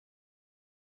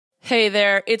Hey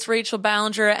there, it's Rachel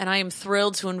Ballinger, and I am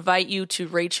thrilled to invite you to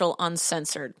Rachel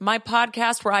Uncensored, my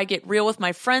podcast where I get real with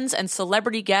my friends and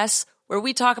celebrity guests, where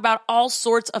we talk about all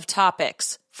sorts of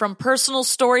topics. From personal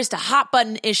stories to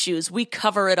hot-button issues, we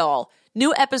cover it all.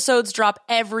 New episodes drop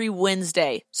every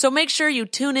Wednesday, so make sure you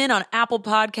tune in on Apple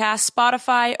Podcasts,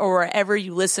 Spotify, or wherever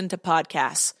you listen to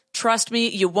podcasts. Trust me,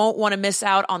 you won't want to miss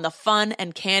out on the fun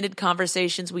and candid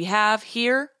conversations we have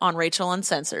here on Rachel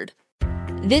Uncensored.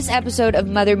 This episode of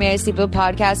Mother May I Sleep With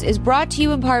podcast is brought to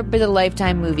you in part by the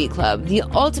Lifetime Movie Club, the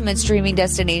ultimate streaming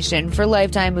destination for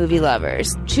Lifetime movie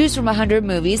lovers. Choose from 100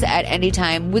 movies at any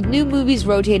time, with new movies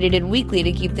rotated in weekly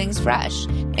to keep things fresh.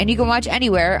 And you can watch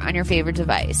anywhere on your favorite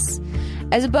device.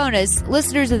 As a bonus,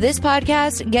 listeners of this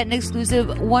podcast get an exclusive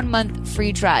 1-month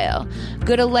free trial.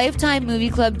 Go to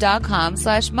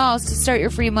lifetimemovieclub.com/malls to start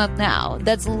your free month now.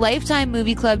 That's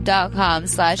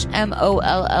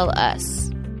lifetimemovieclub.com/MOLLS.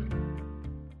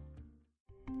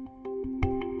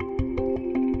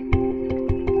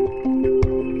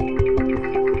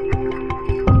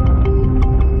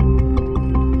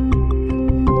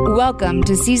 Welcome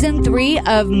to Season 3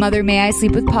 of Mother May I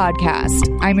Sleep With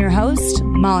podcast. I'm your host,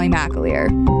 Molly McAleer.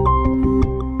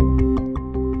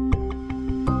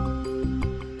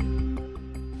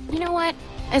 You know what,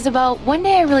 Isabel? One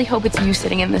day I really hope it's you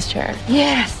sitting in this chair.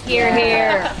 Yes. Here,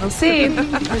 here. We'll see. A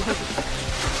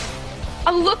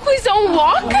Le Cuisine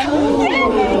walk?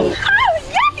 Oh,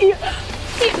 yay!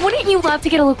 Hey, wouldn't you love to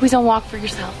get a Le Cuisine walk for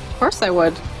yourself? Of course I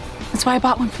would. That's why I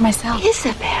bought one for myself.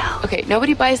 Isabel. Okay,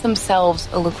 nobody buys themselves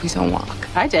a Le Cuisine walk.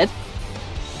 I did.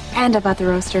 And I bought the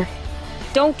roaster.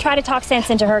 Don't try to talk sense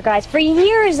into her, guys. For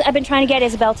years, I've been trying to get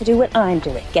Isabel to do what I'm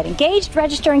doing. Get engaged,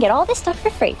 register, and get all this stuff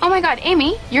for free. Oh my god,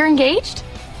 Amy, you're engaged?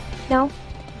 No.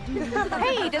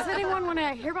 Hey, does anyone want to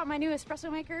hear about my new espresso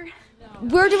maker?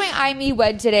 We're doing I Me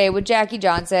Wed today with Jackie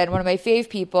Johnson, one of my fave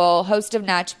people, host of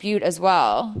Natch Butte as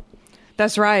well.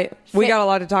 That's right. We got a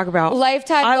lot to talk about.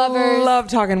 Lifetime lovers. I love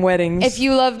talking weddings. If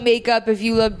you love makeup, if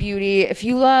you love beauty, if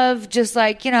you love just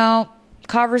like,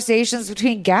 conversations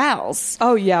between gals.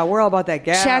 Oh yeah, we're all about that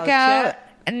gal. Check out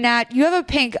Nat. You have a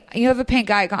pink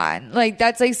icon. Like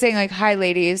that's like saying like, hi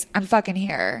ladies, I'm fucking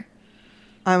here.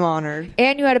 I'm honored.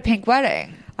 And you had a pink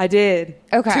wedding. I did.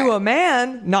 Okay. To a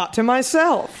man, not to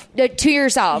myself. To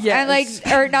yourself. Yes.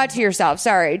 Or not to yourself,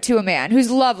 sorry. To a man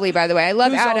who's lovely, by the way. I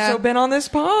love Who's Adam. also been on this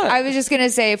pod. I was just going to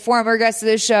say, former guest of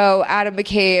the show, Adam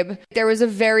McCabe. There was a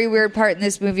very weird part in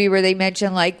this movie where they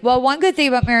mentioned like, well, one good thing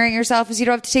about marrying yourself is you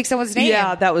don't have to take someone's name.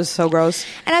 Yeah, that was so gross.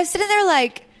 And I was sitting there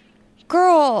like,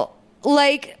 girl,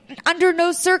 like under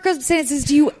no circumstances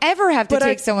do you ever have to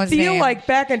take someone's name. I feel like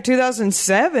back in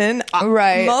 2007,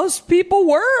 right, most people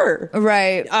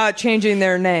were changing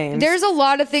their names. There's a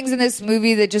lot of things in this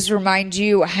movie that just remind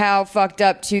you how fucked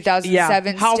up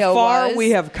 2007 how still far was. we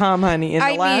have come, honey, in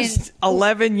the last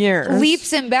 11 years.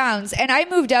 Leaps and bounds. And I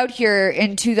moved out here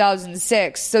in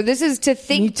 2006. So this is to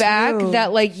think back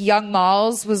that like Young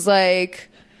Malls was like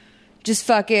just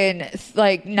fucking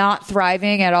like not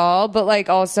thriving at all, but like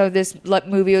also this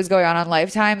movie was going on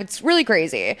Lifetime. It's really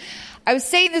crazy. I was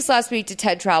saying this last week to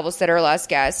Ted Travelstead, our last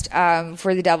guest,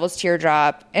 for The Devil's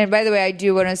Teardrop. And by the way, I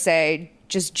do want to say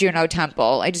just Juno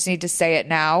Temple. I just need to say it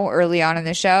now early on in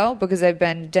the show because I've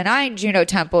been denying Juno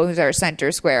Temple, who's our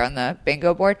center square on the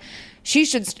bingo board. She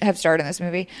should have starred in this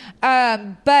movie.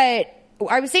 But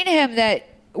I was saying to him that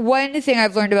one thing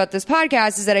I've learned about this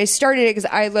podcast is that I started it because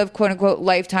I love quote unquote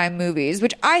Lifetime movies,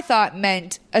 which I thought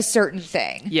meant a certain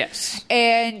thing. Yes.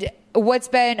 And what's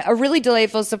been a really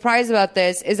delightful surprise about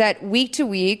this is that week to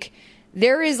week,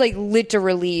 there is like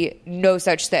literally no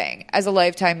such thing as a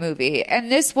Lifetime movie. And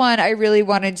this one I really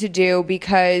wanted to do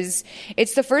because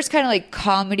it's the first kind of like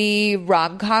comedy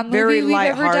rom-com movie we've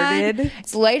ever done.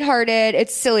 It's lighthearted.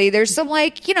 It's silly. There's some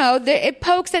like, it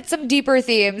pokes at some deeper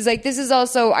themes. Like this is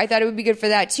also, I thought it would be good for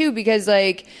that too because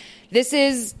like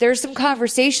there's some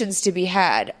conversations to be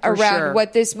had around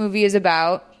what this movie is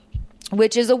about,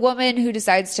 which is a woman who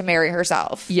decides to marry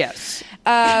herself. Yes.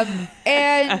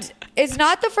 And it's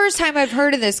not the first time I've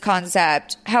heard of this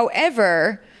concept.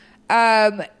 However,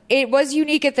 it was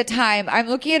unique at the time. I'm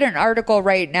looking at an article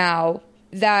right now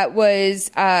that was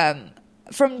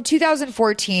from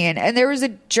 2014, and there was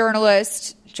a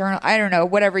I don't know,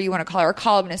 whatever you want to call her, a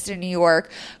columnist in New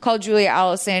York called Julia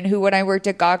Allison, who when I worked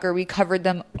at Gawker, we covered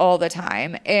them all the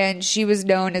time. And she was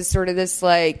known as sort of this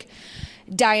like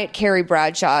diet Carrie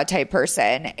Bradshaw type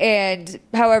person. And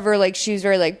however, like she was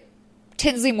very like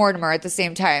Tinsley Mortimer at the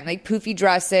same time, like poofy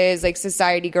dresses, like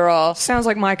society girl. Sounds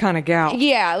like my kind of gal.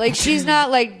 Yeah, like she's not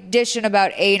like dishing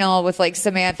about anal with like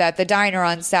Samantha at the diner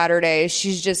on Saturday.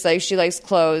 She's just like, she likes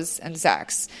clothes and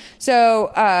sex.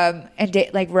 So,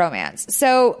 like romance.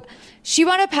 So she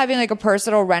wound up having like a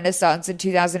personal renaissance in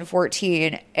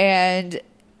 2014 and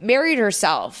married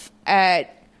herself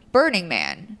at Burning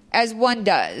Man, as one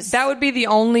does. That would be the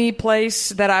only place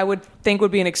that I would think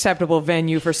would be an acceptable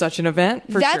venue for such an event.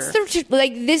 That's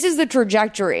this is the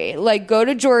trajectory. Like, go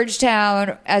to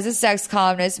Georgetown as a sex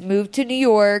columnist, move to New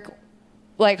York,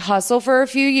 like hustle for a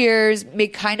few years,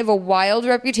 make kind of a wild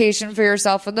reputation for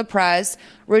yourself in the press,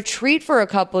 retreat for a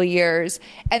couple years,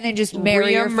 and then just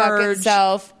marry your fucking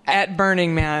self at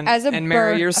Burning Man and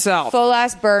marry yourself. Full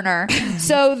ass burner.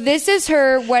 So this is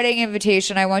her wedding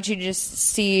invitation. I want you to just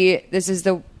see. This is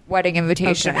the wedding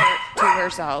invitation to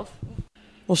herself.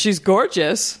 Well, she's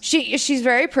gorgeous. She's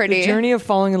very pretty. The journey of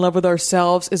falling in love with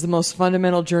ourselves is the most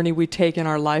fundamental journey we take in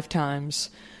our lifetimes.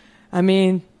 I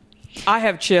mean, I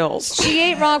have chills. She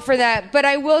ain't wrong for that, but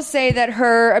I will say that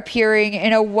her appearing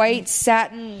in a white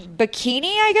satin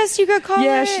bikini, I guess you could call it.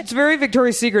 Yeah, it's very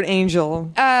Victoria's Secret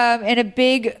angel. In a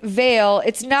big veil.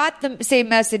 It's not the same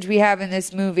message we have in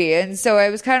this movie. And so I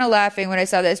was kind of laughing when I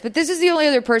saw this. But this is the only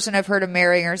other person I've heard of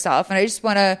marrying herself. And I just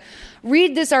want to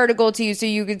read this article to you so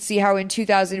you can see how in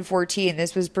 2014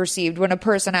 this was perceived when a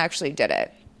person actually did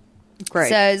it. Great. It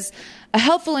says, a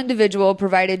helpful individual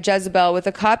provided Jezebel with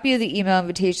a copy of the email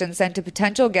invitation sent to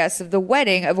potential guests of the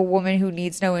wedding of a woman who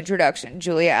needs no introduction,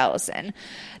 Julia Allison.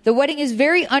 The wedding is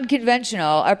very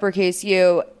unconventional, uppercase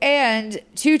U, and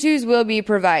tutus will be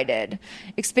provided.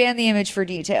 Expand the image for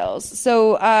details.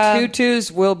 So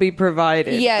tutus will be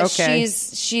provided. Yes, okay.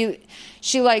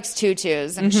 She likes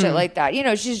tutus and shit like that. You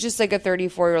know, she's just like a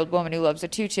 34-year-old woman who loves a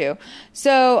tutu.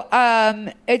 So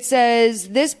it says,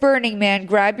 this Burning Man,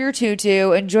 grab your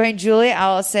tutu and join Julia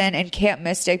Allison and Camp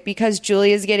Mystic because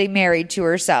Julia is getting married to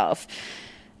herself.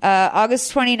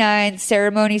 August 29th,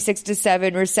 ceremony 6 to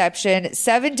 7, reception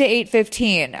 7 to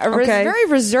 8:15. Very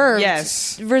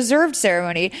reserved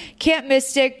ceremony. Camp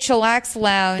Mystic, Chillax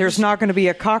Lounge. There's not going to be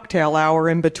a cocktail hour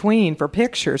in between for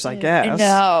pictures, I guess.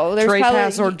 No, there's Tray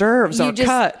pass hors d'oeuvres are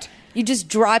cut. You just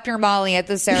drop your Molly at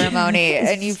the ceremony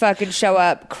and you fucking show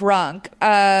up crunk.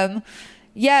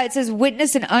 Yeah, it says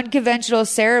witness an unconventional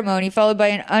ceremony followed by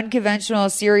an unconventional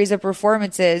series of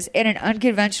performances and an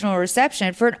unconventional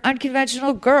reception for an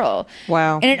unconventional girl.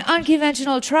 Wow. And an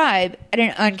unconventional tribe at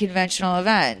an unconventional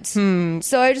event.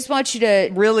 So I just want you to...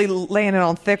 Really laying it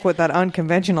on thick with that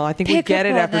unconventional. I think we get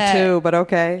it after 2, but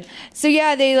okay. So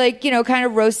yeah, they kind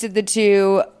of roasted the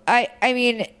two. I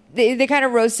mean... They kind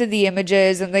of roasted the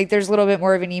images and like there's a little bit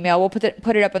more of an email. We'll put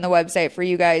it up on the website for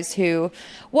you guys who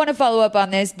want to follow up on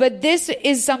this. But this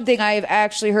is something I've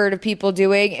actually heard of people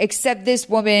doing, except this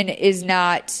woman is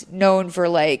not known for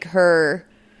like her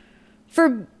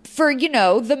for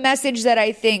the message that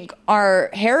I think our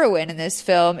heroine in this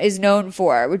film is known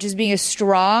for, which is being a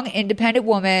strong, independent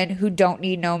woman who don't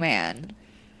need no man.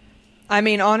 I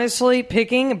mean, honestly,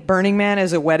 picking Burning Man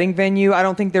as a wedding venue, I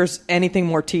don't think there's anything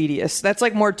more tedious. That's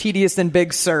like more tedious than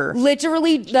Big Sur.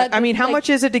 Literally. How much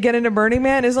is it to get into Burning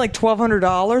Man? Is it like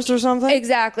 $1,200 or something?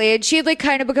 Exactly. And she had like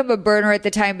kind of become a burner at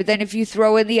the time. But then if you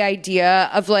throw in the idea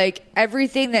of like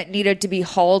everything that needed to be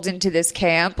hauled into this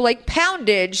camp, like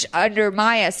poundage, under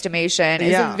my estimation,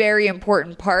 is a very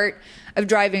important part of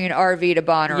driving an RV to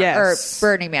Bonnaroo or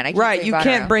Burning Man. You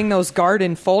can't bring those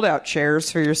garden fold-out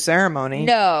chairs for your ceremony.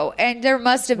 No, and there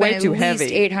must have been at least heavy.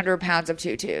 800 pounds of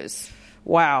tutus.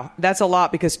 Wow, that's a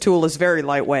lot because Tool is very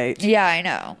lightweight. Yeah, I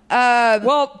know.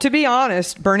 Well, to be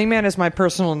honest, Burning Man is my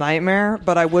personal nightmare,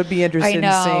 but I would be interested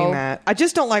in seeing that. I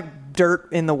just don't like dirt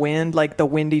in the wind, like the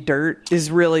windy dirt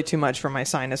is really too much for my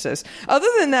sinuses. Other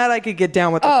than that, I could get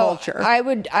down with the culture. I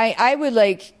would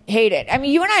like hate it. I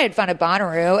mean, you and I had fun at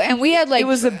Bonnaroo, and we had like... It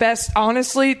was the best,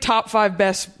 honestly, top 5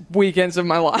 best weekends of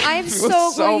my life. I'm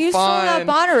so glad you sold out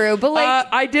Bonnaroo, but like...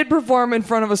 I did perform in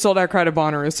front of a sold-out crowd at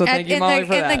Bonnaroo, so thank you, Molly, for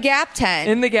that. In the Gap tent.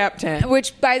 In the Gap tent.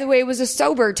 Which, by the way, was a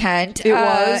sober tent. It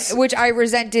was. Which I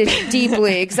resented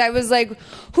deeply, because I was like,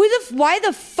 why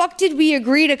the fuck did we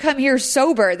agree to come here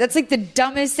sober? That's like the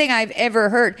dumbest thing I've ever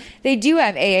heard. They do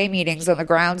have AA meetings on the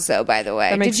grounds, though, by the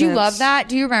way. Did you love that?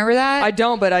 Do you remember that? I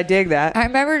don't, but I dig that. I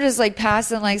remember just like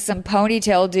passing like some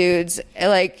ponytail dudes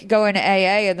like going to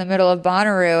AA in the middle of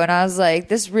Bonnaroo, and I was like,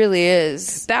 this really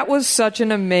is. That was such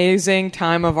an amazing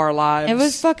time of our lives. It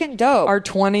was fucking dope. Our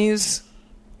 20s.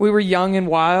 We were young and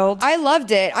wild. I loved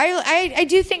it. I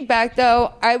do think back,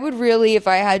 though, I would really, if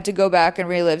I had to go back and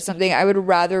relive something, I would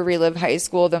rather relive high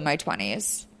school than my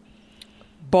 20s.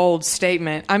 Bold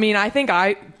statement. I mean, I think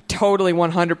totally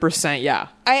 100%. Yeah.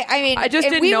 I mean, I just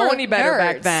didn't know any better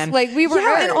back then. Like, we were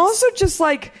nerds. And also just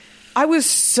like, I was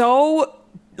so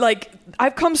like,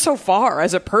 I've come so far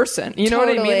as a person. You know what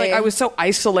I mean? Like, I was so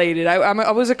isolated.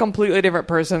 I was a completely different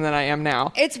person than I am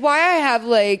now. It's why I have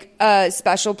like a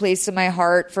special place in my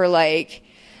heart for like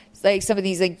some of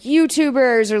these like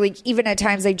YouTubers, or like even at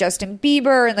times like Justin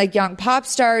Bieber and like young pop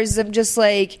stars. I'm just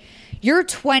like, your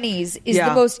 20s is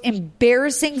the most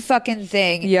embarrassing fucking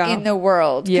thing in the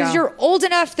world. Because you're old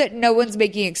enough that no one's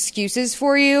making excuses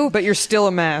for you. But you're still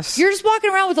a mess. You're just walking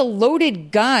around with a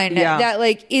loaded gun that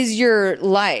like is your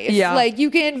life. Yeah. Like, you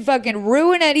can fucking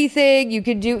ruin anything. You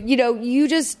can do, you know, your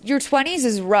 20s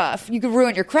is rough. You can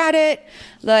ruin your credit.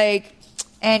 Like,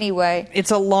 anyway. It's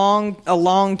a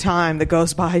long time that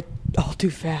goes by all too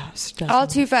fast. All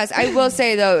too fast. I will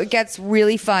say, though, it gets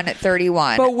really fun at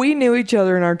 31. But we knew each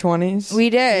other in our 20s. We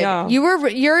did. Yeah.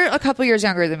 You're a couple years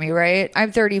younger than me, right?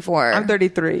 I'm 34. I'm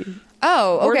 33.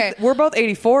 Oh, okay. We're both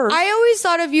 84. I always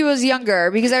thought of you as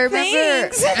younger because I remember.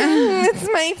 It's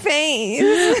my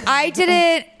face. I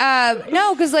didn't.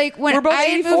 No, because like when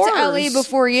I moved to LA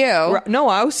before you. No,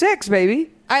 I was 6, baby.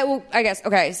 I guess.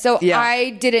 Okay. So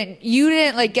you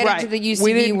didn't like get into the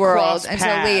UCB world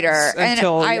until later. And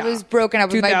I was broken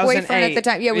up with my boyfriend at the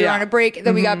time. Yeah, we were on a break.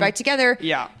 Then we got back together.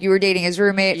 Yeah. You were dating his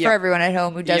roommate. For everyone at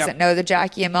home who doesn't know the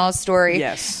Jackie and Mel story.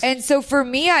 Yes. And so for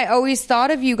me, I always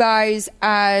thought of you guys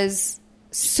as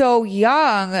so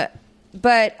young,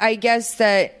 but I guess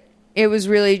that it was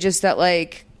really just that,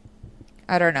 like,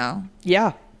 I don't know.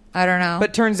 Yeah. I don't know.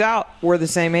 But turns out we're the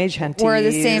same age, hunties. We're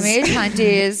the same age,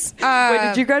 hunties. Wait,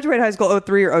 did you graduate high school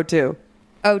 03 or 02?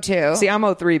 02. See,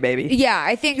 I'm 03, baby. Yeah,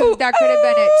 I think that could have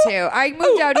been it too. I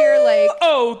moved out here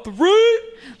like 03.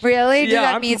 Really? Did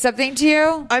that mean something to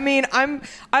you? I mean,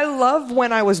 I love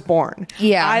when I was born.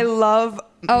 Yeah. I love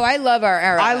our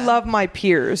era. I love my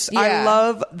peers. Yeah. I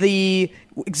love the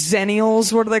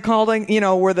Xennials, what are they called? You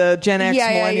know, we're the Gen X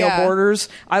millennial borders.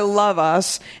 I love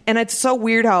us. And it's so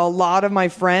weird how a lot of my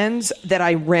friends that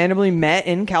I randomly met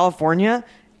in California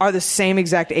are the same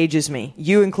exact age as me.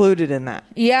 You included in that.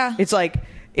 Yeah. It's like,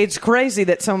 it's crazy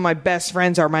that some of my best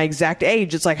friends are my exact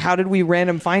age. It's like, how did we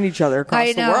random find each other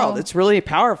across the world? It's really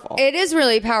powerful. It is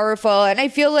really powerful. And I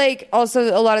feel like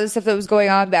also a lot of the stuff that was going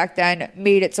on back then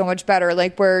made it so much better.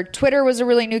 Like where Twitter was a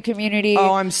really new community.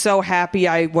 Oh, I'm so happy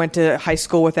I went to high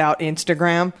school without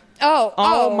Instagram.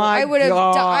 Oh my! I would have.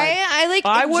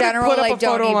 I would have put up a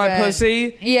photo of my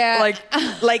pussy. Yeah,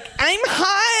 like I'm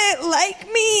hot,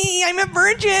 like me. I'm a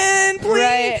virgin. Please.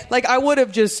 Right. Like I would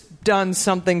have just done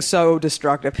something so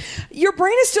destructive. Your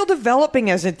brain is still developing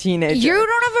as a teenager. You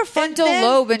don't have a frontal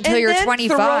lobe until you're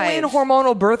 25. Throw in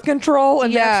hormonal birth control,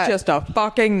 and that's just a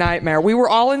fucking nightmare. We were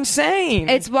all insane.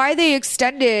 It's why they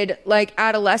extended like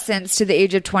adolescence to the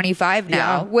age of 25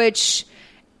 now, which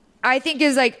I think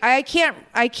is like, I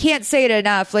can't say it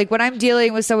enough. Like when I'm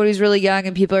dealing with someone who's really young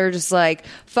and people are just like,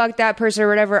 fuck that person or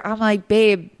whatever, I'm like,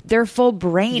 babe, their full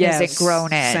brain isn't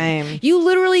grown in. Same. You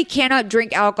literally cannot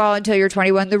drink alcohol until you're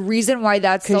 21. The reason why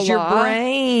that's the law. Because your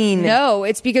brain. No,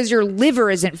 it's because your liver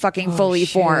isn't fucking fully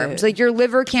formed. Like your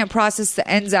liver can't process the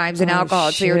enzymes in alcohol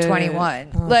until you're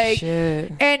 21.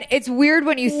 And it's weird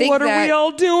when you think what are we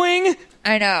all doing?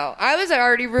 I know. I was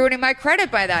already ruining my credit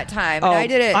by that time. And I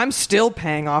didn't. I'm still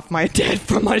paying off my debt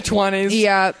from my 20s.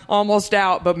 Yeah. Almost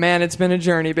out, but man, it's been a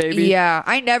journey, baby. Yeah.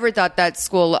 I never thought that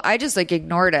school, I just like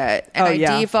ignored it. And I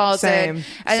defaulted. Same.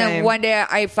 Then one day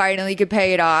I finally could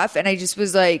pay it off. And I just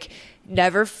was like,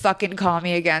 never fucking call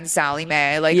me again, Sally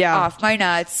Mae. Like off my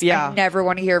nuts. I never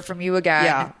want to hear from you again.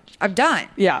 Yeah. I'm done.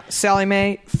 Yeah, Sally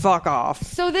Mae, fuck off.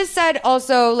 So this said,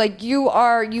 also, like you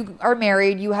are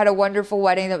married. You had a wonderful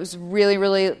wedding that was really,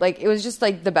 really like it was just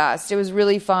like the best. It was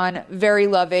really fun, very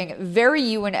loving, very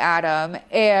you and Adam.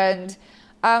 And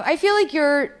I feel like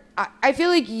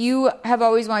you have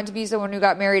always wanted to be someone who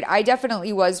got married. I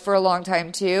definitely was for a long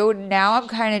time too. Now I'm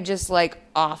kind of just like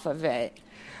off of it.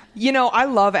 You know, I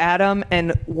love Adam,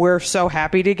 and we're so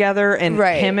happy together, and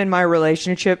him and my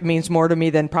relationship means more to me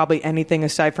than probably anything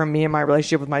aside from me and my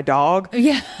relationship with my dog.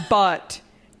 Yeah. But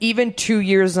even 2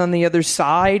 years on the other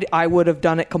side, I would have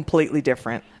done it completely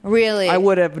different. Really? I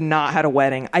would have not had a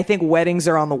wedding. I think weddings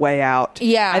are on the way out.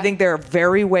 Yeah. I think they're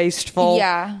very wasteful.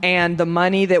 Yeah. And the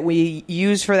money that we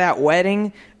use for that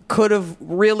wedding could have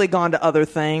really gone to other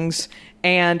things.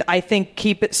 And I think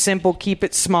keep it simple, keep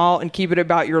it small, and keep it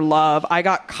about your love. I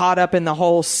got caught up in the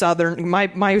whole Southern. My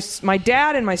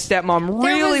dad and my stepmom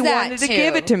really wanted to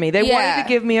give it to me. They wanted to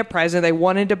give me a present. They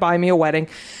wanted to buy me a wedding.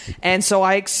 And so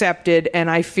I accepted, and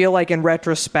I feel like in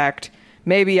retrospect,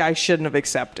 maybe I shouldn't have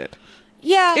accepted.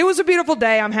 Yeah. It was a beautiful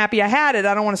day. I'm happy I had it.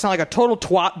 I don't want to sound like a total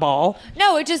twat ball.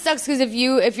 No, it just sucks because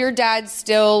if your dad's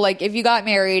still like, if you got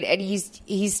married and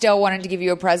he still wanted to give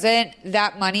you a present,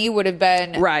 that money would have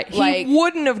been right. Like, he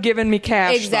wouldn't have given me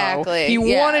cash. Exactly. Though. He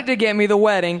wanted to get me the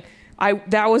wedding.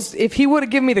 If he would have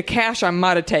given me the cash, I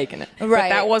might have taken it. Right.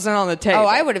 But that wasn't on the table. Oh,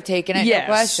 I would have taken it. Yes.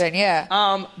 No question.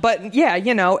 Yeah. But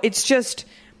yeah, it's just,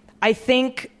 I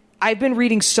think I've been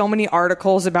reading so many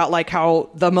articles about like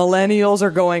how the millennials are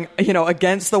going,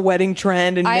 against the wedding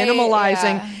trend and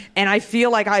minimalizing. Yeah. And I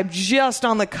feel like I'm just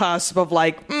on the cusp of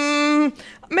like,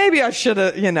 maybe I should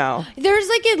have, There's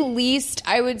like at least,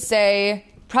 I would say,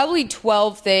 probably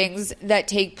 12 things that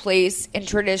take place in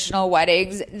traditional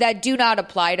weddings that do not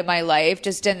apply to my life,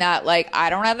 just in that, like, I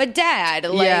don't have a dad.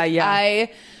 Like, yeah.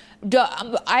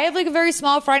 I have like a very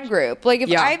small friend group. Like,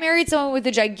 if I married someone with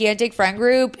a gigantic friend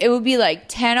group, it would be like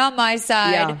 10 on my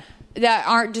side that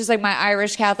aren't just like my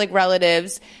Irish Catholic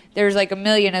relatives. There's like a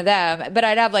million of them, but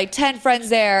I'd have like 10 friends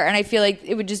there, and I feel like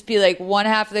it would just be like one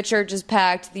half of the church is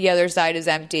packed, the other side is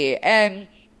empty. And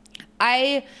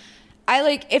I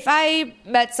like, if I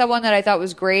met someone that I thought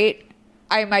was great,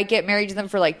 I might get married to them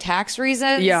for like tax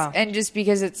reasons. Yeah. And just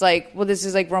because it's like, well, this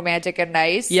is like romantic and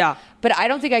nice. Yeah. But I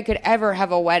don't think I could ever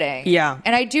have a wedding. Yeah.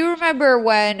 And I do remember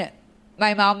when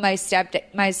my mom and my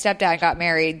stepdad got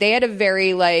married, they had a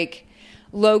very like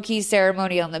low key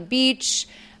ceremony on the beach.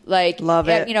 Like, love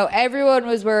it. Everyone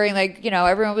was wearing like,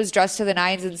 everyone was dressed to the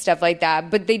nines and stuff like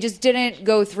that. But they just didn't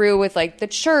go through with like the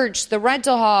church, the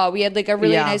rental hall. We had like a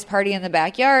really nice party in the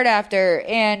backyard after.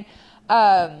 And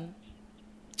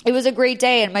it was a great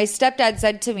day. And my stepdad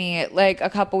said to me like a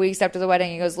couple weeks after the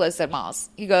wedding, he goes, listen, Moss,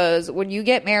 he goes, when you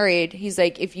get married, he's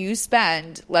like, if you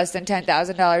spend less than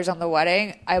 $10,000 on the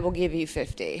wedding, I will give you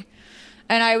 50.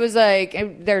 And I was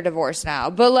like, they're divorced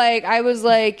now. But like, I was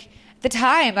like, the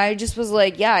time I just was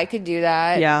like, yeah, I could do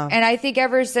that. Yeah. And I think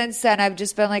ever since then I've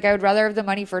just been like, I would rather have the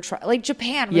money for like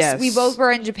Japan. Yes. We both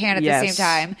were in Japan at the same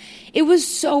time. It was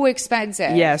so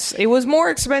expensive. Yes, it was more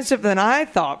expensive than I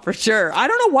thought, for sure. I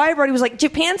don't know why everybody was like,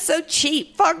 Japan's so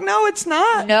cheap. Fuck no, it's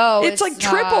not. No, it's like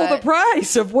triple the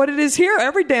price of what it is here.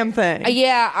 Every damn thing.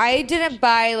 Yeah, I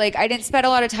didn't spend a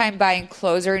lot of time buying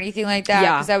clothes or anything like that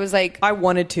because I was like, I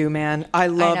wanted to, man. I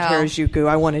loved Harajuku.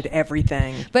 I wanted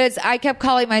everything. But I kept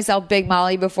calling myself Big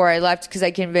Molly before I left because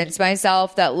I convinced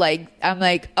myself that like I'm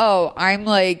like, oh, I'm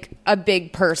like a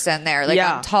big person there. Like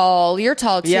I'm tall. You're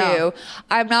tall too. Yeah.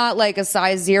 I'm not like a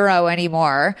size 0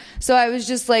 anymore. So I was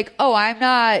just like, oh, I'm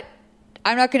not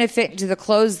going to fit into the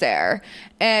clothes there.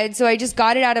 And so I just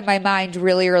got it out of my mind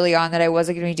really early on that I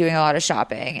wasn't going to be doing a lot of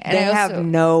shopping. And they have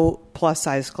no plus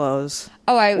size clothes.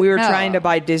 We were trying to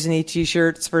buy Disney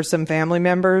t-shirts for some family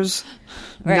members.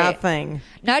 Right. Nothing.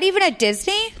 Not even at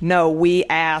Disney? No, we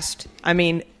asked. I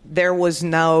mean, there was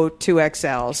no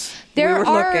 2XLs. We were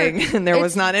looking, and there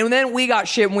was not. And then we got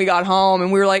shit when we got home,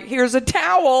 and we were like, here's a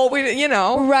towel.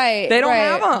 Right. They don't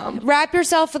have them. Wrap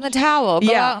yourself in the towel.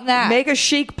 Go out in that. Make a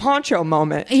chic poncho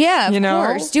moment. Yeah, of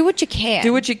course. Do what you can.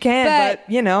 But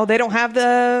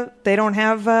they don't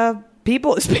have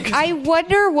people as big as I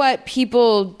wonder what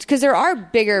people, because there are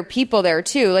bigger people there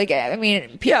too. Like, I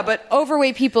mean, but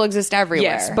overweight people exist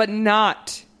everywhere. Yes, but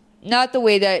not the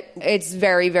way that it's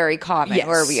very, very common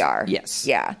where we are. Yes.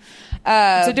 Yeah.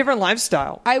 It's a different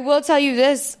lifestyle. I will tell you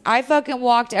this. I fucking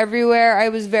walked everywhere. I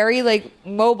was very like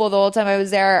mobile the whole time I was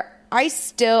there.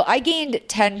 I gained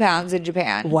 10 pounds in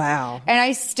Japan. Wow. And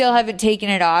I still haven't taken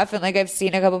it off. And like, I've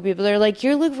seen a couple people that are like,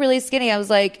 you look really skinny. I was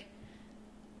like,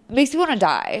 makes me want to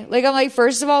die. Like, I'm like,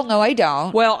 first of all, no, I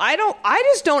don't. Well, I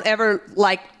just don't ever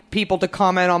like people to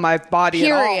comment on my body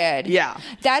Period. at all. Yeah.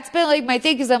 That's been like my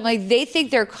thing, because I'm like, they think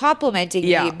they're complimenting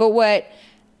me. But what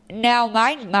now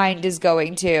my mind is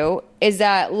going to is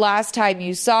that last time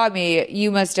you saw me,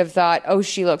 you must have thought, oh,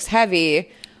 she looks heavy,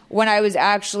 when I was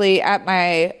actually at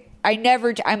my,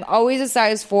 I'm always a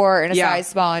size 4 and a size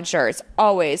small in shirts.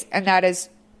 Always. And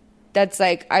that's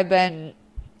like,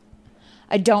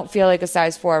 I don't feel like a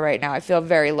size 4 right now. I feel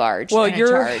very large. Well, and in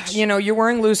charge. You're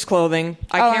wearing loose clothing.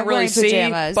 I can't really see,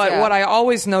 pajamas, but what I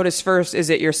always notice first is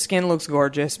that your skin looks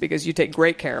gorgeous because you take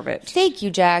great care of it. Thank you,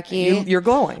 Jackie. You're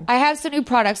glowing. I have some new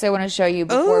products I want to show you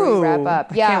before we wrap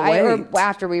up. Or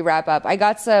after we wrap up. I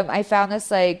got some. I found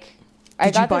this like.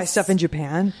 Did you buy stuff in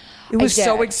Japan? It was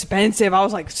so expensive. I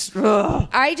was like, ugh.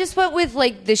 I just went with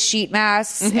like the sheet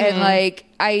masks and like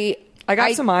I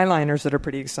got some eyeliners that are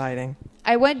pretty exciting.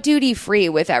 I went duty free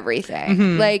with everything.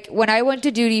 Mm-hmm. Like when I went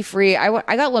to duty free,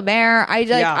 I got La Mer.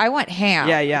 I went ham.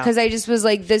 Yeah. Because I just was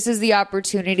like, this is the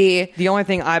opportunity. The only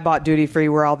thing I bought duty free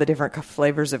were all the different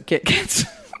flavors of Kit Kats.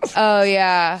 Oh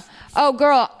yeah. Oh,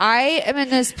 girl, I am in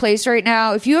this place right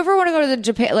now. If you ever want to go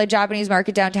to the Japanese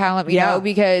market downtown, let me know,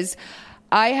 because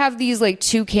I have these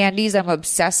 2 candies I'm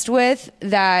obsessed with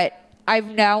that I've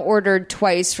now ordered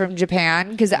twice from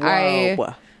Japan because I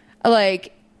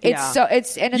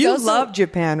you love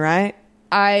Japan, right?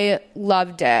 I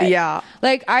loved it. Yeah.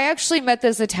 I actually met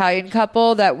this Italian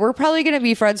couple that we're probably going to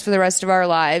be friends for the rest of our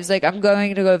lives. I'm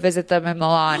going to go visit them in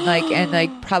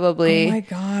Milan, probably, oh my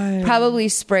God, probably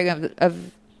spring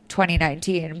of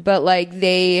 2019. But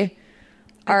they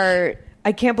are.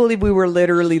 I can't believe we were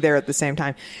literally there at the same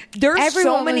time. There's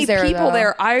so many people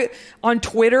there. On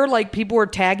Twitter, people were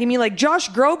tagging me Josh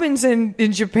Groban's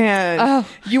in Japan. Oh,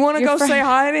 you want to go say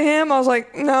hi to him? I was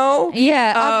like, no.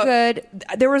 Yeah, I'm good.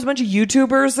 There was a bunch of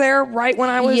YouTubers there right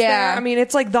when I was there. I mean,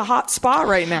 it's the hot spot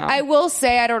right now. I will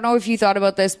say, I don't know if you thought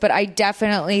about this, but I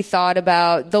definitely thought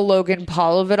about the Logan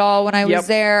Paul of it all when I was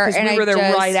there. And we were there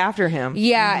right after him.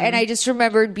 Yeah, and I just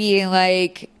remembered being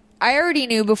I already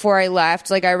knew before I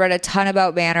left. I read a ton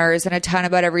about manners and a ton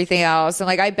about everything else. And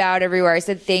I bowed everywhere. I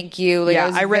said, thank you.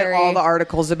 I read all the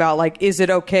articles about is it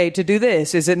okay to do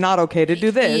this? Is it not okay to do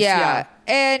this? Yeah.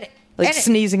 And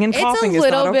sneezing and coughing is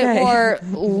not okay. It's a little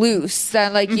bit more loose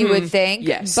than you would think.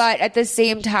 Yes. But at the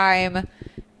same time,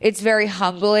 it's very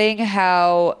humbling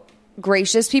how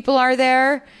gracious people are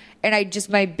there. And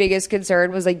my biggest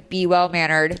concern was be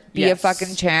well-mannered, be a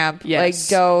fucking champ. Yes.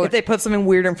 Don't. If they put something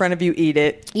weird in front of you, eat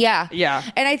it. Yeah. Yeah.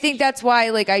 And I think that's why,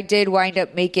 I did wind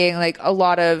up making, a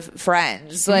lot of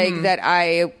friends, that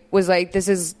I was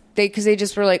because they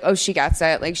just were oh, she gets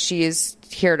it. She is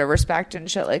here to respect and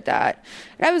shit like that.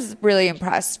 And I was really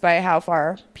impressed by how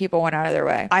far people went out of their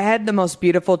way. I had the most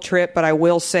beautiful trip, but I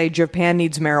will say Japan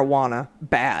needs marijuana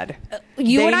bad.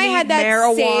 You and I had that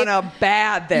marijuana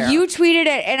bad there. You tweeted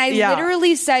it, and I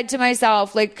literally said to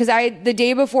myself, because the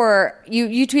day before,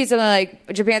 you tweeted something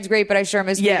Japan's great, but I sure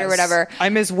miss weed or whatever. I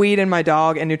miss weed and my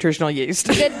dog and nutritional yeast.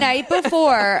 The night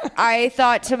before, I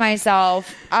thought to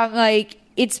myself, I'm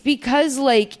it's because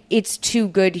it's too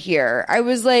good here. I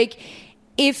was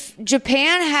if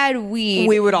Japan had weed,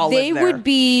 we would all they live there. Would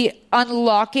be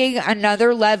unlocking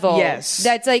another level. Yes.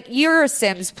 That's you're a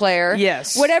Sims player.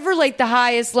 Yes. Whatever the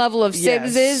highest level of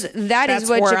Sims is, that's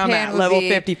what where Japan I'm at. would Level be.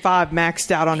 55, maxed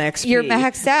out on XP. You're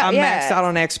maxed out. I'm maxed out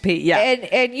on XP. Yeah.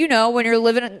 And when you're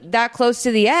living that close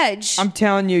to the edge, I'm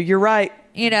telling you, you're right.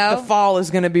 The fall is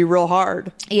going to be real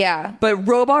hard. Yeah. But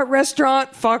Robot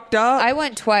Restaurant fucked up. I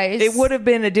went twice. It would have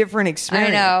been a different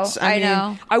experience. I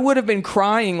know. I would have been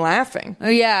crying laughing.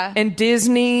 Yeah. And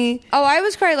Disney. Oh, I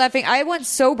was crying laughing. I went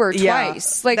sober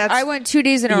twice. I went 2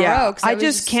 days in a row. I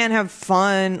just can't have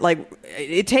fun.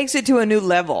 It takes it to a new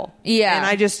level. Yeah. And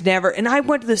I just never. And I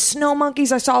went to the snow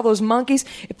monkeys. I saw those monkeys.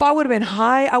 If I would have been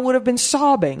high, I would have been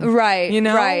sobbing. Right.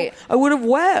 Right. I would have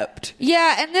wept.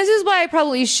 Yeah. And this is why I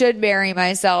probably should marry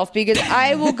myself, because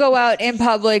I will go out in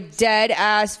public dead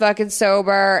ass fucking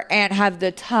sober and have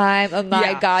the time of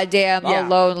my goddamn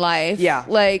alone life. Yeah.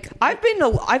 I've been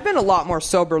a lot more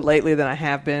sober lately than I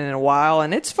have been in a while,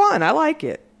 and it's fun. I like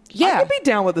it. Yeah. I could be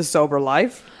down with a sober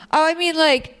life. Oh, I mean,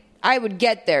 I would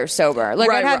get there sober.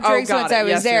 I'd have drinks once I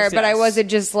was there, but I wasn't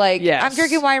just I'm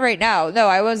drinking wine right now. No,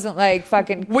 I wasn't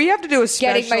fucking. We have to do a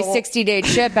special. Getting my 60-day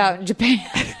trip out in Japan.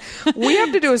 We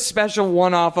have to do a special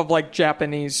one-off of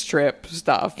Japanese trip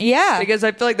stuff. Yeah. Because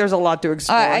I feel like there's a lot to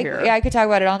explore here. Yeah, I could talk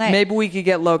about it all night. Maybe we could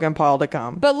get Logan Paul to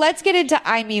come. But let's get into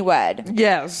I Me Wed.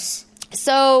 Yes.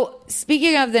 So,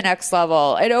 speaking of the next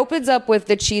level, it opens up with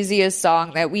the cheesiest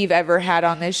song that we've ever had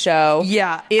on this show.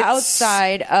 Yeah.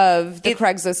 Outside of the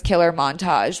Craigslist killer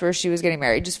montage where she was getting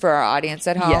married, just for our audience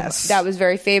at home. Yes. That was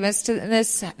very famous in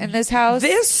this house.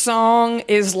 This song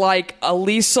is like a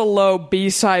Lisa Lowe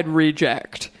B-side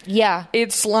reject. Yeah.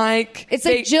 It's like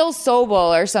Jill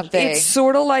Sobel or something. It's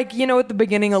sort of at the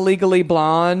beginning of Legally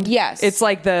Blonde. Yes. It's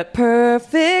like the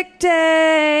perfect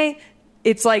day.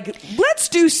 It's let's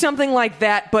do something like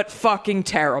that, but fucking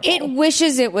terrible. It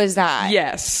wishes it was that.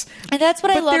 Yes. And that's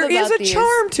what I love about these. But there is a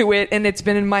charm to it, and it's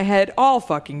been in my head all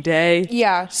fucking day.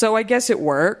 Yeah. So I guess it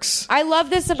works. I love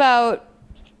this about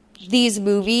these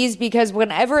movies because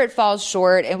whenever it falls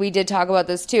short, and we did talk about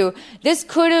this too, this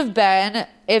could have been,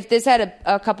 if this had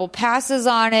a couple passes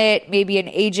on it, maybe an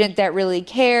agent that really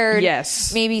cared.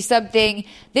 Yes. Maybe something.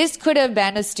 This could have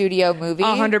been a studio movie.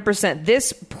 100%.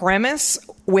 This premise,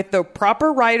 with the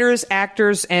proper writers,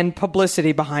 actors, and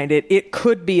publicity behind it, it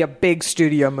could be a big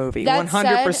studio movie. That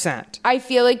 100%. Said, I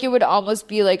feel like it would almost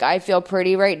be I Feel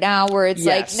Pretty right now, where it's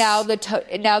now the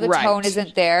tone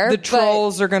isn't there. The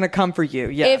trolls are going to come for you.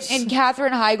 Yes. If in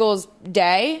Katherine Heigl's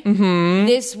day,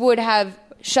 this would have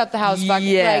shut the house fucking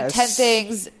Yes. like 10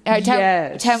 things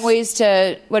 10 10 ways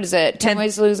to what is it 10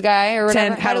 ways to lose a guy or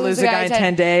whatever. How to lose a guy in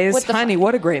 10 days. Honey,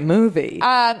 what a great movie.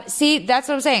 See, that's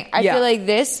what I'm saying. I feel like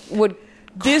this would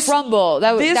crumble.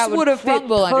 That would have fit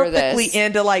crumble under perfectly this.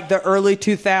 into like the early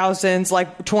 2000s,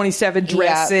 like 27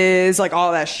 Dresses, like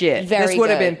all that shit. This would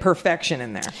have been perfection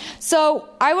in there. So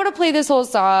I want to play this whole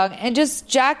song, and just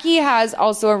Jackie has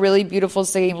also a really beautiful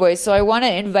singing voice. So I want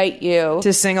to invite you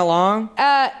to sing along.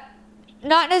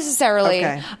 Not necessarily.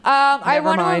 Okay. I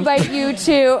want to invite you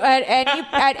to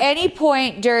at any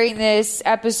point during this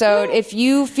episode, if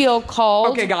you feel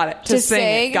called, got it. to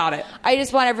sing it. Got it. I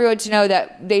just want everyone to know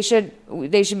that they should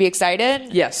be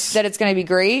excited. Yes. That it's going to be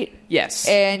great. Yes.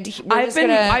 And I've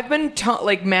been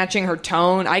like matching her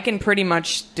tone. I can pretty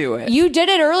much do it. You did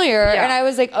it earlier, and I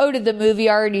was like, "Oh, did the movie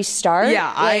already start?"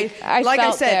 Yeah, I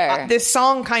felt said, there. this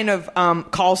song kind of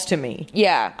calls to me.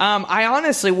 Yeah. I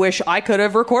honestly wish I could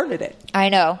have recorded it. I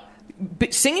know.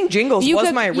 But singing jingles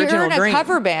was my original You're in a dream.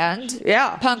 cover band.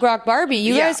 Yeah. Punk Rock Barbie.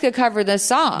 You guys could cover this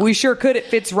song. We sure could. It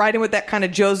fits right in with that kind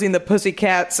of Josie and the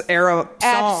Pussycats era song.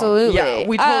 Absolutely. Yeah,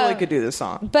 we totally could do this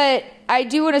song. But I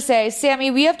do want to say, Sammy,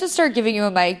 we have to start giving you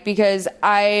a mic because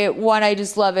I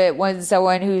just love it when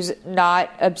someone who's not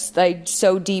like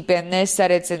so deep in this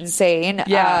that it's insane.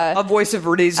 Yeah, a voice of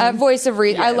reason. A voice of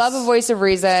reason. Yes. I love a voice of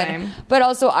reason. Same. But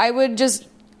also,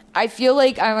 I feel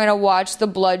like I'm going to watch the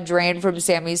blood drain from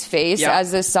Sammy's face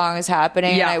as this song is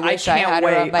happening. Yeah, and I wish I had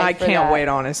her on mic I for can't that. wait,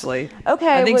 honestly.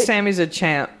 Okay. I think Sammy's a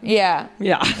champ. Yeah.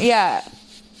 Yeah. Yeah.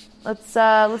 Let's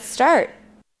start.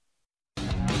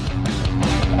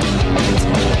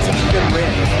 Good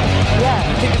riff. Yeah.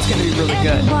 I think it's going to be really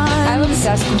good. I'm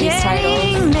obsessed with these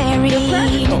titles. They're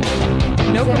practical.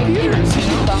 No computers.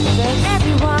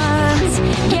 Everyone's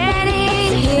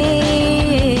getting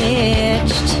hitched.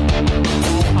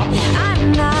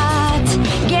 I'm not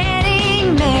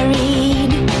getting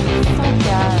married.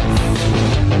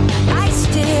 I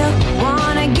still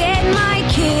wanna get my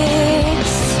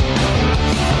kicks.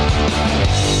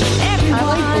 I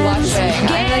like blushing.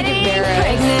 I'm like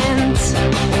embarrassed.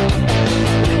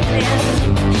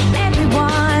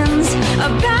 Everyone's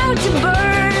about to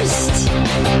burst.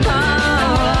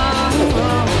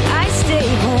 I stay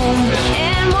home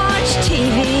and watch TV.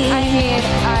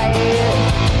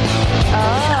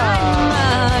 I'm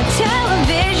a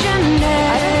television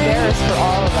nerd. I'm embarrassed for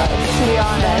all of us, to be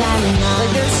honest.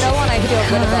 Like, there's no one I feel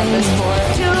good about this for.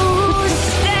 To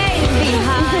stay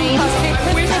behind. I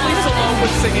wish Lisa Loeb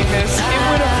was singing this. It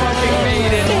would have fucking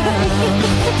made it.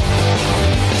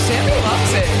 Sammy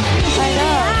loves it. I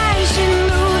know. I should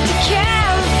move to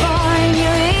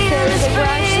California in the We're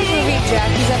actually spring. moving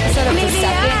Jackie's episode up to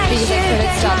second because I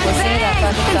couldn't stop listening to that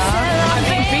fucking song. I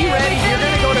mean, be ready. You're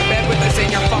going to go to bed with this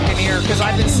in your fucking ear because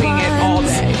I've been singing it all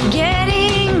day.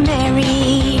 Getting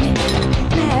married.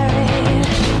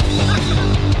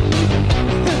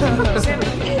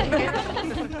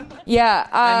 Yeah.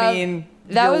 I mean,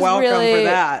 that you're was welcome really, for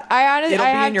that. I honestly, It'll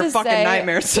I be have in your to fucking say,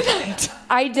 nightmares tonight.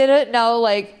 I didn't know,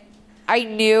 like, I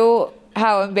knew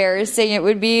how embarrassing it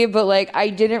would be, but, like, I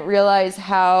didn't realize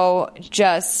how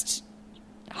just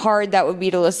hard that would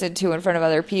be to listen to in front of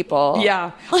other people.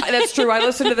 Yeah, that's true. I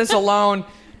listened to this alone.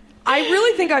 I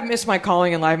really think I've missed my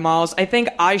calling in life, Miles. I think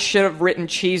I should have written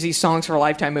cheesy songs for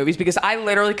Lifetime movies because I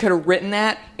literally could have written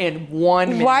that in 1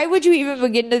 minute. Why would you even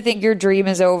begin to think your dream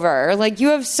is over? Like, you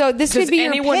have this could be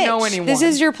your pitch. Does anyone know anyone? This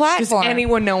is your platform. Does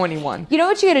anyone know anyone? You know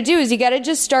what you got to do is you got to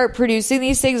just start producing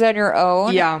these things on your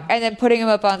own. Yeah. And then putting them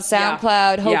up on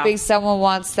SoundCloud, hoping someone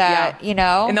wants that, you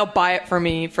know? And they'll buy it for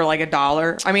me for like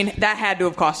 $1. I mean, that had to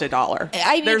have cost $1.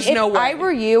 I mean, There's if no way. I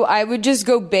were you, I would just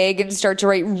go big and start to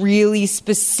write really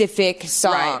specific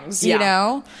songs, you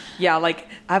know? Yeah, like,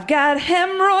 I've got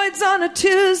hemorrhoids on a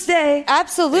Tuesday.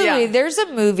 Absolutely. Yeah. There's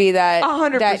a movie that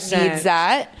 100%. that needs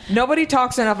that. Nobody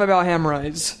talks enough about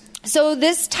hemorrhoids. So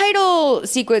this title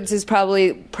sequence is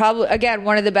probably again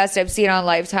one of the best I've seen on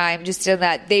Lifetime, just in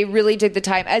that they really took the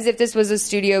time, as if this was a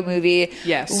studio movie,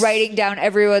 writing down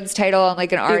everyone's title on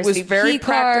like an RSVP It was very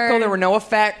card. practical. There were no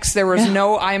effects. There was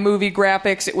no iMovie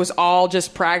graphics. It was all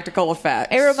just practical effects.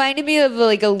 It reminded me of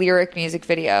like a lyric music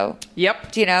video.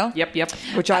 Yep. Do you know? Yep.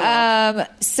 Which I love.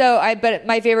 But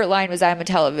my favorite line was, "I'm a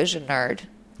television nerd."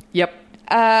 Yep.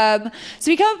 So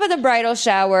we come up with the bridal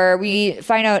shower. We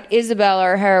find out Isabel,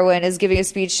 our heroine, is giving a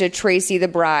speech to Tracy, the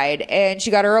bride, and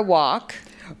she got her a walk.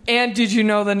 And did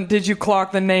you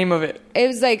clock the name of it? It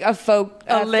was like a folk...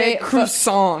 Le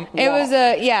Croissant. It was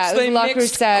it was they La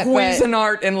mixed Crusette.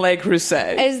 Cuisinart and Le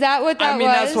Creuset. Is that what that was? I mean,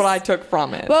 that's what I took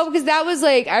from it. Well, because that was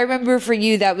like, I remember for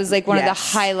you, that was like one of the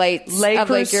highlights Le of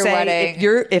like your Creuset,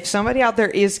 wedding. If somebody out there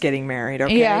is getting married,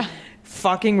 okay?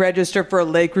 fucking register for a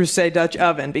Le Creuset Dutch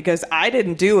oven because I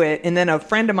didn't do it. And then a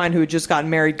friend of mine who had just gotten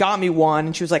married got me one,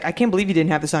 and she was like, I can't believe you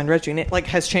didn't have this on registry. And it like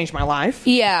has changed my life.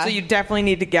 Yeah. So you definitely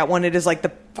need to get one. It is like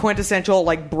the quintessential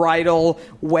like bridal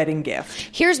wedding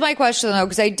gift. Here's my question though,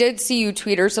 because I did see you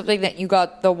tweet or something that you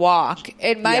got the wok.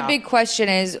 And my big question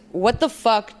is, what the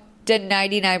fuck did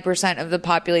 99% of the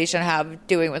population have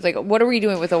doing with, like, what are we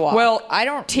doing with a wok? Well, I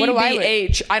don't.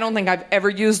 TBH, I don't think I've ever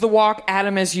used the wok.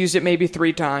 Adam has used it maybe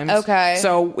 3 times. Okay.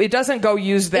 So it doesn't go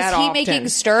use that often. Is he making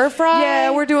stir fry? Yeah,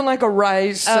 we're doing like a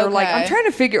rice or like, I'm trying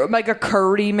to figure, like a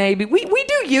curry maybe. We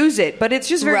do use it, but it's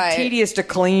just very tedious to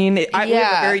clean. We have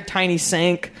a very tiny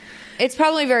sink. It's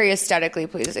probably very aesthetically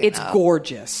pleasing. It's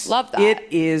gorgeous. Love that. It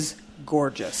is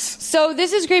gorgeous. So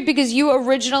this is great because you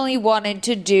originally wanted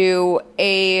to do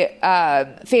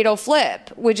a Fatal Flip,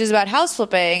 which is about house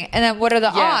flipping, and then what are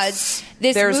the odds?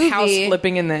 There's house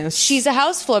flipping in this. She's a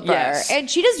house flipper, and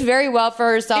she does very well for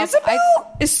herself.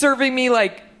 Isabel is serving me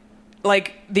like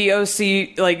the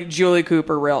OC, like Julie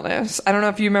Cooper realness. I don't know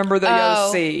if you remember the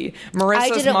OC. Marissa's I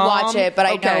didn't mom. watch it, but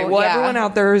I know. Well, everyone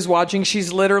out there who's watching,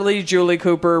 she's literally Julie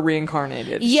Cooper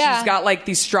reincarnated. Yeah. She's got like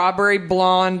the strawberry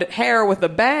blonde hair with a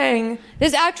bang.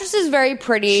 This actress is very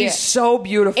pretty. She's so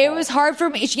beautiful. It was hard for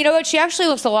me. You know what? She actually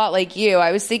looks a lot like you.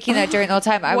 I was thinking that during the whole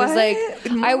time. I was like,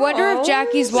 I wonder if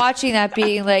Jackie's watching that,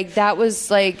 being like, that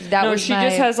was like, that was she my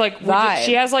just has like, vibe.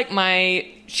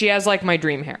 She has like my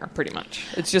dream hair, pretty much.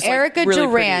 It's just Erica like really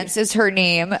Durance is her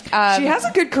name. She has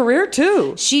a good career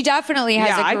too. She definitely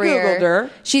has a career. I googled her.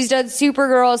 She's done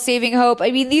Supergirl, Saving Hope.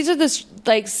 I mean, these are the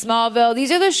like Smallville.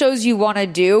 These are the shows you want to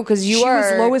do because she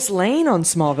was Lois Lane on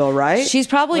Smallville, right? She's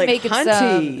probably like making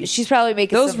Hunty. She's probably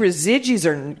making those residues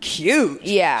are cute.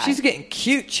 Yeah, she's getting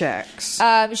cute checks.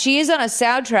 She is on a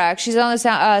soundtrack. She's on the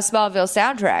Smallville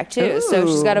soundtrack too. Ooh. So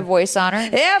she's got a voice on her.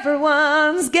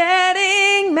 Everyone's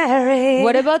getting married.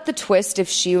 What about the twist if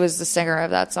she was the singer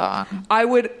of that song? I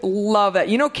would love that.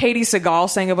 You know, Katie Seagal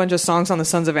sang a bunch of songs on the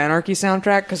Sons of Anarchy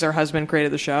soundtrack because her husband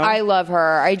created the show. I love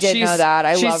her. I did know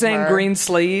that. She love sang her. Green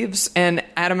Sleeves, and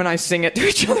Adam and I sing it to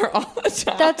each other all the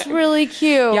time. That's really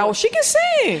cute. Yeah, well, she can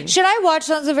sing. Should I watch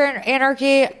Sons of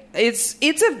Anarchy? It's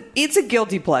a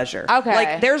guilty pleasure. Okay.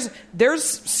 Like there's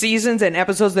seasons and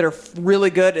episodes that are really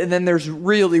good, and then there's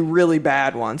really, really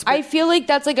bad ones. But I feel like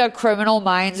that's like a Criminal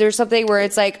Minds or something where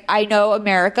it's like, I know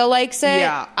America likes it.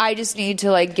 Yeah. I just need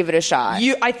to like give it a shot.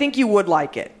 I think you would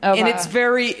like it. Okay. And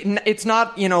it's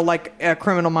not, like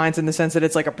Criminal Minds in the sense that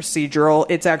it's like a procedural.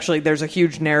 It's actually, there's a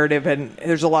huge narrative and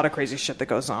there's a lot of crazy shit that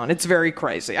goes on. It's very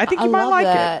crazy. I think you might like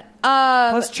it.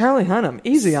 Plus Charlie Hunnam,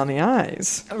 easy on the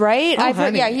eyes. Right?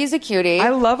 Oh, he's a cutie. I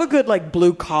love a good like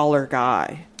blue collar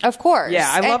guy. Of course. Yeah,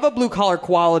 I love a blue collar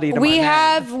quality to my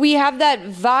man. We have that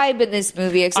vibe in this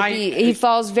movie, except he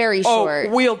falls very short.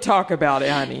 Oh, we'll talk about it,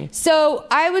 honey. So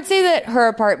I would say that her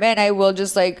apartment, I will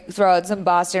just like throw out some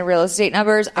Boston real estate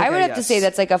numbers. I would have to say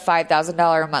that's like a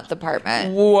 $5,000 a month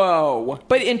apartment. Whoa.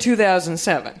 But in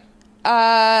 2007.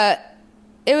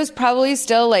 It was probably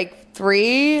still like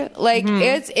 3. Like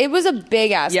it was a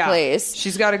big ass place.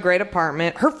 She's got a great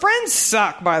apartment. Her friends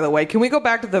suck, by the way. Can we go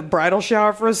back to the bridal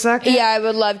shower for a second? Yeah, I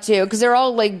would love to, because they're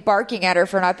all like barking at her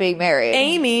for not being married.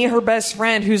 Amy, her best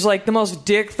friend, who's like the most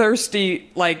dick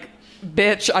thirsty like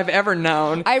bitch I've ever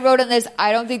known. I wrote on this,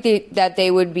 I don't think that they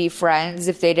would be friends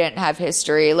if they didn't have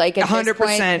history. Like at 100%, this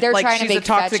point, they're like trying she's to make a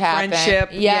toxic friendship.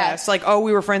 Yes, like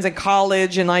we were friends in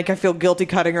college, and like I feel guilty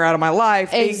cutting her out of my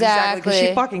life. Exactly. 'Cause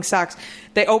she fucking sucks.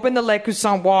 They open the Le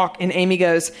Coussin walk, and Amy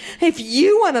goes, "If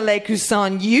you want a Le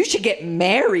Coussin, you should get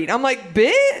married." I'm like,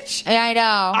 bitch. Yeah, I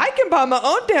know. I can buy my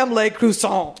own damn Le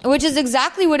Coussin. Which is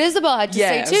exactly what Isabel had to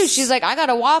say too. She's like, I got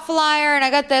a waffle iron, I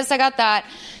got this, I got that.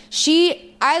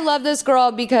 I love this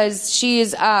girl because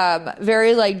she's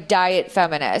very like diet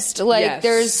feminist. Like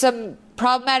there's some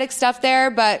problematic stuff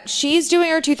there, but she's doing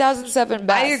her 2007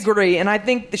 best. I agree, and I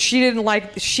think that she didn't let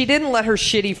her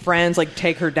shitty friends like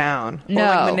take her down or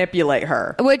like manipulate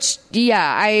her. Which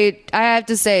I have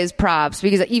to say is props,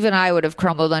 because even I would have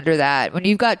crumbled under that. When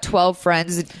you've got 12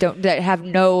 friends that have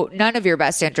none of your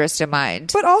best interest in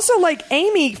mind. But also, like,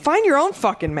 Amy, find your own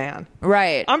fucking man.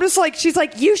 Right. I'm just like, she's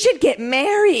like, you should get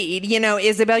married,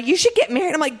 Isabel. You should get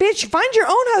married. I'm like, bitch, find your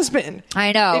own husband.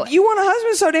 I know. If you want a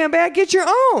husband so damn bad, get your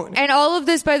own. And all of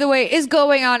this, by the way, is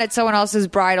going on at someone else's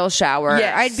bridal shower.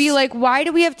 Yes. I'd be like, why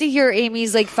do we have to hear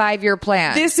Amy's like 5-year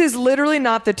plan? This is literally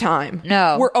not the time.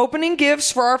 No. We're opening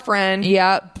gifts for our friend.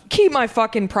 Yep. Keep my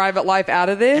fucking private life out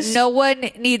of this. No one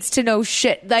needs to know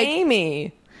shit. Like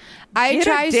Amy. I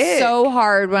try so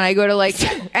hard when I go to like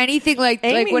anything like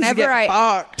Amy's whenever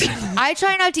fucked. I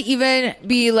try not to even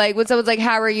be like, when someone's like,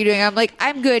 how are you doing? I'm like,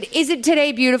 I'm good. Isn't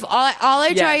today beautiful? All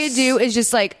I try to do is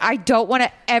just like, I don't want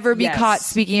to ever be caught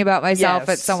speaking about myself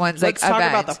at someone's Let's like talk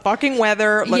event. about the fucking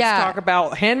weather. Let's talk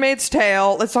about Handmaid's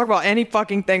Tale. Let's talk about any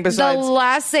fucking thing besides. The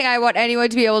last thing I want anyone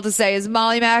to be able to say is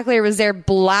Molly McAleer was there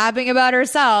blabbing about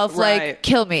herself. Right. Like,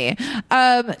 kill me.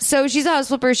 So she's a house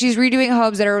flipper. She's redoing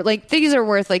homes that are like, these are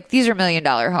worth like, these are $1 million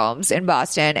homes in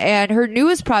Boston. And her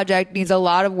newest project needs a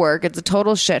lot of work. It's a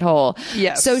total shithole.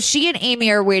 Yes. So she and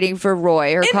Amy are waiting for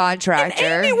Roy, her contractor.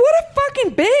 And Amy, what a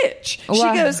fucking bitch. What?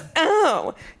 She goes,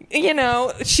 oh, you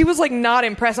know, she was like not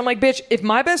impressed. I'm like, bitch, if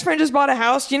my best friend just bought a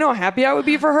house, do you know how happy I would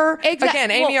be for her?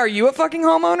 Again, Amy, are you a fucking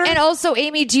homeowner? And also,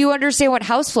 Amy, do you understand what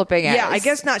house flipping is? Yeah, I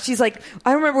guess not. She's like,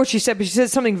 I don't remember what she said, but she said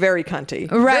something very cunty.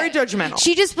 Right. Very judgmental.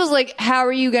 She just was like, how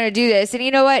are you going to do this? And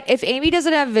you know what? If Amy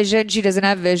doesn't have vision, she doesn't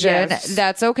have vision. Yes.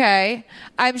 That's okay.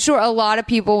 I'm sure a lot of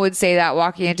people would say that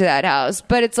walking into that house.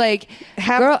 But it's like,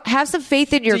 girl, have some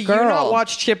faith in your girl. Do you not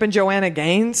watch Chip and Joanna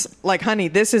Gaines? Like, honey,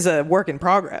 this is a work in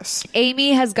progress.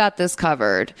 Amy has got this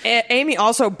covered. Amy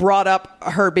also brought up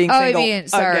her being single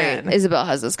again. Isabel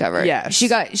has this covered. Yes.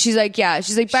 She's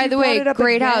like, by the way,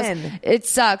 great house. It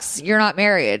sucks. You're not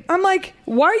married. I'm like,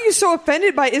 why are you so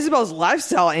offended by Isabel's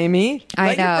lifestyle, Amy?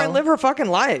 Let your friend live her fucking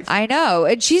life. I know.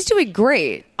 And she's doing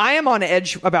great. I am on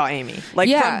edge about Amy. Like,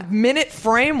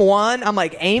 from frame one, I'm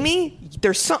like, Amy,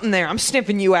 there's something there. I'm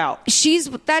sniffing you out. She's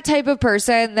that type of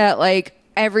person that, like,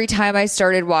 every time I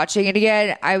started watching it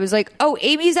again, I was like, oh,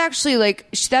 Amy's actually like,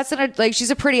 she's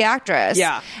a pretty actress.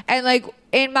 Yeah. And like,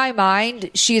 in my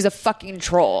mind, she's a fucking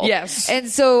troll. Yes. And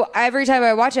so every time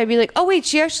I watch it, I'd be like, oh wait,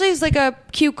 she actually is like a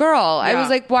cute girl. Yeah. I was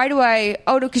like, why do I,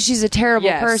 oh no, because she's a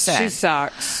terrible person. She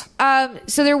sucks.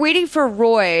 So they're waiting for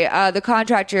Roy, the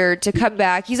contractor, to come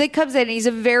back. He's like, comes in and he's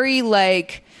a very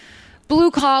like, blue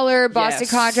collar Boston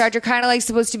contractor, kind of like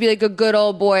supposed to be like a good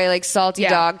old boy, like salty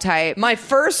dog type. My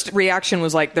first reaction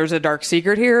was like, "There's a dark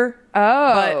secret here."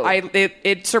 Oh, but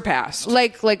it surpassed.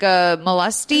 Like a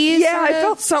molesties. Yeah, I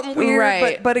felt something weird.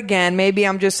 Right. But again, maybe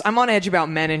I'm on edge about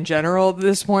men in general at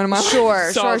this point in my life.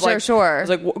 Sure. I was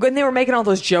like, and they were making all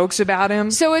those jokes about him.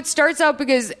 So it starts out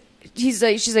because she's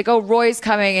like, oh, Roy's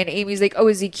coming, and Amy's like, oh,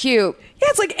 is he cute? Yeah,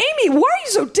 it's like, Amy, why are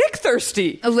you so dick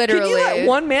thirsty? Literally. Can you let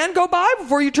one man go by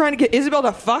before you're trying to get Isabel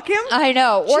to fuck him? I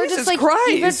know. Or Jesus just like, Christ.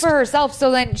 even for herself. So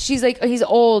then she's like, he's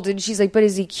old, and she's like, but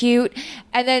is he cute?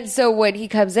 And then so when he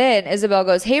comes in, Isabel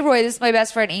goes, hey, Roy, this is my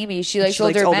best friend, Amy. She likes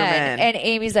older men. And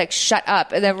Amy's like, shut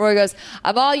up. And then Roy goes,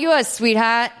 I'm all yours,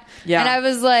 sweetheart. Yeah. And I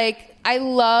was like,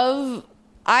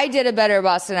 I did a better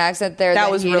Boston accent there.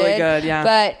 That was really good, yeah.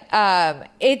 But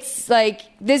it's like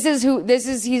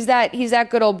he's that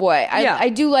good old boy. I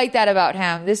do like that about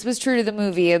him. This was true to the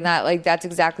movie, and that like that's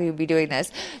exactly who'd be doing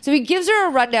this. So he gives her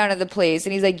a rundown of the place,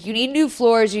 and he's like, "You need new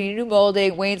floors, you need new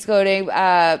molding, wainscoting,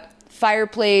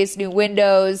 fireplace, new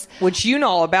windows," which you know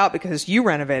all about because you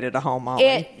renovated a home,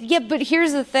 Molly. Yeah, but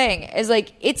here's the thing: is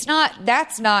like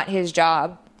that's not his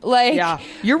job. Like, yeah,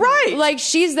 you're right. Like,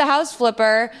 she's the house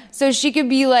flipper, so she could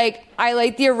be like, I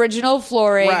like the original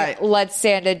flooring. Right. Let's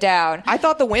sand it down. I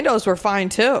thought the windows were fine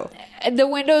too. The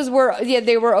windows were,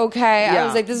 they were okay. Yeah. I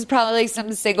was like, this is probably like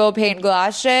some single pane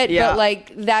glass shit. Yeah. But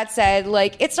like, that said,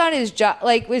 like, it's not his job.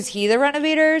 Like, was he the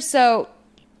renovator? So,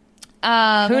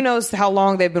 who knows how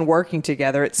long they've been working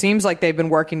together? It seems like they've been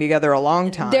working together a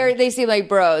long time. They seem like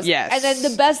bros. Yes. And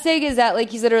then the best thing is that like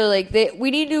he's literally like,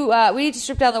 we need to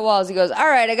strip down the walls. He goes, all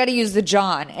right, I got to use the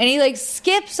John, and he like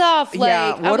skips off. Like,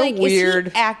 yeah, what I'm a weird.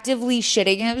 Is he actively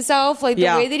shitting himself? Like the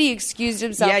way that he excused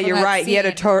himself. Yeah, you're right. Scene. He had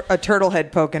a turtle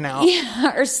head poking out.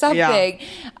 Yeah, or something.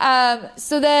 Yeah.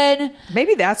 So then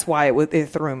maybe that's why it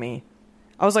threw me.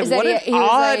 I was like, what an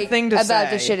odd thing to say.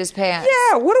 About to shit his pants.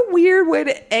 Yeah, what a weird way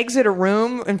to exit a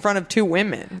room in front of two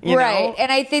women. You know?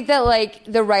 And I think that, like,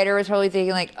 the writer was probably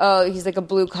thinking, like, oh, he's like a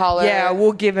blue collar. Yeah,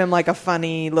 we'll give him, like, a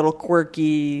funny, little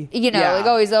quirky. Like,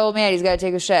 oh, he's an old man, he's got to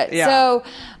take a shit. Yeah. So,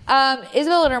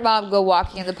 Isabel and her mom go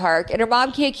walking in the park, and her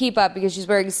mom can't keep up because she's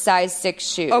wearing size 6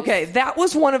 shoes. Okay, that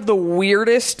was one of the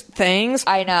weirdest things.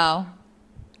 I know.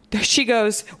 She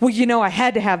goes, well, I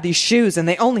had to have these shoes, and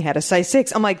they only had a size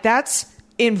 6. I'm like, that's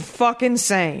in fucking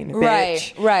sane,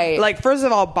 bitch. Right. Like, first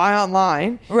of all, buy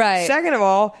online. Right. Second of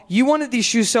all, you wanted these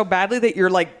shoes so badly that you're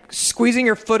like squeezing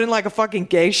your foot in like a fucking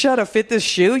geisha to fit this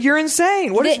shoe? You're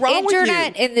insane. What is wrong with you? The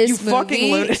internet in this you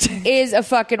fucking movie lunatic. is a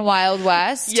fucking Wild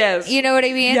West. Yes. You know what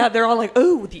I mean? Yeah, they're all like,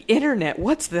 "Ooh, the internet.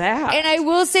 What's that?" And I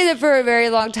will say that for a very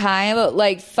long time,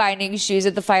 like finding shoes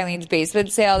at the Filene's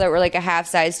basement sale that were like a half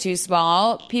size too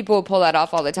small, people will pull that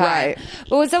off all the time. Right.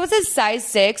 But when someone says size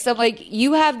 6, I'm like,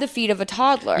 you have the feet of a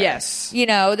toddler. Yes. You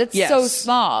know, that's so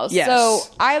small. Yes. So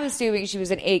I'm assuming she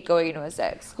was an 8 going into a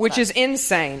 6. Which is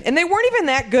insane. And they weren't even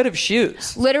that good of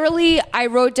shoes. Literally, I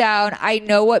wrote down, I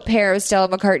know what pair of Stella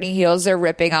McCartney heels they're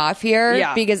ripping off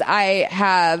here because I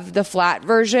have the flat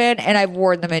version and I've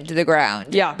worn them into the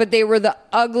ground. Yeah. But they were the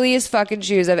ugliest fucking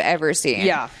shoes I've ever seen.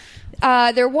 Yeah.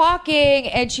 They're walking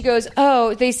and she goes,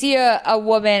 they see a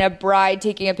woman, a bride,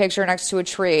 taking a picture next to a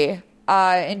tree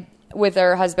and with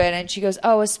her husband. And she goes,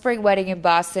 a spring wedding in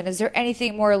Boston. Is there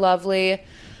anything more lovely?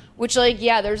 Which, like,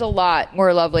 yeah, there's a lot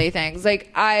more lovely things.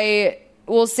 Like, I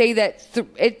will say that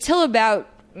until about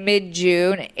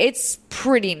mid-June, it's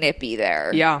pretty nippy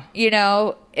there. Yeah. You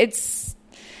know, it's...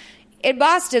 In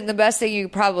Boston, the best thing you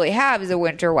probably have is a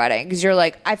winter wedding because you're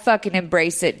like, I fucking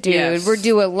embrace it, dude. Yes. We're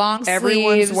doing long sleeves.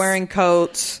 Everyone's wearing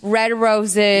coats. Red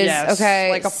roses. Yes. Okay.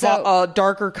 Like a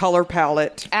darker color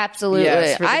palette. Absolutely.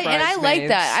 Yes, for the I like bridesmaids.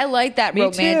 that. I like that Me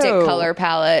romantic too. color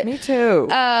palette. Me too.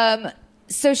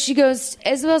 So she goes,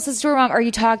 Isabel says to her mom, are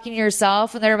you talking to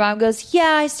yourself? And then her mom goes, yeah,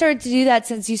 I started to do that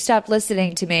since you stopped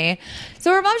listening to me.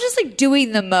 So her mom's just like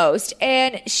doing the most.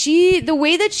 And the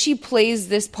way that she plays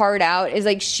this part out is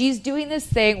like she's doing this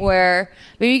thing where,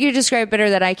 maybe you can describe it better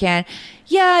than I can.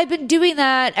 Yeah, I've been doing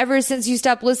that ever since you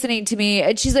stopped listening to me.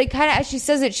 And she's like, kind of, as she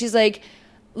says it, she's like,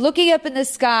 looking up in the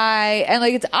sky, and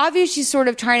like it's obvious she's sort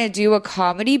of trying to do a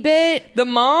comedy bit. The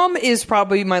mom is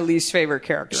probably my least favorite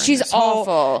character. She's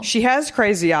awful. She has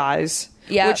crazy eyes.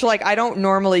 Yeah. Which, like, I don't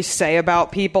normally say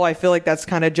about people. I feel like that's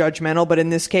kind of judgmental. But in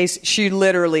this case, she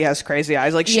literally has crazy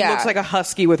eyes. Like, she looks like a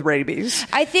husky with rabies.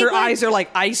 I think her eyes are like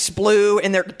ice blue,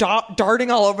 and they're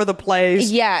darting all over the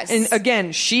place. Yes. And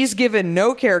again, she's given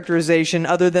no characterization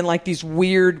other than like these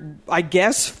weird, I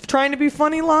guess, trying to be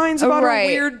funny lines about her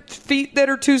weird feet that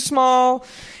are too small.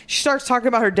 She starts talking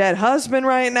about her dead husband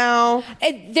right now.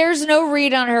 There's no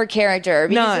read on her character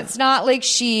because None. it's not like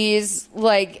she's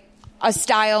like a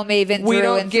style maven. We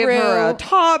don't give her a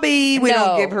hobby. We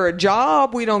don't give her a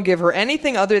job. We don't give her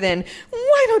anything other than,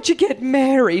 why don't you get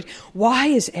married? Why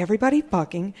is everybody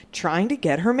fucking trying to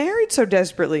get her married so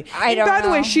desperately? I don't know. By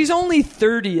the way, she's only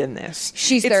 30 in this.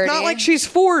 She's 30. It's not like she's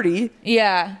 40.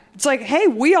 Yeah. It's like, hey,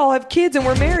 we all have kids and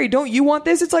we're married. Don't you want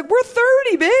this? It's like, we're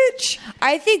 30, bitch.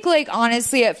 I think, like,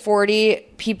 honestly, at 40,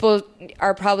 people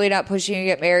are probably not pushing you to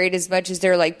get married as much as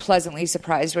they're, like, pleasantly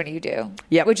surprised when you do.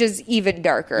 Yep. Which is even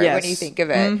darker when you think of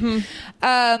it.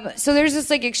 So there's this,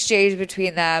 like, exchange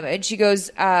between them. And she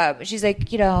goes, she's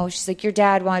like, your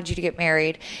dad wanted you to get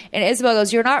married. And Isabel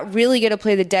goes, you're not really going to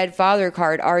play the dead father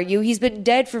card, are you? He's been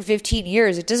dead for 15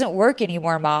 years. It doesn't work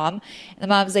anymore, Mom. And the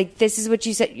mom's like, this is what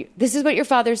you said. This is what your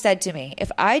father said to me.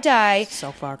 If I die,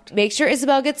 so fucked. Make sure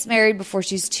Isabel gets married before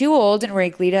she's too old and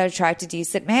wrinkly to attract a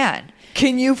decent man.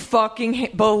 Can you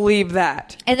fucking believe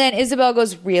that? And then Isabel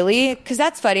goes, really? Because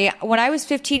that's funny. When I was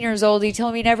 15 years old, he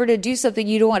told me never to do something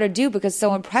you don't want to do because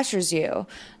someone pressures you.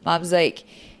 Mom's like,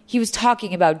 he was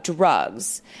talking about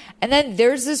drugs. And then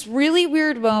there's this really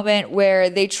weird moment where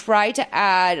they try to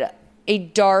add a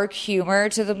dark humor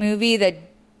to the movie that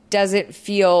doesn't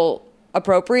feel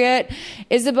appropriate.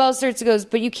 Isabel starts to goes,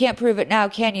 but you can't prove it now,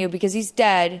 can you? Because he's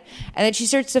dead. And then she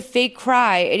starts to fake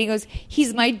cry, and he goes,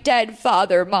 he's my dead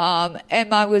father, Mom. And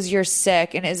Mom goes, you're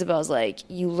sick. And Isabel's like,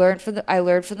 I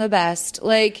learned from the best.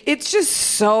 Like, it's just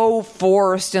so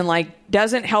forced and like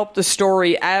doesn't help the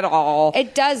story at all.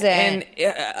 It doesn't. And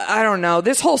I don't know.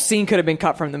 This whole scene could have been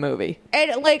cut from the movie.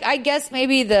 And like, I guess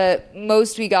maybe the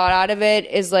most we got out of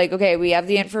it is like, okay, we have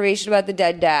the information about the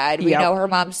dead dad. We know her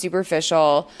mom's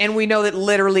superficial. And we know that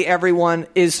literally everyone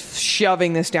is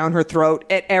shoving this down her throat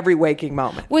at every waking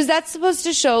moment. Was that supposed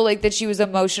to show like that she was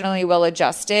emotionally well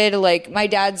adjusted? Like, my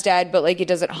dad's dead, but like it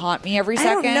doesn't haunt me every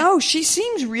second? I don't know. She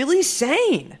seems really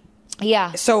sane.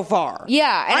 Yeah. So far.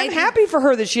 Yeah. And I'm happy for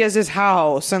her that she has this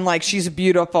house and like she's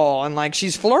beautiful and like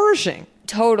she's flourishing.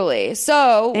 Totally.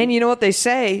 So. And you know what they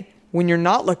say? When you're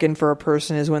not looking for a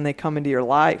person is when they come into your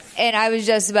life. And I was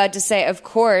just about to say, of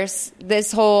course,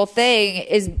 this whole thing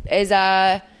is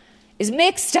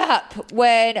mixed up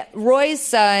when Roy's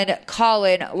son,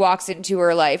 Colin, walks into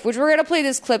her life, which we're going to play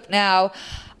this clip now.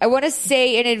 I want to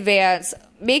say in advance,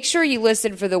 make sure you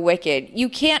listen for the wicked. You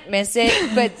can't miss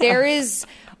it, but there is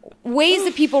ways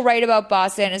that people write about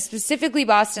Boston, and specifically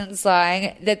Boston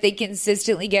slang, that they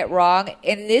consistently get wrong.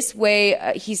 And this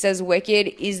way, he says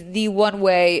wicked, is the one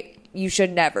way you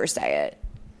should never say it.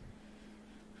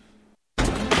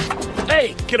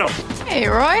 Hey, get up. Hey,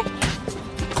 Roy.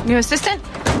 New assistant?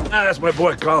 That's my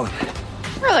boy, Colin.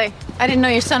 Really? I didn't know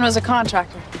your son was a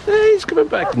contractor. Hey, he's coming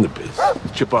back from the biz.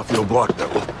 Chip off the old block, that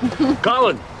one.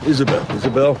 Colin.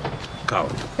 Isabel.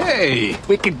 Colin. Hey,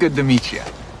 wicked good to meet you.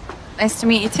 Nice to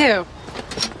meet you, too.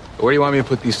 Where do you want me to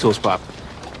put these tools, Pop?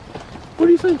 What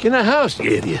do you think? In the house,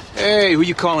 you idiot. Hey, who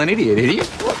you calling idiot? You idiot.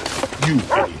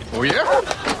 Oh,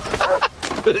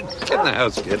 yeah? Get in the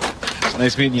house, kid.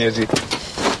 Nice meeting you, Izzy.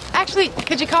 Actually,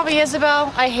 could you call me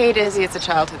Isabel? I hate Izzy. It's a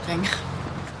childhood thing.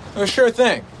 Oh, sure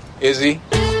thing. Izzy.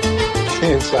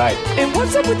 Inside. And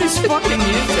what's up with this fucking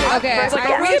music? Okay, It's like,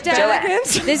 I are we wrote down-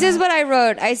 Americans? This is what I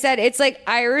wrote. I said it's like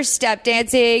Irish step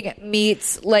dancing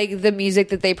meets like the music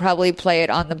that they probably play it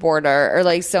on the border or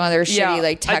like some other shitty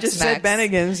like Tex-Mex. I just said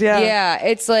Bennigan's, yeah. Yeah,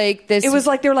 it's like this. It was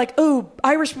like they're like, oh,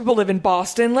 Irish people live in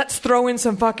Boston. Let's throw in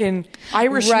some fucking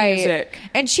Irish music.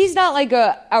 And she's not like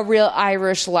a real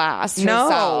Irish lass No.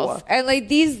 herself. And like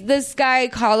this guy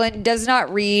Colin does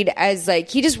not read as like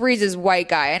he just reads as white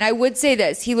guy. And I would say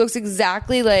this, he looks exactly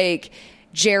like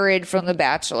Jared from The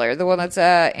Bachelor, the one that's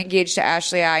engaged to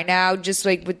Ashley I now, just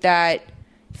like with that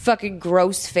fucking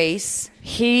gross face.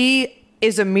 He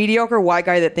is a mediocre white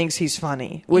guy that thinks he's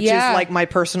funny, which is like my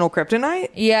personal kryptonite.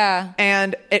 Yeah.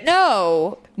 And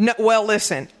no, well,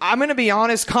 listen, I'm going to be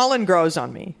honest. Colin grows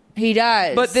on me. He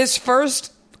does. But this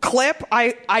first clip,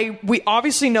 we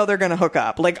obviously know they're going to hook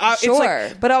up. Like, Sure. it's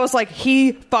like, but I was like,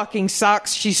 he fucking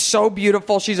sucks. She's so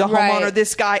beautiful. She's a homeowner. Right.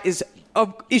 This guy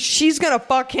she's going to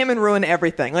fuck him and ruin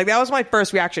everything. Like, that was my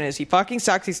first reaction is he fucking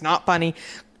sucks. He's not funny.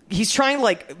 He's trying to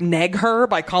like neg her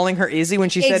by calling her Izzy when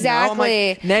she said no. I'm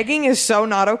like, negging is so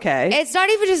not okay. It's not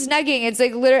even just negging. It's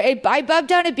like literally, I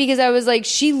bumped on it because I was like,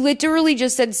 she literally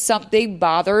just said something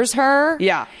bothers her.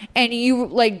 Yeah. And you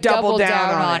like double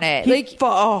down on it.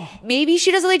 Like, maybe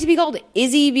she doesn't like to be called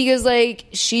Izzy because like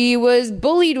she was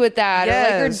bullied with that. Or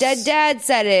like her dead dad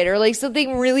said it. Or like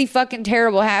something really fucking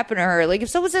terrible happened to her. Like if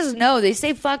someone says no, they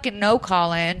say fucking no,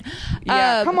 Colin.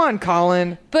 Yeah, come on,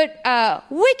 Colin. But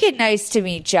wicked nice to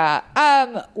meet ya.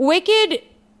 Wicked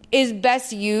is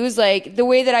best used like the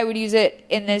way that I would use it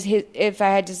in this. If I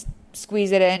had to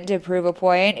squeeze it in to prove a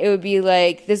point, it would be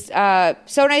like this.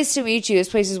 So nice to meet you. This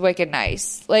place is wicked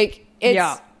nice. Like it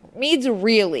means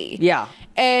really. Yeah.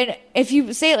 And if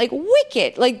you say it like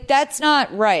wicked, like that's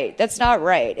not right. That's not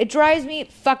right. It drives me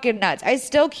fucking nuts. I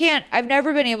still can't. I've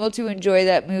never been able to enjoy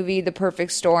that movie, The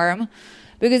Perfect Storm,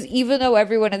 because even though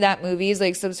everyone in that movie is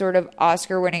like some sort of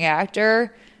Oscar-winning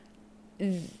actor,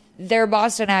 their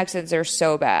Boston accents are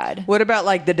so bad. What about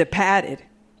like The Departed?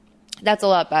 That's a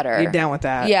lot better. You down with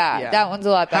that? Yeah, that one's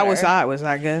a lot better. How was that? Was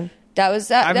that good? That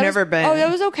was. I've never been. Oh, that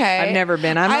was okay. I've never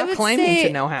been. I'm not claiming to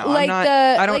know how. Like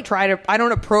I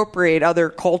don't appropriate other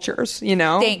cultures. You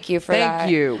know. Thank you for that.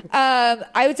 Thank you.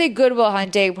 I would say Good Will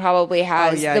Hunting probably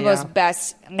has the most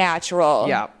best natural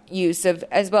use of,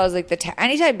 as well as like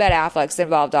anytime Ben Affleck's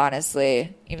involved.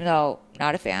 Honestly, even though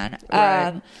not a fan.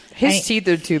 Right. His teeth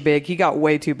are too big. He got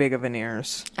way too big of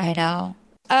veneers. I know.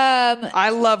 I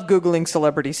love Googling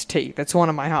celebrities' teeth. It's one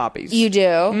of my hobbies. You do?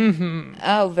 Mm-hmm.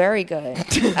 Oh, very good.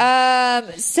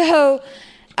 So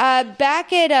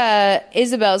back at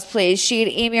Isabel's place, she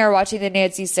and Amy are watching the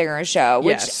Nancy Singer show,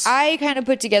 which I kind of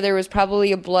put together was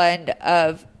probably a blend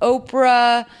of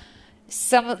Oprah,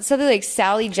 something like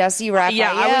Sally Jesse Raphael.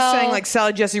 Yeah, I was saying like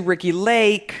Sally Jesse Ricky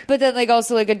Lake. But then like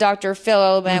also like a Dr. Phil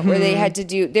element where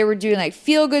they were doing like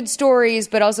feel good stories,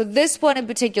 but also this one in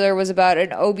particular was about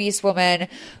an obese woman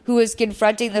who was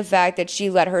confronting the fact that she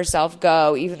let herself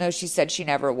go even though she said she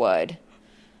never would.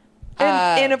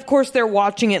 And of course they're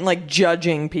watching it and like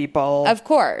judging people. Of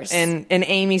course. And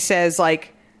Amy says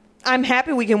like, I'm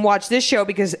happy we can watch this show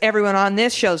because everyone on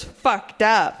this show's fucked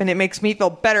up and it makes me feel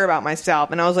better about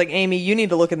myself. And I was like, Amy, you need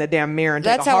to look in the damn mirror and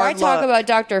That's take a hard how I talk look. about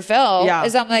Dr. Phil. Yeah.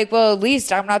 Is I'm like, well, at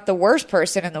least I'm not the worst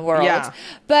person in the world. Yeah.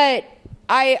 But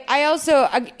I also,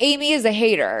 Amy is a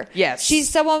hater. Yes. She's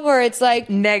someone where it's like,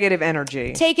 negative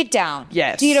energy. Take it down.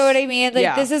 Yes. Do you know what I mean?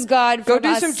 Like, this is God. Go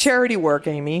do some charity work,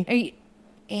 Amy.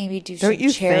 Amy, do Don't some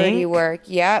you charity think? work.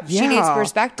 Yep. She needs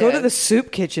perspective. Go to the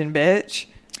soup kitchen, bitch.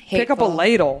 Pick up a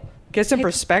ladle. Get some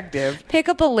perspective. Pick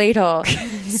up a ladle.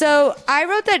 So I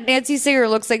wrote that Nancy Singer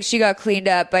looks like she got cleaned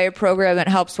up by a program that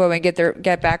helps women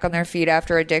get back on their feet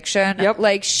after addiction. Yep.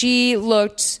 Like she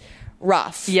looked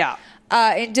rough. Yeah.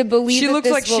 And to believe she that looks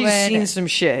this like woman, she's seen some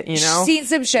shit, you know? She's seen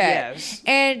some shit. Yes.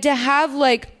 And to have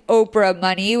like Oprah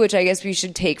money, which I guess we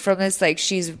should take from this, like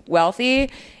she's wealthy.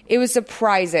 It was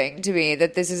surprising to me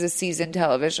that this is a seasoned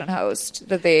television host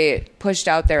that they pushed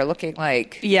out there looking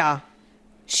like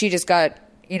she just got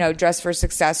Dress for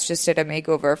Success just did a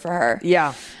makeover for her.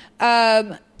 Yeah.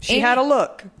 She had a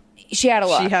look. She had a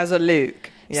look. She has a look.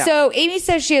 Yeah. So Amy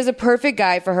says she has a perfect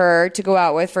guy for her to go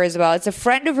out with for Isabel. It's a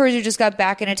friend of hers who just got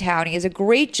back into town. He has a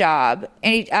great job.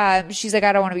 And she's like,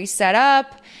 I don't want to be set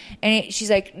up. And she's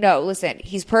like, no, listen,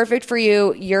 he's perfect for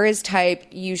you. You're his type.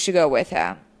 You should go with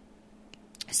him.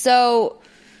 So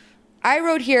I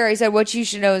wrote here, I said, what you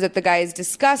should know is that the guy is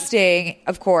disgusting,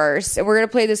 of course. And we're going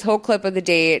to play this whole clip of the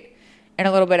date in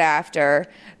a little bit after.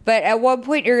 But at one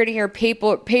point, you're going to hear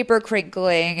paper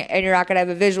crinkling, and you're not going to have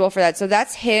a visual for that. So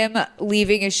that's him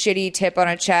leaving a shitty tip on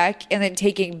a check and then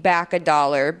taking back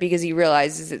 $1 because he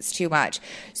realizes it's too much.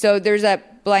 So there's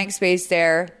that blank space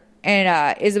there.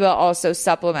 And Isabel also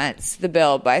supplements the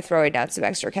bill by throwing down some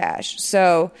extra cash.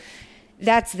 So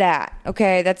that's that.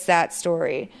 Okay, that's that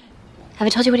story. Have I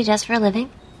told you what he does for a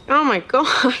living? Oh my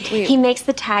God. He makes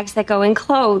the tags that go in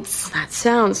clothes. That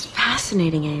sounds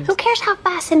fascinating, Ames. Who cares how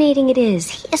fascinating it is?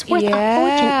 He is worth a fortune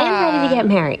and ready to get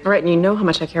married. Right, and you know how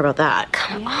much I care about that.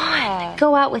 Come on.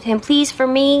 Go out with him, please, for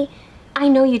me. I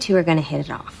know you two are going to hit it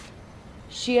off.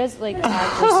 She has, like,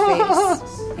 actress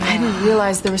face. I didn't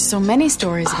realize there were so many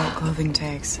stories about clothing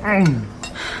tags. I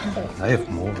have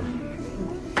more.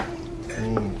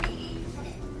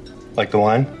 Like the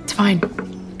wine? It's fine.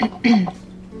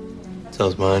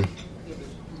 So's mine.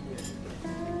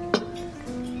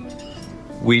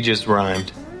 We just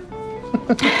rhymed.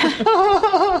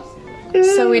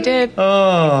 So we did.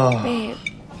 Oh. Babe.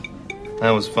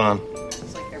 That was fun.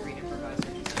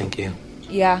 Thank you.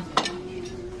 Yeah.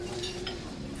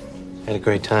 Had a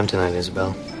great time tonight,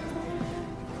 Isabel.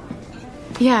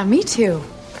 Yeah, me too.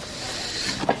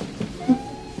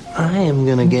 I am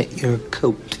gonna get your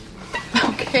coat.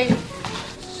 Okay.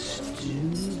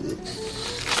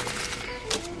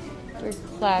 Very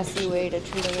classy way to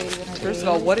treat a lady. First of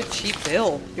all, what a cheap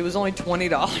bill. It was only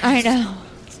 $20. I know.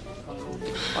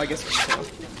 Oh, I guess it's true.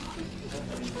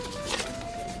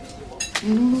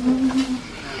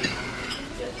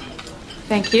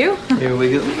 Thank you. Here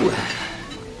we go.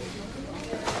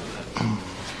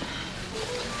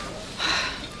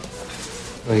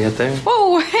 What you got there?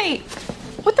 Whoa, hey!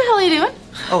 What the hell are you doing?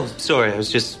 Oh, sorry. I was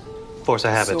just force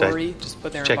of habit. Sorry, I just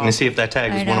put there checking to see if that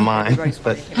tag was one of mine,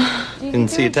 but didn't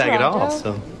see a tag at all.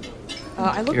 So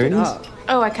I looked here it it is. up.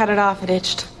 Oh, I cut it off. It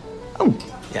itched. Oh,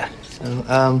 yeah.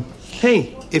 So,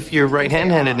 hey, if your right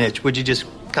hand had an itch, would you just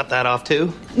cut that off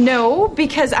too? No,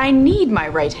 because I need my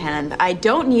right hand. I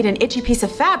don't need an itchy piece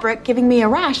of fabric giving me a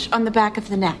rash on the back of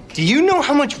the neck. Do you know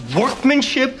how much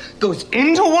workmanship goes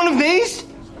into one of these?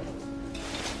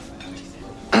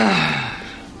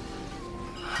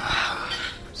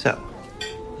 So,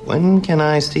 when can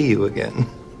I see you again?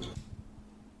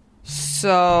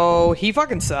 So, he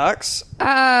fucking sucks.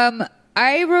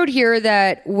 I wrote here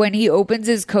that when he opens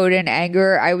his coat in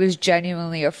anger, I was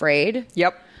genuinely afraid.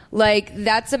 Yep. Like,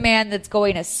 that's a man that's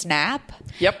going to snap.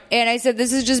 Yep. And I said,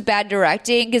 this is just bad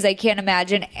directing because I can't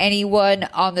imagine anyone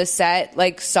on the set,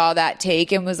 like, saw that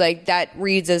take and was like, that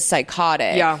reads as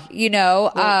psychotic. Yeah. You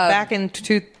know? Well, back in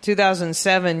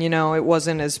 2007, it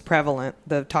wasn't as prevalent,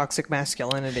 the toxic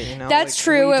masculinity, That's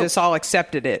true. We just all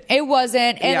accepted it. It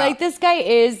wasn't. And, this guy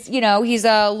is, he's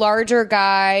a larger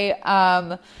guy.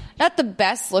 Not the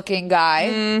best looking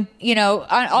guy.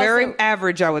 Also, very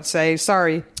average, I would say.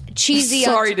 Sorry. Cheesy.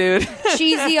 Sorry, dude.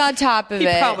 Cheesy on top of he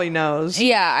it. He probably knows.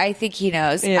 Yeah, I think he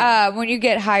knows. Yeah. When you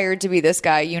get hired to be this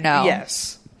guy,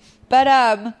 Yes.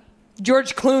 But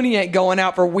George Clooney ain't going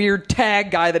out for weird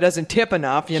tag guy that doesn't tip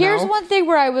enough, Here's one thing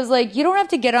where I was like, you don't have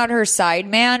to get on her side,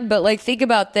 man, but like think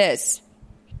about this.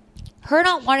 Her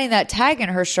not wanting that tag in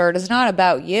her shirt is not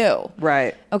about you.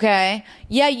 Right. Okay?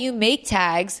 Yeah, you make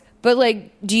tags, but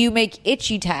like, do you make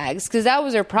itchy tags? Because that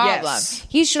was her problem. Yes.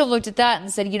 He should have looked at that and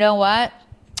said, you know what?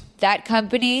 That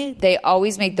company, they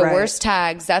always make the worst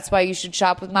tags. That's why you should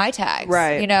shop with my tags.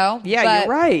 Right. Yeah, but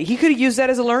you're right. He could have used that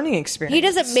as a learning experience. He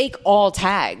doesn't make all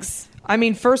tags. I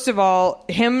mean, first of all,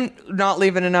 him not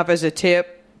leaving enough as a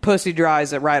tip, pussy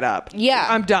dries it right up. Yeah.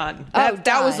 I'm done. Done.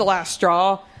 That was the last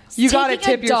straw. You got to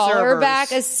tip your servers.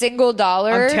 Back, a single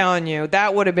dollar. I'm telling you,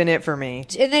 that would have been it for me.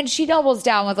 And then she doubles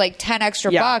down with like 10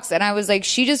 extra bucks. And I was like,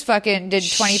 she just fucking did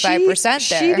 25% there.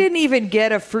 She didn't even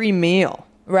get a free meal.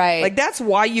 Right. Like, that's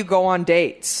why you go on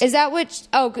dates. Is that what...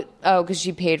 because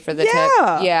she paid for the tip.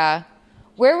 Yeah. Yeah.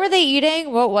 Where were they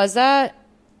eating? What was that?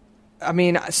 I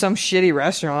mean, some shitty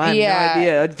restaurant. I have no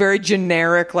idea. A very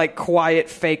generic, like, quiet,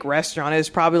 fake restaurant. It was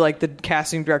probably like the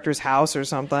casting director's house or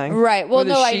something. Right. Well,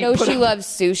 no, I know she loves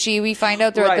sushi. We find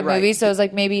out throughout the movie, so I was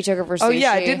like, maybe you took her for sushi. Oh,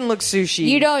 yeah, it didn't look sushi.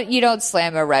 You don't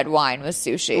slam a red wine with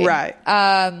sushi. Right.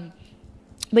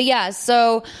 But yeah,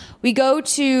 so we go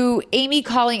to Amy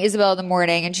calling Isabel in the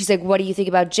morning, and she's like, what do you think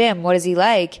about Jim? What is he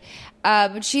like?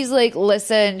 She's like,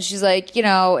 listen, she's like,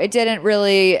 it didn't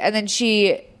really, and then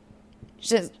she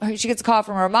gets a call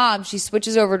from her mom. She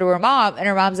switches over to her mom, and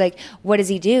her mom's like, what does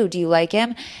he do? Do you like him?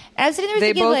 And I was sitting there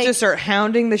thinking, both just start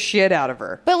hounding the shit out of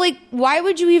her. But like, why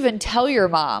would you even tell your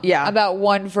mom about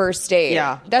one first date?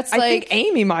 Yeah. That's I think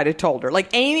Amy might have told her. Like,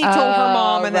 Amy told her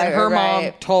mom, and then her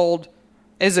mom told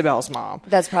Isabel's mom.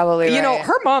 That's probably right.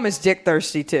 Her mom is dick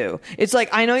thirsty too. It's like,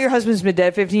 I know your husband's been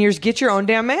dead 15 years. Get your own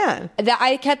damn man.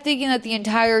 I kept thinking that the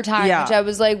entire time, which I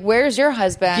was like, where's your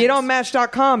husband? Get on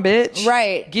Match.com, bitch.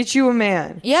 Right. Get you a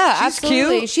man. Yeah, She's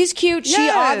absolutely. Cute. She's cute. Yes. She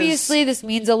obviously, this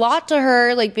means a lot to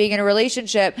her, like being in a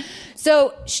relationship.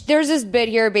 So there's this bit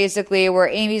here basically where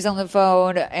Amy's on the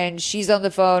phone and she's on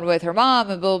the phone with her mom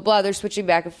and blah, blah, blah. They're switching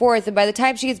back and forth. And by the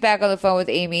time she gets back on the phone with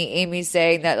Amy, Amy's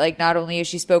saying that like not only has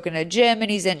she spoken to Jim and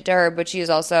he's into her, but she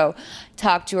has also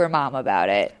talked to her mom about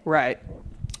it. Right.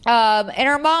 And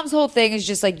her mom's whole thing is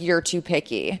just like, you're too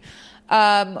picky.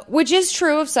 Which is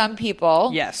true of some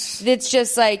people. Yes. It's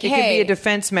just like, it can be a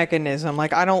defense mechanism.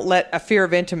 Like, I don't let a fear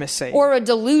of intimacy. Or a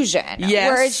delusion. Yes.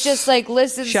 Where it's just like,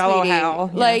 listen, Shallow sweetie.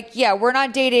 Hal. Yeah. Like, we're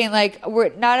not dating. Like,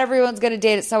 not everyone's going to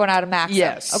date someone out of Maxim.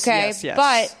 Yes. Okay? Yes.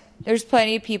 But there's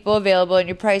plenty of people available in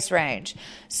your price range.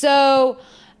 So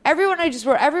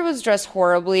everyone's dressed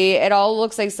horribly. It all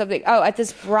looks like something. Oh, at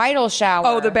this bridal shower.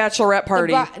 Oh, the bachelorette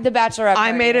party. The bachelorette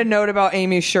party. I made a note about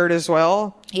Amy's shirt as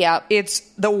well. Yeah. It's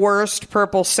the worst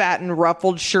purple satin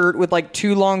ruffled shirt with like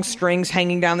 2 long strings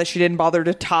hanging down that she didn't bother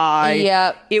to tie.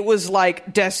 Yep. It was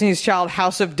like Destiny's Child,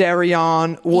 House of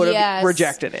Darion would have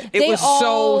rejected it. It was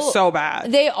so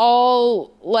bad. They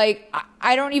all, like,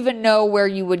 I don't even know where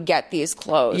you would get these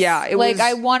clothes. Yeah, it like, was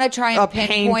I want to try and a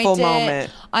pinpoint painful it.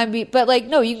 moment. But like,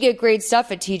 no, you can get great stuff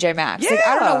at TJ Maxx. Yeah. Like,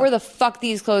 I don't know where the fuck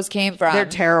these clothes came from. They're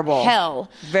terrible. Hell.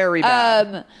 Very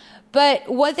bad. But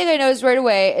one thing I noticed right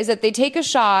away is that they take a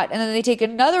shot and then they take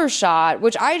another shot,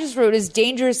 which I just wrote is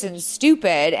dangerous and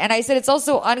stupid. And I said it's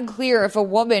also unclear if a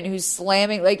woman who's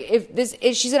slamming, like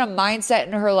if she's in a mindset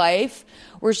in her life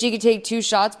where she could take 2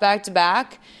 shots back to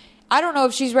back. I don't know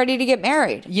if she's ready to get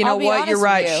married. You know what? You're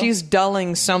right. She's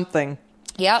dulling something.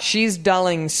 Yep. She's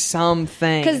dulling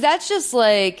something. Because that's just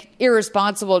like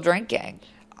irresponsible drinking.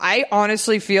 I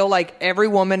honestly feel like every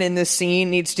woman in this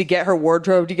scene needs to get her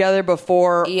wardrobe together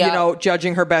before,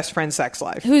 judging her best friend's sex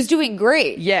life. Who's doing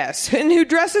great. Yes. And who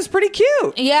dresses pretty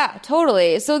cute. Yeah,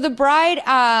 totally. So the bride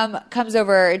comes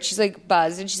over and she's like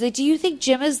buzzed. And she's like, do you think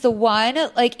Jim is the one?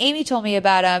 Like, Amy told me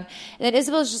about him. And then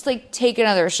Isabel's just like, take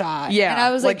another shot. Yeah. And I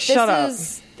was like shut up.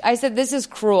 I said, this is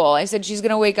cruel. I said, she's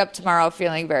going to wake up tomorrow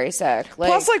feeling very sick.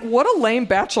 Plus, like, what a lame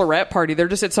bachelorette party. They're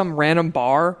just at some random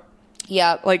bar.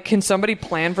 Yep. Like, can somebody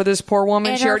plan for this poor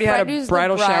woman? She already had a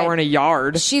bridal shower in a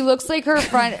yard. She looks like her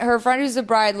friend who's the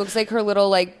bride looks like her little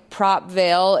like prop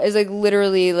veil is like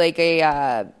literally like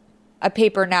a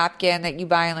paper napkin that you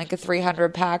buy in like a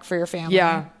 300 pack for your family.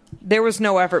 Yeah. There was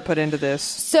no effort put into this.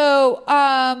 So,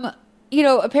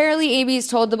 apparently Amy's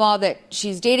told them all that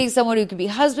she's dating someone who could be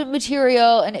husband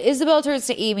material, and Isabel turns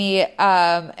to Amy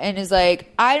and is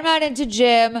like, I'm not into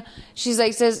Jim. She's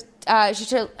like,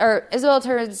 Isabel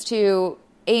turns to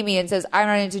Amy and says, I'm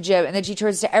not into Jim. And then she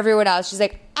turns to everyone else. She's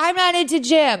like, I'm not into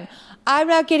Jim. I'm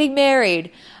not getting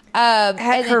married.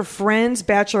 At her friend's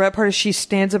bachelorette party, she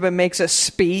stands up and makes a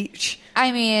speech.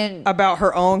 I mean, about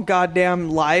her own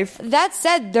goddamn life. That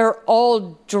said, they're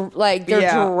all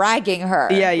dragging her.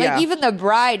 Yeah, yeah. Like, even the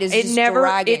bride is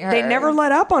dragging her. They never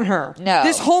let up on her. No.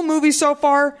 This whole movie so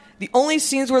far, the only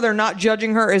scenes where they're not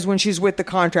judging her is when she's with the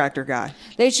contractor guy.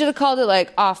 They should have called it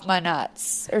like off my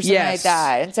nuts or something like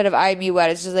that. Instead of I me wet,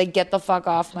 it's just like get the fuck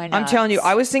off my nuts. I'm telling you,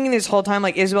 I was thinking this whole time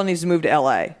like Isabel needs to move to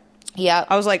LA. Yeah.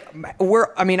 I was like,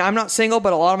 I'm not single,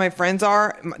 but a lot of my friends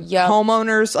are.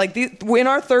 Homeowners. Like, in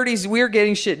our 30s, we're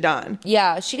getting shit done.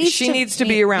 Yeah. She needs to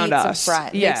be around us.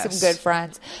 Yes. Make some good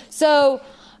friends. So,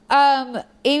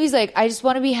 Amy's like, I just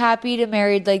want to be happy to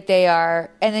married like they are.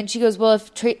 And then she goes, well,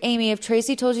 if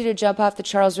Tracy told you to jump off the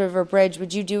Charles River Bridge,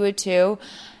 would you do it too?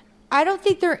 I don't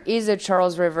think there is a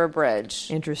Charles River Bridge.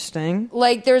 Interesting.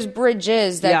 Like, there's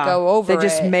bridges that go over They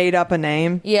just made up a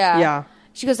name. Yeah. Yeah.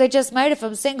 She goes, I just might if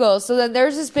I'm single. So then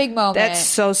there's this big moment. That's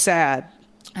so sad.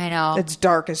 I know. It's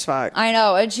dark as fuck. I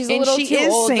know. And she's a little too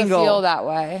old to feel that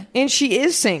way. And she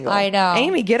is single. I know.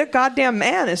 Amy, get a goddamn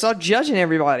man and stop judging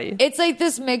everybody. It's like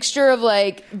this mixture of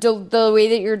like the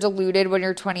way that you're deluded when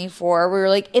you're 24, where you're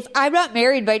like, if I'm not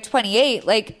married by 28,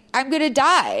 like, I'm going to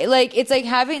die. Like, it's like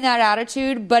having that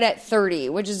attitude, but at 30,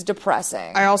 which is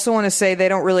depressing. I also want to say they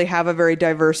don't really have a very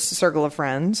diverse circle of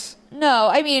friends. No,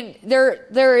 I mean,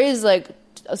 there is like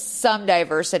some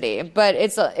diversity, but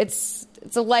it's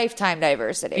a lifetime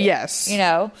diversity. Yes. You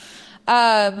know?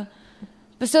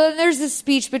 But so then there's this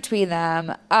speech between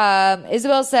them.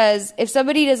 Isabel says, if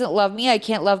somebody doesn't love me, I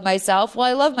can't love myself. Well,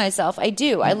 I love myself. I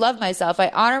do. I love myself. I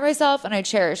honor myself and I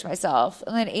cherish myself.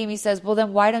 And then Amy says, well,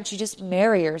 then why don't you just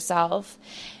marry yourself?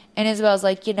 And Isabel's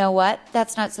like, you know what?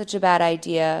 That's not such a bad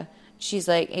idea.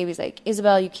 Amy's like,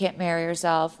 Isabel, you can't marry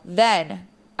yourself. Then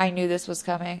I knew this was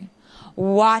coming.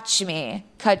 Watch me.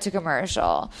 Cut to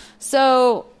commercial.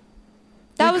 So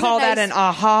we call that an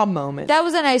aha moment. That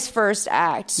was a nice first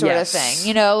act sort of thing.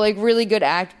 You know, like really good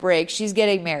act break. She's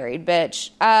getting married, bitch.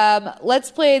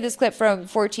 Let's play this clip from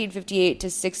 1458 to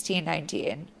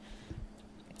 1619.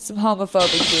 Some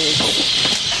homophobic dudes.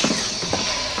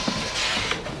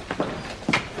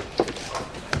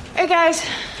 Hey, guys.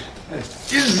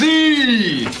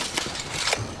 Izzy!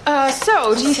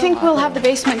 So, do you think we'll have the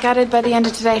basement gutted by the end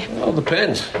of today? Well,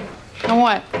 depends. On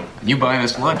what? You buying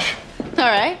us lunch? All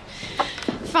right.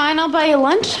 Fine, I'll buy you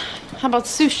lunch. How about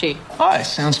sushi? Oh, it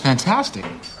sounds fantastic.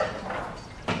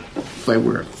 If I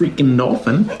were a freaking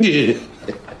dolphin. Yeah.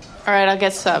 All right, I'll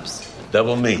get subs.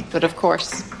 Double meat. But of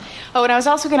course. Oh, and I was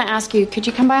also going to ask you, could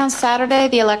you come by on Saturday?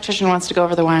 The electrician wants to go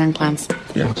over the wiring plans.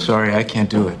 Yeah, sorry, I can't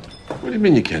do it. What do you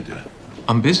mean you can't do it?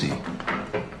 I'm busy.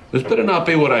 This better not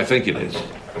be what I think it is.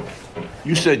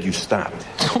 You said you stopped.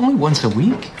 It's only once a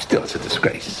week. Still, it's a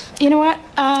disgrace. You know what?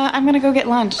 I'm going to go get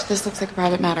lunch. This looks like a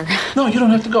private matter. No, you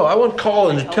don't have to go. I want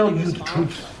Colin to tell you the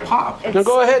truth. Pop. Now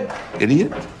go ahead,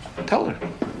 idiot. Tell her.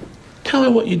 Tell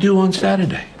her what you do on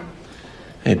Saturday.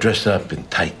 Hey, dress up in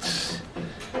tights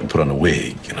and put on a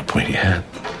wig and a pointy hat.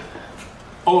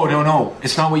 Oh, no.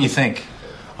 It's not what you think.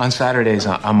 On Saturdays,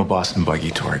 I'm a Boston buggy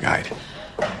tour guide.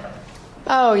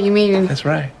 Oh, you mean... That's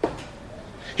right.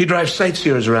 He drives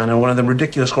sightseers around in one of them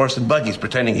ridiculous horse and buggies,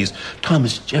 pretending he's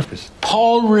Thomas Jefferson.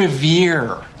 Paul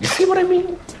Revere. You see what I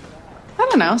mean? I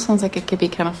don't know. Sounds like it could be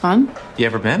kind of fun. You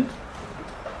ever been?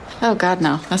 Oh, God,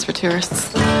 no. That's for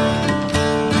tourists.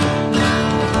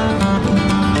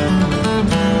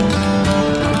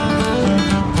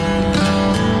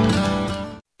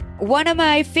 One of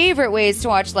my favorite ways to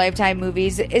watch Lifetime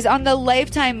movies is on the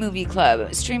Lifetime Movie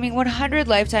Club, streaming 100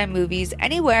 Lifetime movies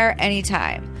anywhere,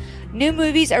 anytime. New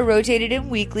movies are rotated in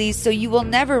weeklies, so you will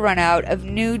never run out of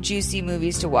new, juicy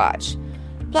movies to watch.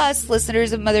 Plus,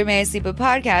 listeners of Mother May I Sleep a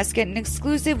Podcast get an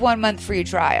exclusive 1-month free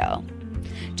trial.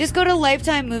 Just go to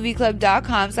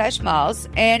lifetimemovieclub.com/malls,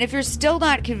 and if you're still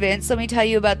not convinced, let me tell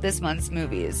you about this month's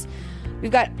movies. We've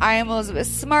got I Am Elizabeth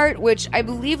Smart, which I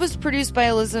believe was produced by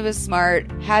Elizabeth Smart,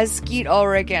 has Skeet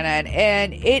Ulrich in it,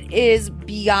 and it is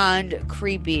beyond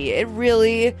creepy. It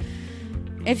really...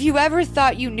 If you ever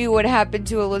thought you knew what happened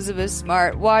to Elizabeth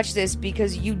Smart, watch this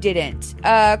because you didn't.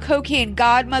 Cocaine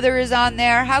Godmother is on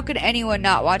there. How could anyone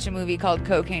not watch a movie called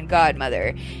Cocaine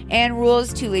Godmother? And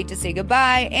Rules, Too Late to Say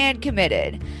Goodbye, and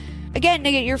Committed. Again,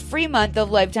 to get your free month of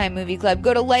Lifetime Movie Club,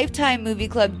 go to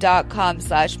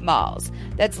lifetimemovieclub.com/malls.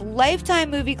 That's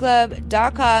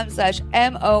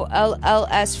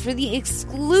lifetimemovieclub.com/MOLLS for the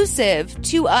exclusive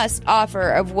to us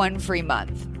offer of 1 free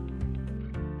month.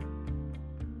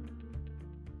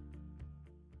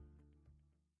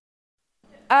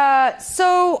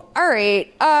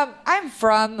 Alright, I'm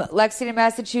from Lexington,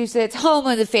 Massachusetts, home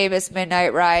of the famous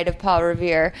Midnight Ride of Paul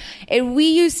Revere, and we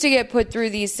used to get put through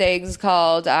these things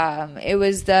called, it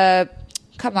was the,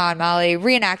 come on Molly,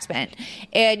 reenactment,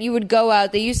 and you would go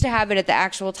out, they used to have it at the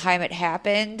actual time it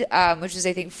happened, which is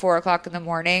I think 4 o'clock in the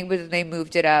morning, but then they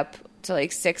moved it up to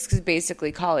like 6 because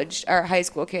basically college or high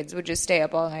school kids would just stay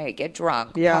up all night, get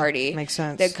drunk, party. Makes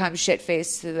sense. Then come shit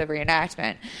faced to the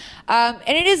reenactment. And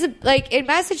it is like in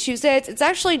Massachusetts, it's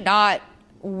actually not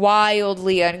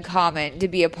wildly uncommon to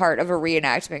be a part of a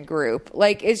reenactment group.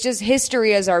 Like it's just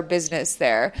history as our business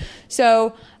there.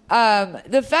 So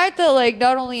the fact that like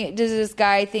not only does this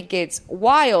guy think it's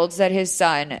wild that his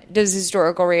son does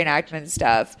historical reenactment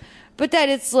stuff, but that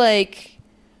it's like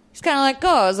he's kind of like,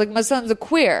 oh, it's like my son's a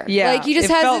queer. Yeah, like he just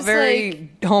it has felt this very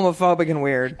like homophobic and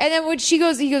weird. And then when she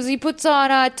goes, he puts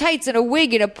on tights and a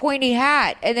wig and a pointy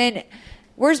hat, and then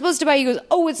we're supposed to buy. He goes,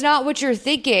 oh, it's not what you're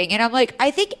thinking, and I'm like, I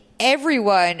think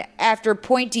everyone after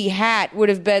pointy hat would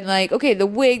have been like, okay, the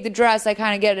wig, the dress, I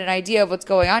kind of get an idea of what's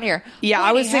going on here. Yeah, pointy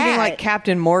I was thinking hat. like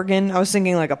Captain Morgan. I was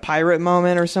thinking like a pirate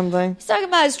moment or something. He's talking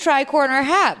about his tri-corner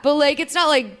hat, but like it's not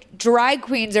like drag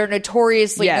queens are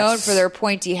notoriously known for their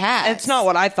pointy hats. It's not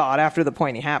what I thought after the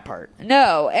pointy hat part.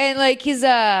 No, and like he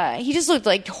just looked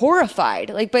like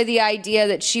horrified, like by the idea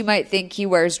that she might think he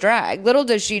wears drag. Little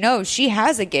does she know, she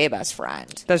has a gay best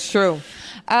friend. That's true.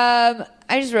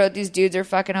 I just wrote these dudes are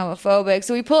fucking homophobic.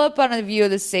 So we pull up on a view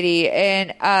of the city,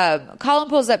 and Colin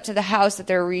pulls up to the house that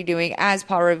they're redoing as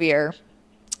Paul Revere.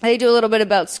 They do a little bit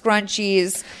about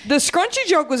scrunchies. The scrunchie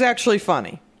joke was actually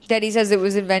funny. That he says it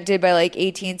was invented by like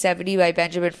 1870 by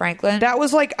Benjamin Franklin. That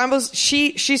was like,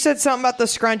 she said something about the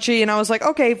scrunchie, and I was like,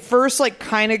 okay, first like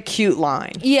kind of cute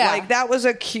line. Yeah. Like that was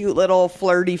a cute little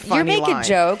flirty, funny line. You're making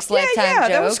jokes, lifetime jokes.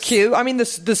 That was cute. I mean, the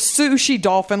sushi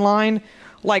dolphin line,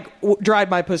 like dried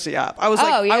my pussy up. I was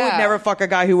like, I would never fuck a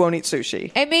guy who won't eat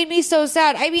sushi. It made me so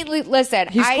sad. I mean, listen.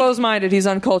 He's closed-minded. He's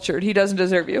uncultured. He doesn't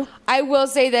deserve you. I will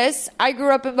say this. I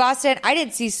grew up in Boston. I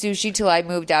didn't see sushi till I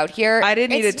moved out here. I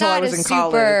didn't eat it till I was in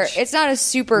college. It's not a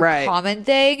super common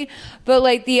thing, but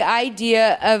like the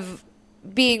idea of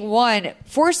being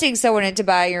forcing someone into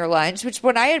buying your lunch, which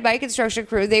when I had my construction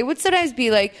crew, they would sometimes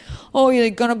be like, oh, you're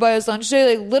like, gonna buy us lunch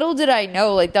today? Like, little did I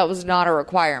know, like, that was not a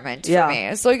requirement for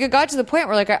me. So like, it got to the point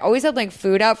where like I always had like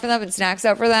food out for them and snacks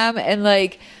out for them, and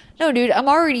like, no, dude, I'm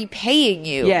already paying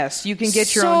you. Yes, you can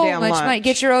get your own damn lunch. Money,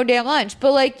 get your own damn lunch.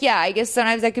 But like, yeah, I guess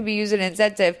sometimes that could be used as an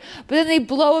incentive. But then they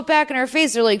blow it back in our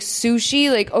face. They're like,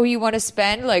 sushi, like, oh, you want to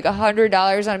spend like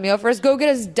 $100 on a meal for us? Go get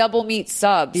us double meat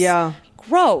subs. Yeah.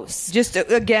 Gross. Just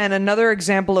again, another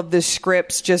example of this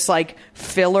script's just like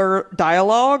filler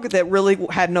dialogue that really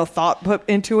had no thought put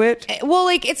into it. Well,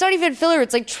 like it's not even filler.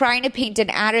 It's like trying to paint an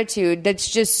attitude that's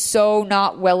just so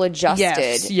not well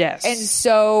adjusted. Yes. And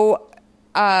so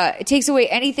it takes away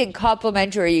anything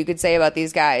complimentary you could say about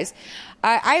these guys.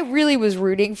 I really was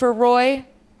rooting for Roy.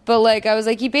 But like I was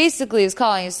like, he basically is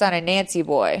calling his son a Nancy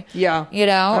boy. Yeah. You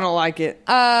know? I don't like it.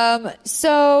 Yeah,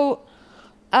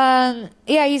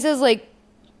 he says like,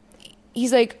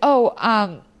 he's like,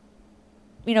 oh,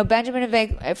 you know, Benjamin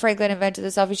Franklin invented the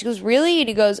selfie. She goes, really? And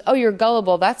he goes, oh, you're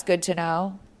gullible. That's good to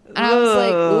know. And I was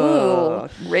like, ooh,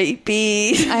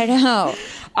 rapey. I know.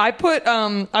 I put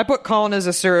Colin as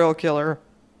a serial killer.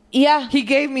 Yeah. He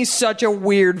gave me such a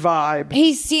weird vibe.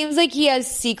 He seems like he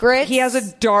has secrets. He has a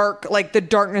like the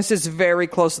darkness is very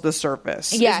close to the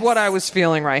surface. Yes. Is what I was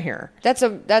feeling right here. That's a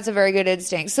very good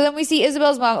instinct. So then we see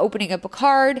Isabel's mom opening up a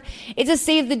card. It's a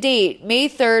save the date, May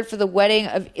 3rd, for the wedding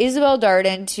of Isabel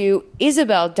Darden to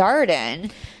Isabel Darden.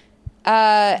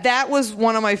 That was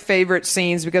one of my favorite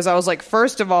scenes because I was like,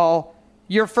 first of all,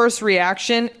 your first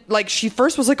reaction, like she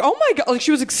first was like, oh my God, like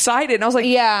she was excited. And I was like,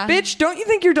 yeah, bitch, don't you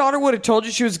think your daughter would have told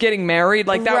you she was getting married?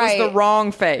 Like that was the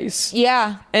wrong face.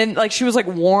 Yeah. And like she was like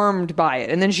warmed by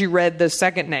it. And then she read the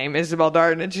second name, Isabel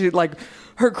Darden, and she like,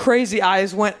 her crazy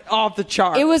eyes went off the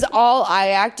chart. It was all eye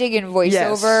acting and voiceover.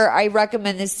 Yes. I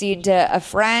recommend this scene to a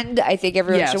friend. I think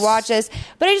everyone should watch this.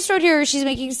 But I just wrote here, she's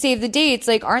making save the dates.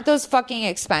 Like, aren't those fucking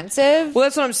expensive? Well,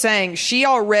 that's what I'm saying. She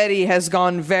already has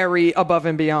gone very above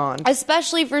and beyond.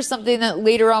 Especially for something that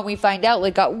later on we find out,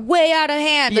 like, got way out of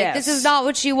hand. Yes. Like, this is not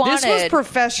what she wanted. This was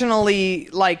professionally,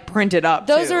 like, printed up,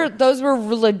 Those were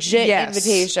legit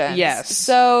invitations. Yes.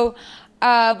 So...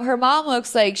 her mom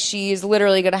looks like she's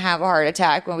literally going to have a heart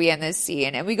attack when we end this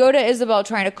scene. And we go to Isabel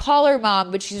trying to call her mom,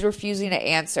 but she's refusing to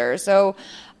answer. So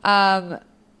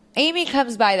Amy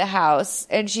comes by the house,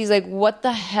 and she's like, what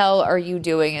the hell are you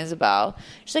doing, Isabel?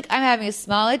 She's like, I'm having a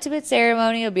small, intimate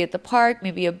ceremony. It'll be at the park,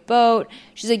 maybe a boat.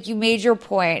 She's like, you made your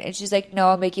point. And she's like, no,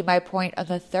 I'm making my point on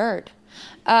the 3rd.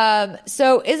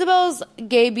 So Isabel's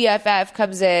gay BFF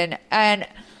comes in, and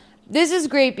this is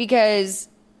great because...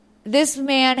 this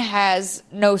man has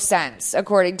no sense,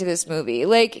 according to this movie.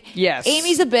 Like, yes.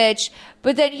 Amy's a bitch,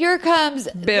 but then here comes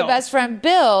Bill. the best friend,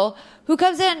 Bill, who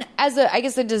comes in as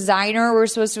a designer. We're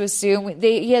supposed to assume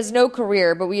he has no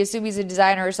career, but we assume he's a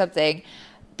designer or something.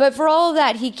 But for all of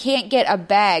that, he can't get a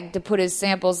bag to put his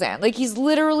samples in. Like, he's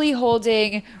literally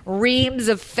holding reams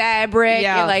of fabric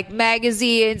and, like,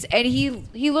 magazines. And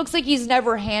he looks like he's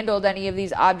never handled any of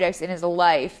these objects in his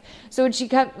life. So when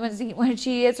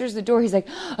she answers the door, he's like,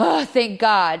 oh, thank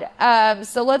God.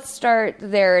 So let's start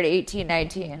there at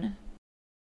 1819.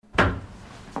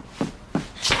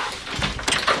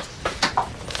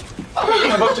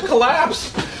 I'm about to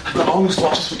collapse. I almost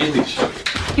lost some English.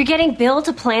 You're getting Bill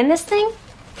to plan this thing?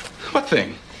 What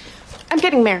thing? I'm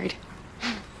getting married.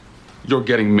 You're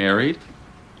getting married?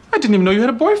 I didn't even know you had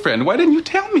a boyfriend. Why didn't you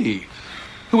tell me?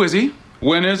 Who is he?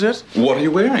 When is it? What are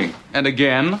you wearing? And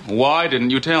again, why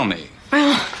didn't you tell me?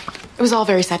 Well, it was all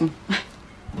very sudden. What?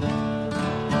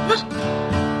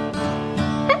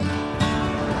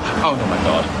 Oh, no, my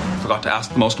God. I forgot to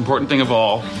ask the most important thing of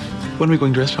all. When are we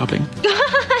going dress shopping?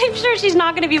 I'm sure she's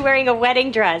not going to be wearing a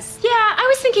wedding dress. Yeah,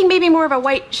 I was thinking maybe more of a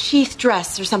white sheath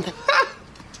dress or something.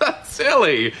 That's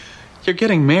silly. You're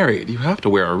getting married. You have to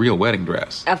wear a real wedding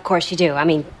dress. Of course you do. I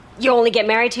mean, you only get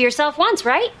married to yourself once,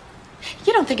 right?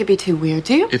 You don't think it'd be too weird,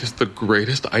 do you? It is the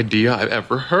greatest idea I've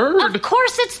ever heard. Of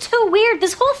course it's too weird.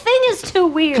 This whole thing is too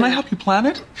weird. Can I help you plan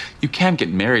it? You can't get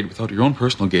married without your own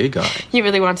personal gay guy. You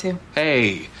really want to?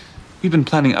 Hey, we've been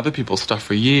planning other people's stuff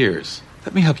for years.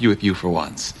 Let me help you with you for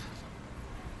once.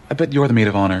 I bet you're the maid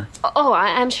of honor. Oh,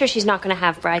 I'm sure she's not going to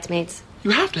have bridesmaids.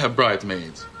 You have to have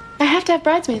bridesmaids. I have to have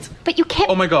bridesmaids. But you can't...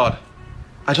 Oh my God.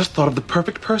 I just thought of the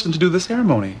perfect person to do the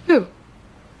ceremony. Who?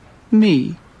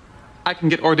 Me. I can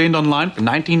get ordained online for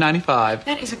 $19.95.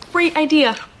 That is a great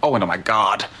idea. Oh, and oh my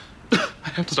God. I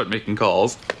have to start making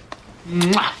calls.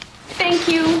 Mwah. Thank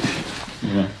you.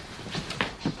 Yeah.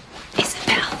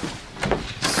 Isabel,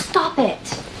 stop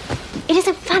it. It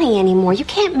isn't funny anymore. You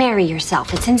can't marry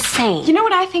yourself. It's insane. You know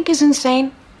what I think is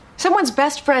insane? Someone's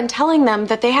best friend telling them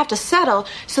that they have to settle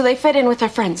so they fit in with their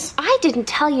friends. I didn't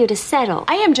tell you to settle.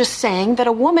 I am just saying that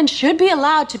a woman should be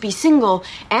allowed to be single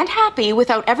and happy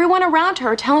without everyone around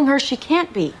her telling her she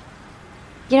can't be.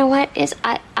 You know what?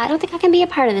 I don't think I can be a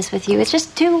part of this with you. It's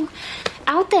just too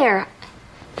out there.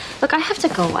 Look, I have to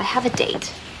go. I have a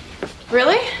date.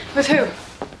 Really? With who?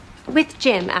 With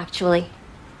Jim, actually.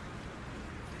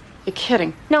 You're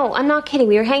kidding. No, I'm not kidding.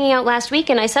 We were hanging out last week,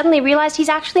 and I suddenly realized he's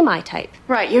actually my type.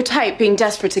 Right, your type being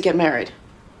desperate to get married.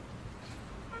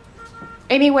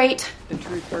 Amy, wait. The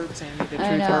truth hurts, Amy. The truth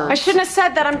I know. hurts. I shouldn't have said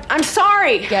that. I'm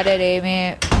sorry. Get it,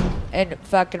 Amy, and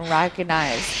fucking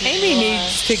recognize. Amy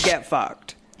needs to get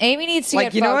fucked. Amy needs to Like,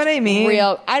 get you know fucked what I mean?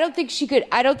 real. I don't think she could.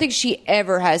 I don't think she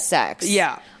ever has sex.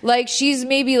 Yeah. Like, she's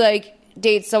maybe like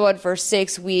dates someone for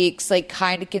 6 weeks, like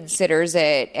kind of considers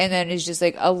it, and then is just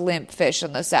like a limp fish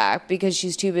in the sack because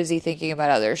she's too busy thinking about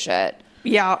other shit.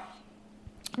 Yeah.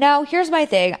 Now, here's my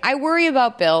thing. I worry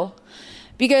about Bill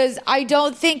because I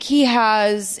don't think he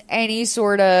has any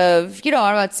sort of, I'm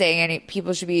not saying any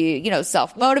people should be,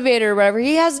 self-motivated or whatever.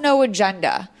 He has no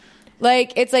agenda.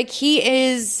 Like, it's like he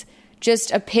is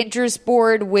just a Pinterest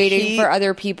board waiting for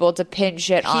other people to pin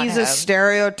shit on him. He's a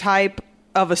stereotype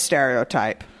of a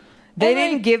stereotype. They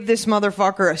didn't give this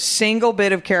motherfucker a single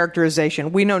bit of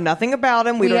characterization. We know nothing about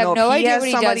him. We don't know if he has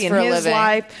somebody in his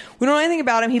life. We don't know anything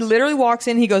about him. He literally walks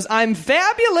in. He goes, "I'm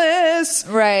fabulous."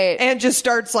 Right. And just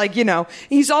starts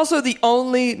he's also the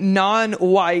only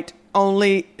non-white,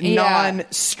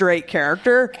 non-straight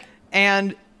character.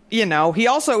 And, he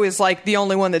also is like the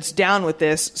only one that's down with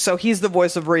this. So he's the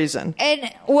voice of reason.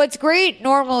 And what's great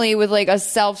normally with like a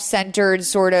self-centered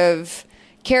sort of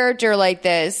character like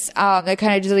this that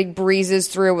kind of just like breezes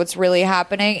through what's really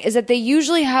happening is that they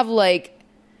usually have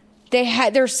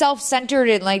they're self-centered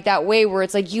in like that way where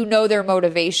it's like their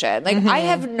motivation. Like I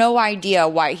have no idea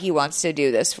why he wants to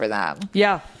do this for them.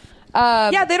 Yeah.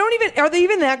 They don't even are they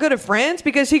even that good of friends?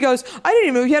 Because he goes, "I didn't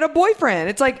even know he had a boyfriend."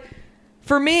 It's like,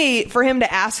 for him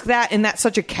to ask that in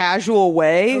such a casual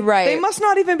way, right? They must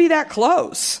not even be that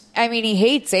close. I mean, he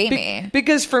hates Amy.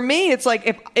 Because for me, it's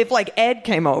like if like Ed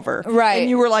came over, right, and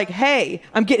you were like, "Hey,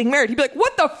 I'm getting married," he'd be like,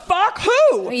 "What the fuck?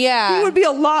 Who?" Yeah, he would be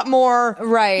a lot more,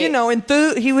 right?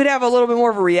 He would have a little bit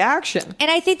more of a reaction. And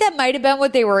I think that might have been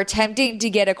what they were attempting to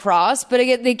get across. But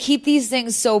again, they keep these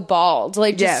things so bald,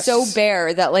 so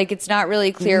bare that it's not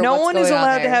really clear. No what's one going is on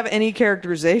allowed there. to have any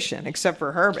characterization except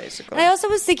for her, basically. And I also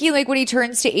was thinking, when he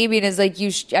turns to Amy and is like,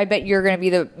 I bet you're going to be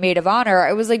the maid of honor.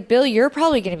 I was like, Bill, you're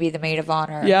probably going to be the maid of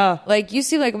honor. Yeah. You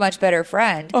seem like a much better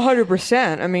friend.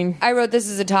 100%. I mean, I wrote this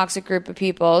as a toxic group of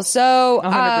people. So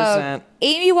 100%.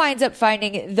 Amy winds up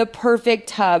finding the perfect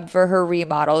tub for her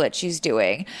remodel that she's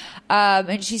doing.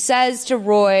 And she says to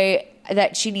Roy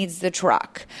that she needs the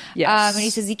truck. Yes. And he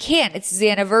says he can't. It's his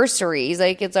anniversary. He's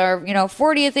like, it's our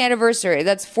 40th anniversary.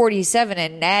 That's 47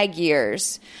 in nag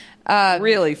years.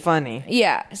 Really funny.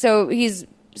 Yeah. So he's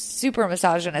super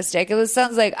misogynistic. It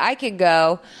sounds like I can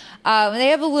go. And they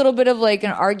have a little bit of an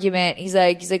argument. He's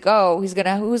like, oh, who's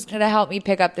gonna help me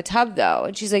pick up the tub though?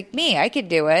 And she's like, me, I can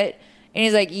do it. And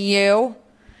he's like, you.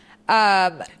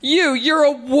 You're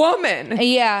a woman.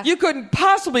 Yeah. You couldn't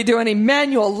possibly do any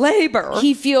manual labor.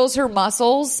 He feels her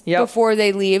muscles before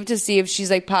they leave to see if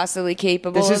she's possibly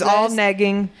capable of this. This is all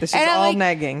negging.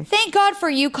 Negging. Thank God for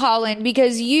you, Colin,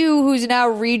 because you, who's now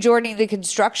rejoining the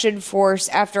construction force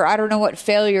after I don't know what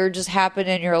failure just happened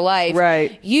in your life.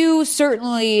 Right. You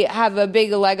certainly have a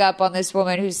big leg up on this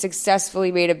woman who's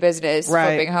successfully made a business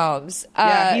flipping homes.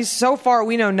 Yeah, he's so far,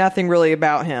 we know nothing really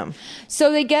about him.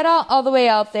 So they get all the way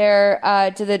out there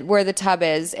to where the tub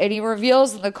is, and he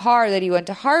reveals in the car that he went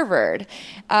to Harvard.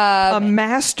 A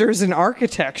master's in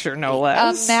architecture, no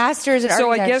less. A master's in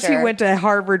architecture. So I guess he went to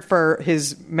Harvard for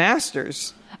his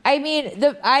master's. I mean,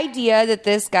 the idea that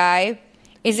this guy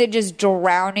isn't just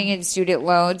drowning in student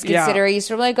loans, considering he's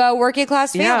from like a working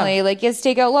class family. Like, he has to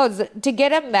take out loans. To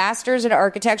get a master's in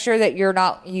architecture that you're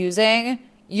not using,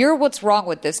 you're what's wrong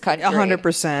with this country.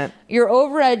 100%. You're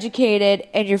overeducated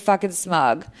and you're fucking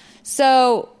smug.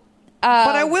 So,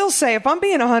 but I will say, if I'm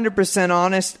being 100%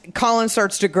 honest, Colin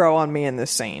starts to grow on me in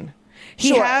this scene.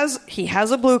 He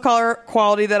has a blue collar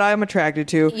quality that I'm attracted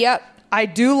to. Yep. I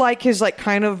do like his like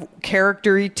kind of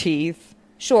charactery teeth.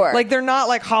 Sure. Like, they're not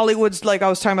like Hollywood's, like I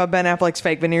was talking about Ben Affleck's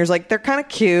fake veneers. Like, they're kind of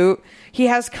cute. He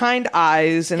has kind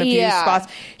eyes in a few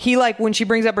spots. He, like, when she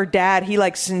brings up her dad, he,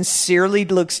 like, sincerely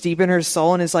looks deep in her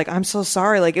soul and is like, I'm so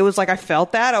sorry. Like, it was like, I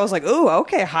felt that. I was like, ooh,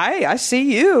 okay, hi, I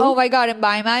see you. Oh, my God. In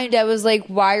my mind, I was like,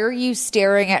 why are you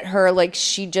staring at her like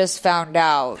she just found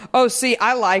out? Oh, see,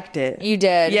 I liked it. You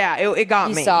did? Yeah, it got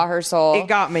me. You saw her soul. It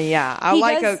got me, yeah.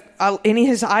 And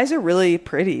his eyes are really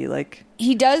pretty. Like,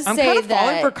 he does I'm say kind of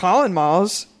falling for Colin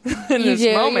Malls. In this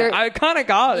moment, I kind of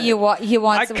got it. He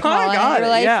wants some Colin in your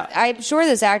life. Yeah. I'm sure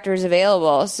this actor is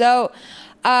available. So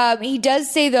he does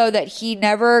say, though, that he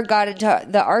never got into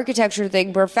the architecture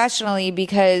thing professionally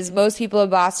because most people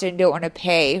in Boston don't want to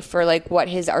pay for like what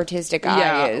his artistic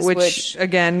eye is. Which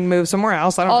again, move somewhere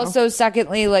else. I don't know. Also,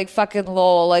 secondly, like fucking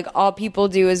lol, like all people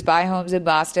do is buy homes in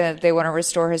Boston that they want to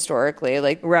restore historically.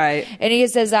 Like, right. And he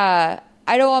says,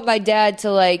 I don't want my dad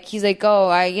to like, he's like,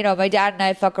 my dad and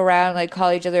I fuck around, like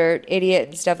call each other idiot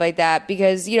and stuff like that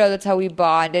because, that's how we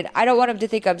bond. And I don't want him to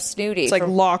think I'm snooty. It's like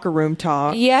locker room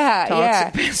talk. Yeah.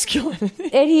 Toxic masculinity.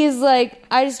 And he's like,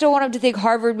 I just don't want him to think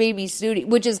Harvard made me snooty,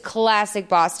 which is classic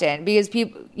Boston because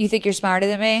you think you're smarter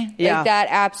than me? Yeah. Like that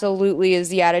absolutely is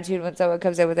the attitude when someone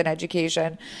comes in with an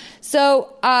education.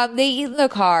 So they eat in the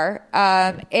car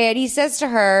and he says to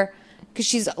her, because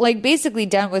she's like basically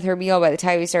done with her meal by the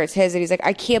time he starts his, and he's like,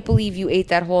 I can't believe you ate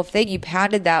that whole thing. You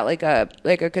pounded that like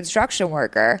a construction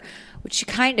worker, which she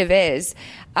kind of is.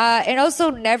 And also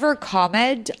never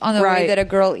comment on the way that a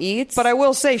girl eats. But I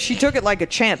will say she took it like a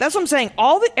champ. That's what I'm saying.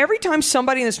 Every time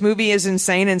somebody in this movie is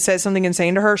insane and says something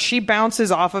insane to her, she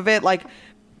bounces off of it. Like,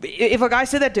 if a guy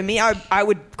said that to me, I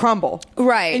would crumble.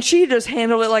 Right. And she just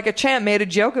handled it like a champ, made a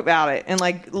joke about it, and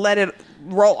like let it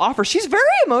roll off her. She's very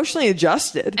emotionally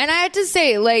adjusted. And I have to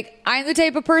say, like, I'm the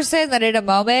type of person that in a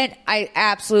moment, I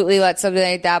absolutely let something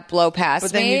like that blow past me.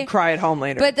 But then you cry at home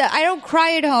later. But I don't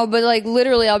cry at home, but like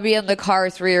literally I'll be in the car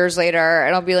 3 years later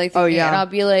and I'll be like, and I'll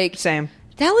be like, same.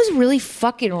 That was really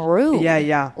fucking rude.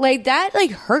 Yeah. Like, that, like,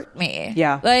 hurt me.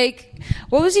 Yeah. Like,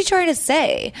 what was he trying to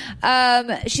say?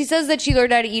 She says that she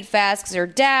learned how to eat fast because her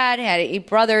dad had 8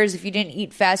 brothers. If you didn't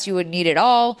eat fast, you wouldn't eat at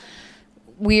all.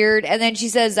 Weird. And then she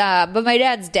says, but my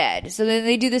dad's dead. So then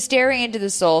they do the staring into the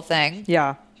soul thing.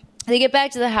 Yeah. They get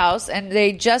back to the house, and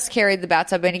they just carried the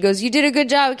bathtub. And he goes, you did a good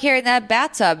job of carrying that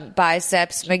bathtub,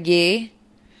 Biceps McGee.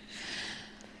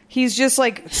 He's just,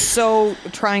 like,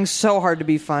 trying so hard to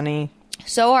be funny.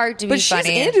 So hard to be funny. But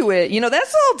she's into it.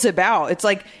 That's all it's about. It's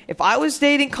like, if I was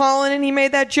dating Colin and he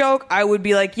made that joke, I would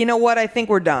be like, you know what? I think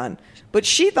we're done. But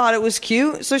she thought it was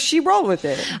cute, so she rolled with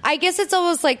it. I guess it's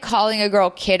almost like calling a girl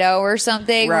kiddo or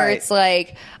something, where it's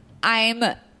like, I'm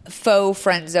faux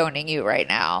friend zoning you right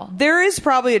now. There is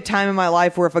probably a time in my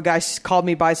life where if a guy called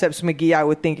me Biceps McGee, I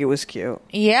would think it was cute.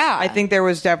 Yeah. I think there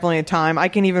was definitely a time. I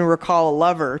can even recall a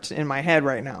lover in my head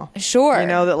right now. Sure.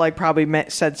 That like probably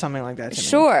said something like that to me.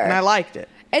 Sure. And I liked it.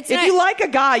 If you like a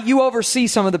guy, you oversee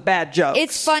some of the bad jokes.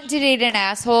 It's fun to date an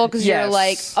asshole because you're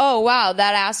like, oh, wow,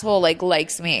 that asshole like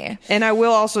likes me. And I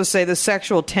will also say the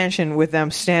sexual tension with them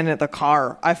standing at the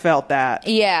car, I felt that.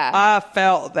 Yeah. I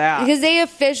felt that. Because they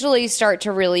officially start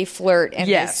to really flirt in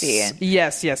this scene.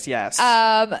 Yes.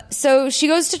 So she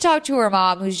goes to talk to her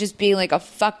mom, who's just being like a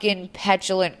fucking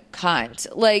petulant cunt.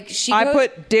 Like, I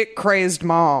put dick crazed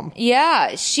mom.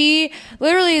 Yeah, she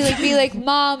literally like be like,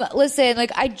 Mom, listen,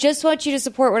 like I just want you to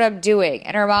support what I'm doing.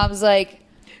 And her mom's like,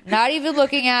 not even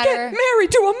looking at her. Get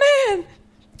married to a man.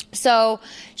 So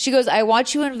she goes, I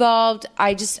want you involved.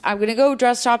 I'm going to go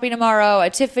dress shopping tomorrow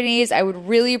at Tiffany's. I would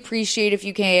really appreciate if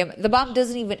you came. The mom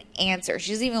doesn't even answer.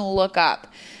 She doesn't even look up.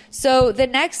 So the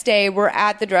next day, we're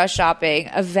at the dress shopping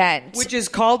event. Which is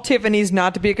called Tiffany's,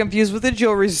 not to be confused with a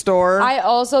jewelry store. I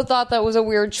also thought that was a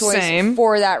weird choice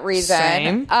for that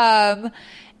reason. Same.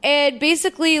 And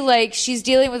basically, like, she's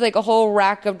dealing with, like, a whole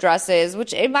rack of dresses,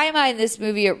 which in my mind, this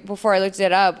movie, before I looked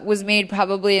it up, was made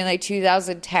probably in, like,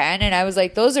 2010. And I was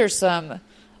like, those are some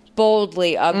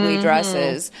boldly ugly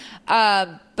dresses.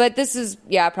 But this is,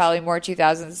 probably more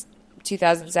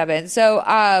 2007.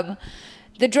 So,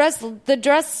 the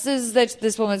dresses that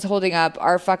this woman's holding up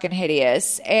are fucking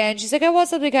hideous. And she's like, I want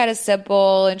something kind of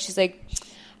simple. And she's like,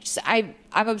 I'm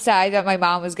upset. I thought my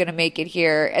mom was going to make it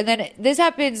here. And then this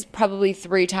happens probably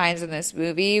 3 times in this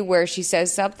movie where she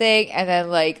says something and then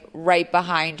like right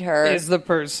behind her is the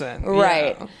person.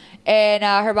 Right. Yeah. And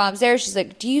her mom's there. She's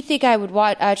like, do you think I would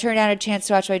turn down a chance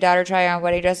to watch my daughter try on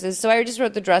wedding dresses? So I just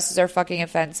wrote the dresses are fucking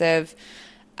offensive.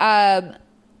 And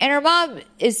her mom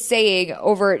is saying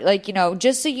over, like, you know,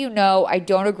 just so you know, I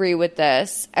don't agree with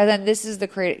this. And then this is the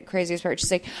craziest part.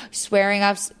 She's like, swearing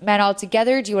off men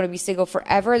altogether. Do you want to be single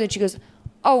forever? And then she goes,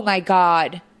 oh my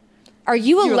God, are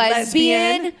you a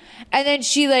lesbian? And then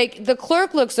she like, the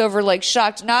clerk looks over like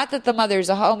shocked, not that the mother's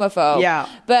a homophobe,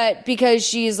 but because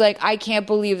she's like, I can't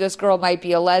believe this girl might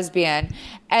be a lesbian.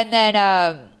 And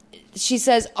then she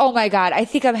says, oh my God, I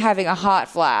think I'm having a hot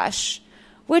flash,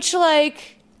 which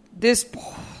like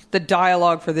the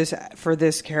dialogue for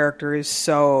this character is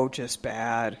so just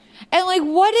bad. And like,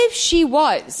 what if she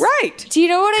was? Right. Do you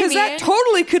know what I mean? Because that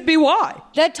totally could be why.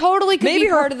 That totally could Maybe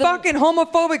be part her of the fucking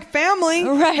homophobic family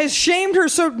has shamed her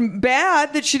so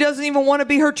bad that she doesn't even want to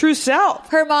be her true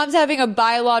self. Her mom's having a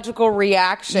biological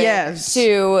reaction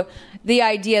to the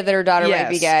idea that her daughter might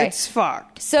be gay. It's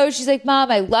fucked. So she's like, Mom,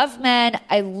 I love men.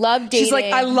 I love dating. She's like,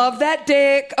 I love that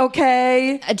dick,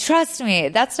 okay? Trust me,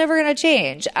 that's never going to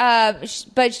change.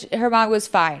 But her mom was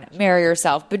fine. Marry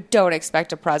yourself, but don't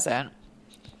expect a present.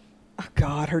 Oh,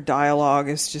 God, her dialogue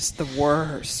is just the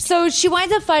worst. So she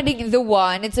winds up finding the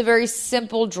one. It's a very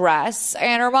simple dress.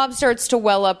 And her mom starts to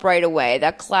well up right away.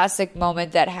 That classic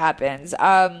moment that happens.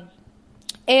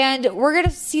 And we're going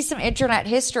to see some internet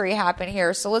history happen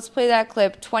here. So let's play that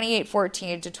clip,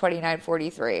 2814 to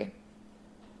 2943.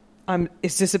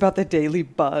 Is this about the Daily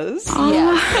Buzz?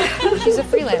 Yeah. She's a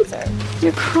freelancer.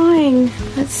 You're crying.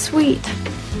 That's sweet.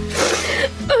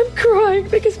 I'm crying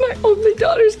because my only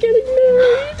daughter's getting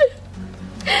married.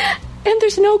 And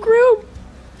there's no groom.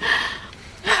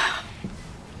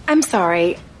 I'm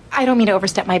sorry. I don't mean to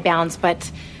overstep my bounds,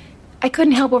 but I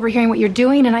couldn't help overhearing what you're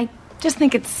doing, and I just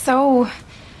think it's so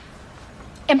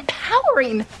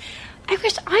empowering. I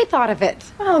wish I thought of it.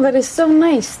 Oh, that is so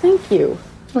nice. Thank you.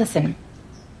 Listen,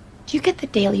 do you get the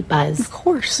Daily Buzz? Of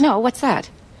course. No, what's that?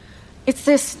 It's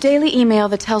this daily email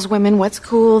that tells women what's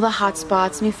cool, the hot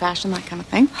spots, new fashion, that kind of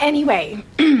thing. Anyway,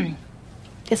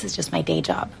 this is just my day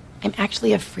job. I'm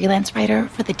actually a freelance writer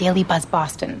for the Daily Buzz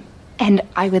Boston. And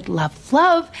I would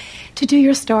love to do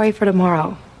your story for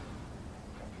tomorrow.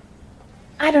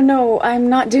 I don't know. I'm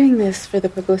not doing this for the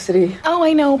publicity. Oh,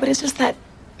 I know, but it's just that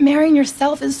marrying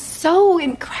yourself is so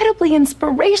incredibly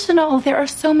inspirational. There are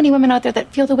so many women out there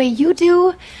that feel the way you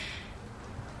do.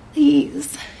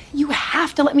 Please, you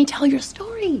have to let me tell your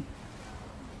story.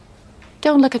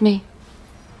 Don't look at me.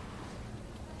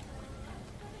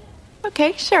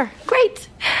 Okay, sure. Great.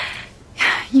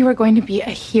 You are going to be a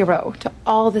hero to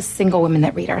all the single women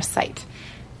that read our site,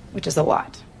 which is a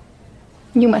lot.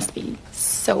 You must be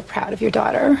so proud of your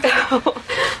daughter.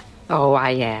 Oh,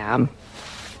 I am.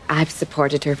 I've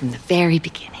supported her from the very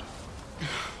beginning.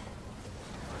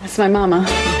 That's my mama.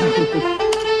 It's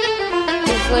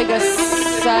like a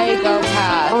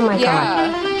psychopath. Oh, my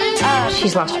God.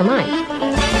 She's lost her mind.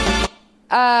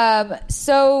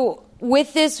 So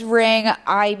with this ring,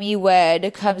 I Me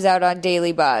Wed comes out on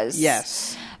Daily Buzz.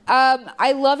 Yes.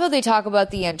 I love how they talk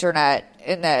about the internet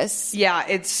in this. Yeah,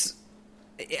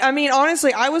 I mean,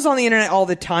 honestly, I was on the internet all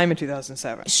the time in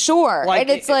 2007. Sure. And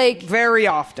it's like very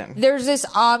often. There's this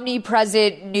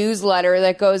omnipresent newsletter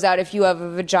that goes out if you have a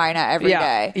vagina every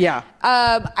day. Yeah.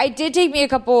 I did take me a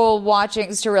couple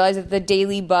watchings to realize that the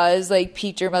Daily Buzz like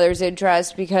piqued your mother's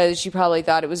interest because she probably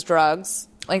thought it was drugs.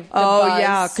 Like the buzz,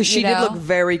 yeah, because she did look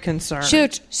very concerned. She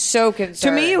looked so concerned.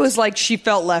 To me, it was like she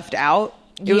felt left out.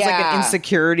 It was like an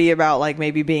insecurity about like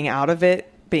maybe being out of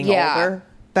it, being older.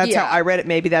 That's how I read it.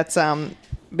 Maybe that's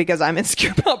because I'm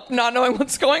insecure about not knowing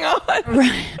what's going on.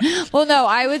 Right. Well, no,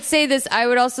 I would say this. I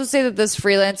would also say that this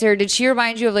freelancer, did she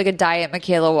remind you of like a diet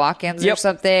Michaela Watkins or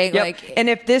something? Yep. Like, and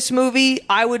if this movie,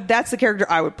 that's the character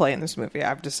I would play in this movie.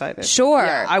 I've decided. Sure.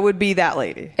 Yeah, I would be that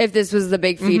lady. If this was the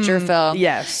big feature film.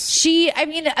 Yes. I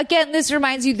mean, again, this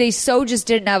reminds you, they just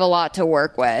didn't have a lot to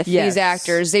work with. Yes. These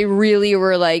actors. They really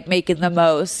were like making the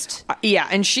most. Yeah.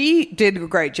 And she did a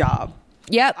great job.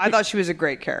 Yep. I thought she was a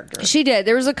great character. She did.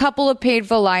 There was a couple of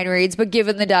painful line reads, but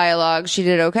given the dialogue, she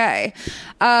did okay.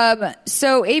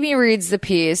 So Amy reads the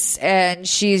piece and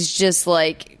she's just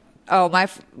like, oh,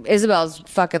 Isabel's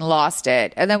fucking lost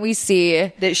it. And then we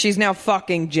see that she's now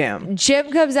fucking Jim. Jim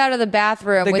comes out of the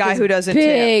bathroom the with guy his who doesn't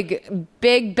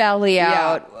big belly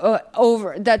out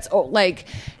that's like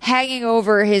hanging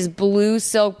over his blue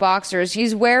silk boxers.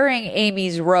 He's wearing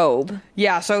Amy's robe.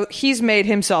 Yeah, so he's made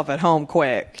himself at home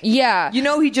quick. Yeah.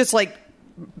 He just like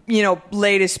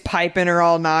laid his pipe in her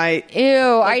all night.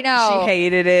 Ew, I know. She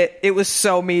hated it. It was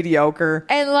so mediocre.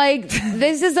 And like,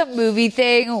 this is a movie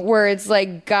thing where it's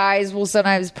like guys will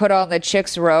sometimes put on the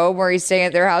chick's robe where he's staying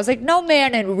at their house. Like, no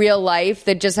man in real life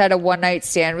that just had a one night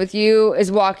stand with you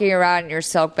is walking around in your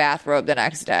silk bathrobe the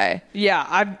next day.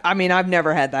 Yeah, I've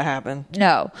never had that happen.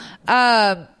 No.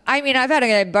 I've had a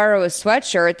guy borrow a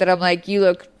sweatshirt that I'm like, you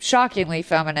look shockingly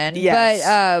feminine.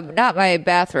 Yes. But not my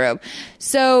bathrobe.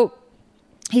 So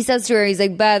he says to her, he's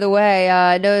like, by the way,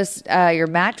 I noticed your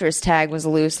mattress tag was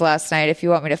loose last night if you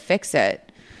want me to fix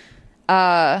it.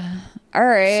 All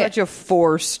right. Such a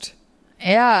forced...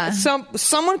 Yeah.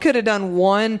 Someone could have done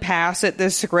one pass at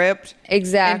this script.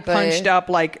 Exactly. And punched up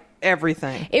like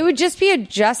everything. It would just be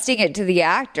adjusting it to the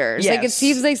actors. Yes. Like, it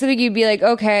seems like something you'd be like,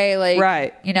 okay, like,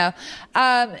 right.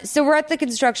 So we're at the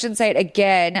construction site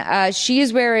again. She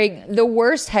is wearing the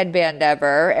worst headband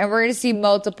ever, and we're going to see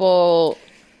multiple.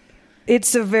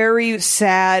 It's a very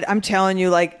sad, I'm telling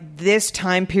you, like, this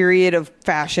time period of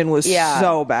fashion was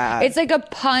so bad. It's like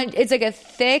a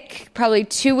thick, probably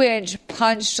 2-inch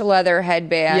punched leather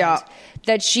headband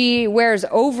that she wears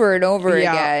over and over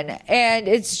again. And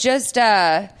it's just,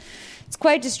 it's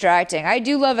quite distracting. I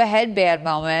do love a headband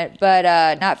moment, but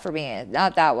not for me,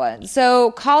 not that one.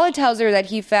 So Colin tells her that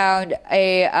he found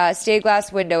a stained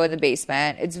glass window in the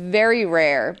basement. It's very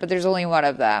rare, but there's only one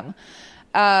of them.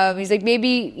 He's like,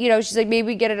 maybe, she's like,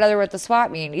 maybe get another one at the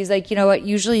swap meet. He's like, you know what?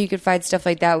 Usually you could find stuff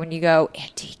like that when you go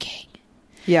antiquing.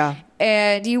 Yeah.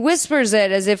 And he whispers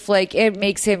it as if like it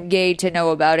makes him gay to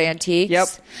know about antiques. Yep.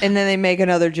 And then they make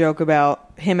another joke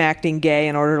about him acting gay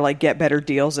in order to like get better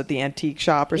deals at the antique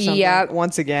shop or something. Yep.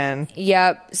 Once again.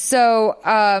 Yep. So,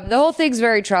 the whole thing's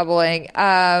very troubling.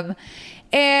 And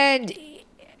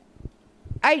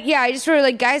I just sort of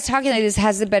like, guys talking like this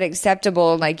hasn't been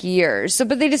acceptable in like years. So,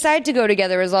 but they decide to go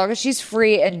together as long as she's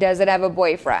free and doesn't have a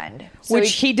boyfriend. So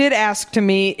which he did ask to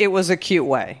me. It was a cute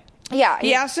way. Yeah.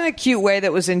 He asked in a cute way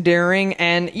that was endearing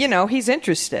and, he's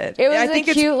interested. It was a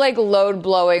cute, like,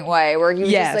 load-blowing way where he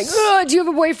was just like, oh, do you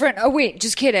have a boyfriend? Oh, wait,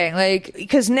 just kidding. Like,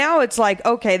 because now it's like,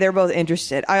 okay, they're both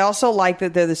interested. I also like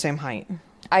that they're the same height.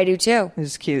 I do, too.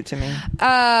 It's cute to me.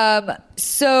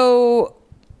 So...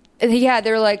 yeah,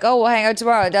 they're like, oh, we'll hang out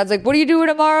tomorrow. And Dad's like, what are you doing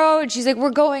tomorrow? And she's like,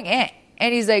 we're going in.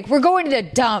 And he's like, we're going to the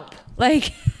dump.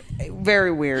 Like,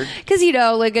 very weird. Because,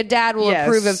 like a dad will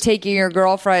approve of taking your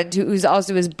girlfriend, who's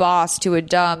also his boss, to a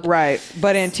dump. Right.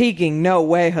 But antiquing, no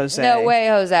way, Jose. No way,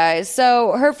 Jose.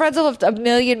 So her friends have left a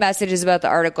million messages about the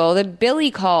article. Then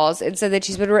Billy calls and said that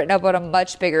she's been written up on a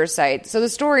much bigger site. So the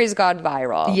story has gone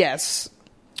viral. Yes.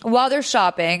 While they're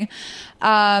shopping,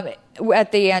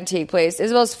 at the antique place,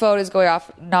 Isabel's phone is going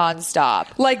off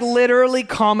nonstop. Like literally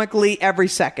comically every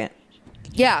second.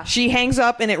 Yeah. She hangs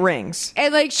up and it rings.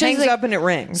 And like she hangs up and it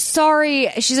rings. Sorry.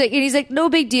 She's like, and he's like, no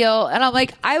big deal. And I'm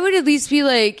like, I would at least be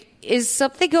like, is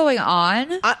something going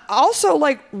on? Also,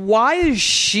 like, why is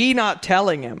she not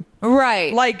telling him?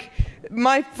 Right. Like,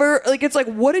 it's like,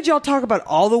 what did y'all talk about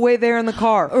all the way there in the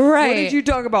car? Right. What did you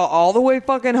talk about all the way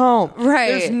fucking home? Right.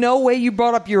 There's no way you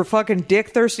brought up your fucking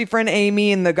dick thirsty friend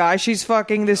Amy and the guy she's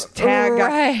fucking, this tag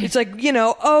guy. It's like,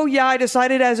 oh yeah, I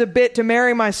decided as a bit to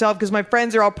marry myself because my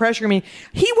friends are all pressuring me.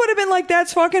 He would have been like,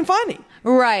 that's fucking funny.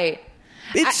 Right.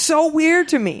 It's so weird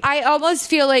to me. I almost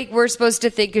feel like we're supposed to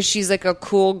think because she's like a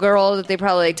cool girl that they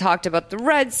probably like, talked about the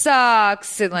Red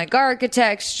Sox and like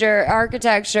architecture,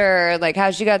 like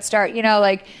how she got started,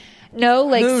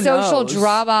 social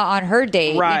drama on her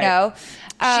date, right.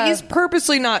 She's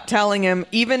purposely not telling him,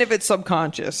 even if it's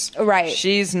subconscious. Right.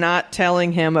 She's not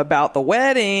telling him about the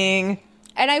wedding.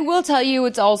 And I will tell you,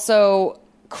 it's also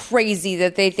crazy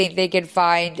that they think they can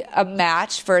find a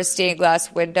match for a stained glass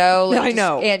window. Like, I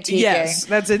know. Antiquing. Yes,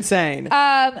 that's insane.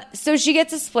 So she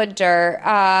gets a splinter,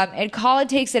 and Colin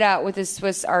takes it out with his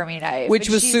Swiss Army knife. Which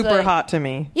was super hot to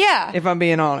me. Yeah. If I'm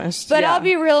being honest. But I'll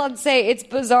be real and say it's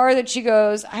bizarre that she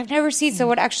goes, I've never seen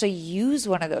someone actually use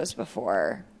one of those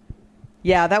before.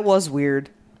 Yeah, that was weird.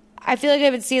 I feel like I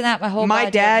haven't seen that my whole life.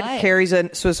 My dad carries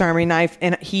a Swiss Army knife,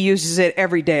 and he uses it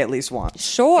every day at least once.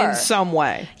 Sure. In some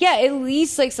way. Yeah, at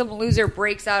least like some loser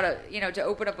breaks out, to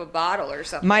open up a bottle or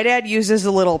something. My dad uses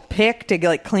a little pick to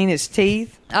like clean his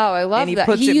teeth. Oh, I love that.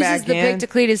 He uses the pick to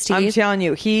clean his teeth. I'm telling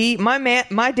you,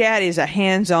 my dad is a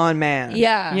hands-on man.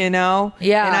 Yeah.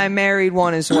 Yeah. And I married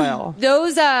one as well.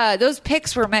 Those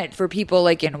picks were meant for people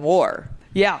like in war.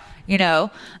 Yeah.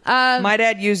 My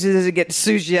dad uses it to get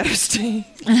sushi out of his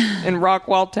teeth in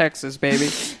Rockwall, Texas, baby.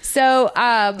 So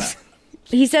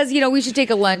he says, we should take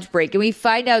a lunch break. And we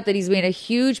find out that he's made a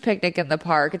huge picnic in the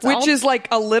park. Which is like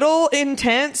a little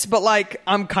intense, but like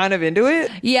I'm kind of into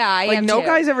it. Yeah, I am no too.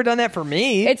 guy's ever done that for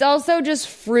me. It's also just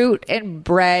fruit and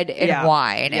bread and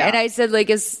wine. Yeah. And I said, like,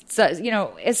 as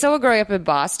someone growing up in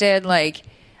Boston, like,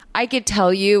 I could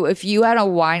tell you if you had a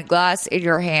wine glass in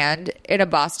your hand in a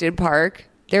Boston park,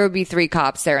 there would be 3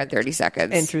 cops there in 30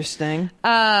 seconds. Interesting.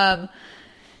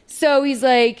 So he's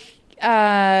like, he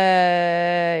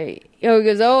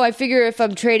goes, I figure if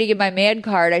I'm trading in my man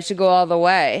card, I should go all the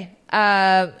way.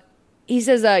 He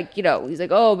says, he's like,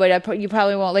 but you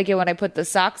probably won't like it when I put the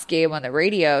Sox game on the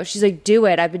radio. She's like, do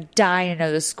it. I've been dying to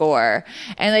know the score.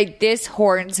 And like, this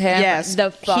horns him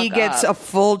the fuck he gets up. a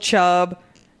full chub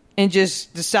and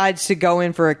just decides to go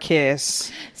in for a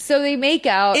kiss. So they make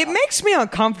out. It makes me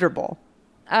uncomfortable.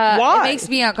 Why? It makes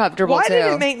me uncomfortable, Why too. did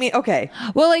it make me... Okay.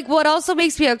 Well, like, what also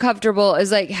makes me uncomfortable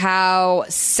is, like, how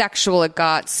sexual it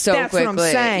got so quickly. That's what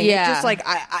I'm saying. Yeah. It just, like,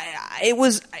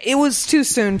 it was too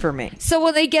soon for me. So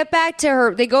when they get back to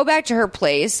her... They go back to her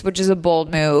place, which is a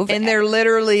bold move. And they're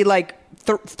literally, like,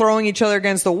 throwing each other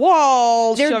against the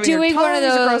wall. They're doing one of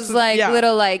those,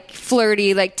 little, like,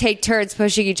 flirty, like, take turns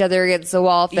pushing each other against the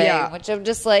wall thing, which I'm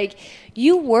just like...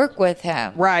 You work with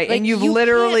him. Right. Like, and you've you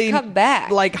literally can't come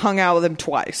back. Like hung out with him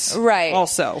twice. Right.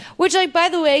 Also. Which, like, by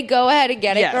the way, go ahead and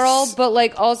get Yes. it, girl. But,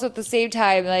 like, also at the same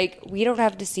time, like, we don't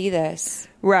have to see this.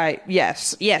 Right.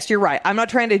 Yes. Yes, you're right. I'm not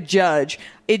trying to judge.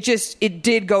 It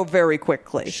did go very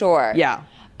quickly. Sure. Yeah.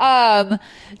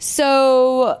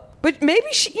 So... But maybe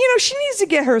she needs to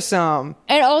get her some.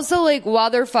 And also, like, while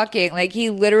they're fucking, like, he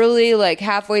literally, like,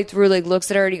 halfway through, like, looks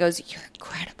at her and he goes, "You're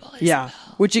incredible, Isabel." Yeah.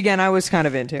 Which, again, I was kind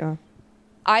of into.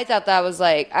 I thought that was,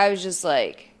 like, I was just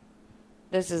like,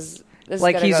 this is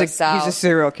like gonna go south. He's a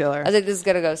serial killer. I think this is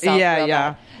going to go south. Yeah, real yeah.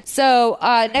 bad. So,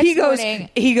 next morning...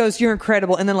 He goes, "You're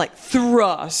incredible," and then, like,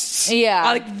 thrusts. Yeah.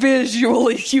 Like,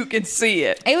 visually, you can see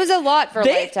it. It was a lot for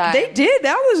Lifetime. They did.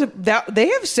 They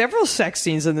have several sex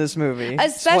scenes in this movie.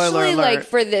 Especially, like,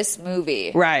 for this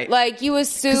movie. Right. Like, you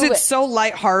assume... Because it's so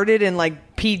lighthearted and,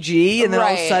 like, PG, and then all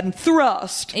of a sudden,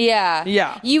 thrust. Yeah.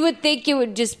 Yeah. You would think it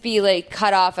would just be, like,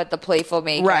 cut off at the playful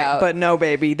makeout. Right, but no,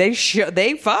 baby. They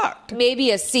fucked. Maybe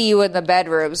a see you in the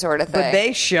bedroom sort of thing. But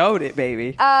they showed it,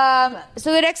 baby.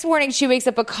 So the next morning, she wakes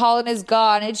up, a Colin is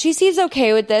gone, and she seems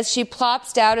okay with this. She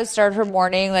plops down to start her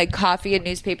morning, like, coffee and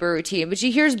newspaper routine, but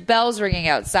she hears bells ringing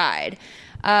outside.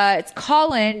 It's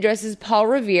Colin dressed as Paul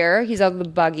Revere. He's on the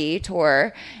buggy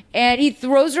tour. And he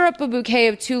throws her up a bouquet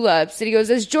of tulips. And he goes,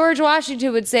 as George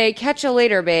Washington would say, catch you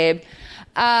later, babe.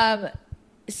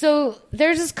 So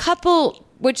there's this couple,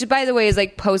 which, by the way, is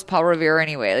like post Paul Revere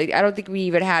anyway. Like, I don't think we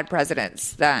even had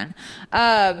presidents then.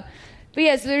 But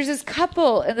yeah, so there's this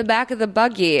couple in the back of the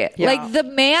buggy. Yeah. Like, the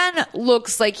man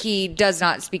looks like he does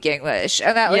not speak English.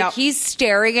 And that, like, he's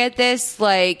staring at this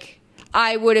like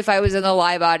I would if I was in the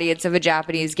live audience of a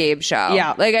Japanese game show.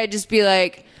 Yeah. Like, I'd just be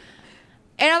like...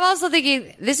 And I'm also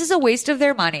thinking, this is a waste of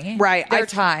their money. Right. Their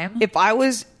time. If I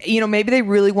was, maybe they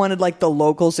really wanted, like, the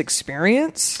locals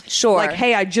experience. Sure. Like,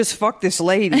 hey, I just fucked this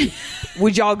lady.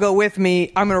 Would y'all go with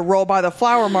me? I'm going to roll by the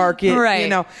flower market.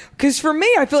 Right. Because for me,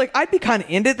 I feel like I'd be kind of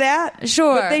into that.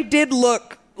 Sure. But they did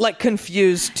look like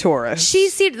confused tourists.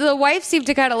 The wife seemed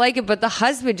to kind of like it, but the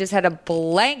husband just had a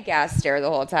blank ass stare the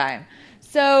whole time.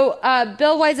 So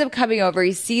Bill winds up coming over.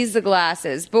 He sees the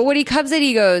glasses. But when he comes in,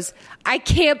 he goes, I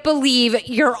can't believe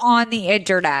you're on the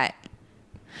internet.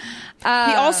 He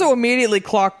also immediately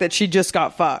clocked that she just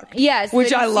got fucked. Yes.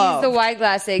 Which I love. He sees the wine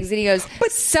glass things and he goes,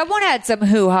 but someone had some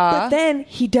hoo-ha. But then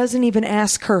he doesn't even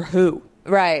ask her who.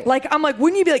 Right. Like, I'm like,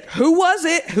 wouldn't you be like, who was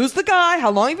it? Who's the guy?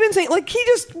 How long have you been saying? Like, he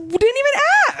just didn't even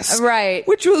ask. Right.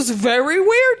 Which was very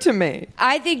weird to me.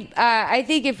 I think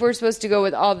if we're supposed to go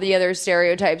with all the other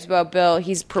stereotypes about Bill,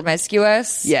 he's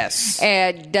promiscuous. Yes.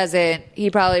 And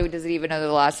he probably doesn't even know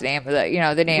the last name of the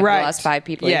name of the last 5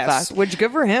 people he fucked. Which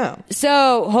good for him.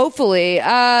 So hopefully,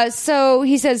 so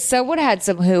he says, someone had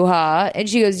some hoo-ha. And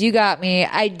she goes, you got me.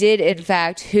 I did, in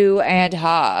fact, hoo and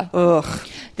ha. Ugh.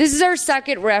 This is our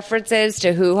second references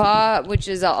to hoo-ha, which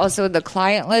is also in The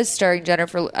Client List, starring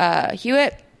Jennifer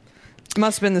Hewitt.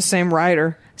 Must have been the same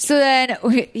writer. So then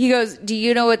he goes, do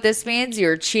you know what this means?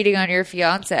 You're cheating on your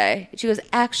fiance. She goes,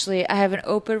 actually, I have an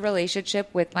open relationship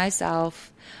with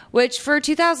myself. Which, for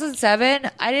 2007,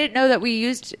 I didn't know that we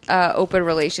used open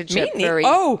relationship.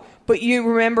 But you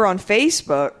remember on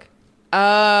Facebook.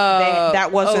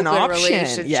 That was an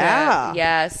option. Yeah.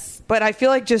 Yes. But I feel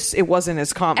like it wasn't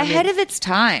as common. Ahead of its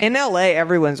time. In LA,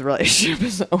 everyone's relationship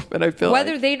is open, I feel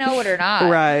whether they know it or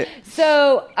not. Right.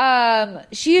 So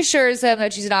she assures him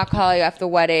that she's not calling off the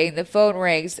wedding. The phone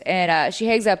rings and she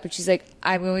hangs up and she's like,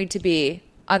 I'm going to be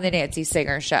on the Nancy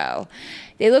Singer show.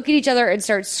 They look at each other and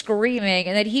start screaming,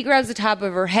 and then he grabs the top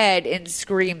of her head and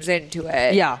screams into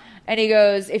it. Yeah. And he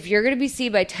goes, if you're going to be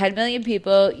seen by 10 million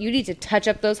people, you need to touch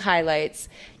up those highlights.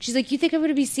 She's like, you think I'm going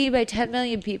to be seen by 10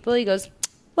 million people? He goes,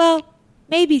 well,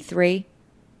 maybe 3.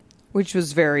 Which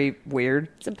was very weird.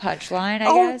 It's a punchline,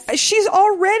 I guess. She's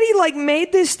already, like,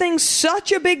 made this thing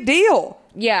such a big deal.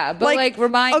 Yeah, but, like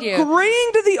remind you.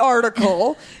 Agreeing to the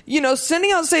article,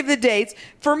 sending out save the dates.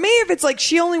 For me, if it's like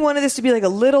she only wanted this to be like a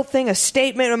little thing, a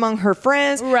statement among her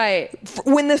friends. Right.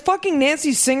 When the fucking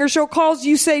Nancy Singer show calls,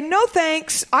 you say, no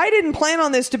thanks. I didn't plan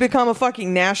on this to become a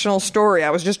fucking national story. I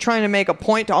was just trying to make a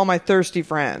point to all my thirsty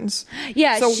friends.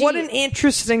 Yeah. So what an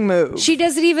interesting move. She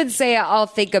doesn't even say, I'll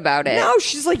think about it. No,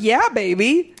 she's like, yeah,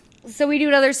 baby. So we do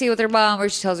another scene with her mom where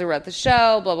she tells her about the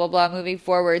show, blah, blah, blah, moving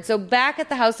forward. So back at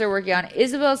the house they're working on,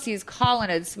 Isabel sees Colin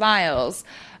and smiles.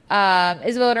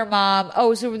 Isabel and her mom.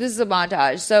 Oh, so this is a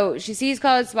montage. So she sees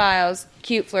Colin smiles,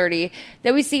 cute, flirty.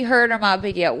 Then we see her and her mom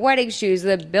picking out wedding shoes.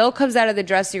 Then Bill comes out of the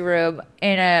dressing room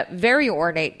in a very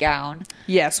ornate gown.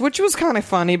 Yes, which was kind of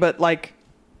funny, but like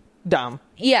dumb.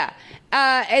 Yeah.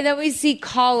 And then we see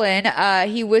Colin.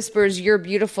 He whispers, you're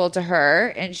beautiful to her.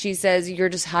 And she says, you're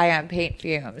just high on paint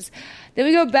fumes. Then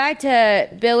we go back to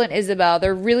Bill and Isabel.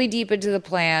 They're really deep into the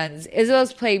plans.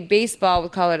 Isabel's playing baseball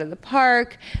with Colin in the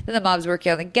park. Then the mom's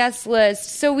working on the guest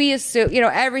list. So we assume,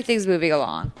 everything's moving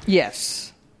along.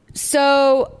 Yes.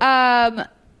 So,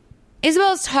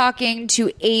 Isabel's talking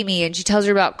to Amy and she tells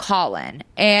her about Colin.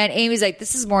 And Amy's like,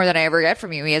 this is more than I ever get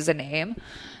from you. He has a name.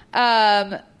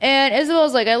 And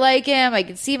Isabel's like, I like him. I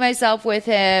can see myself with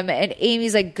him. And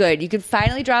Amy's like, good. You can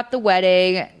finally drop the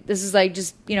wedding. This is like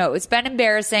just, it's been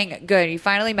embarrassing. Good. You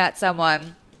finally met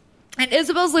someone. And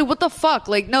Isabel's like, what the fuck?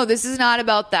 Like, no, this is not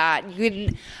about that. You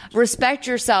can respect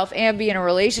yourself and be in a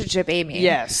relationship, Amy.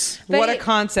 Yes. But what a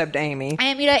concept, Amy.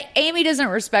 I mean, Amy doesn't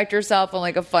respect herself on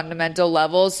like a fundamental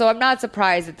level, so I'm not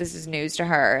surprised that this is news to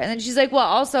her. And then she's like, well,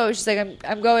 also, she's like,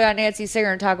 I'm going on Nancy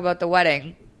Singer and talk about the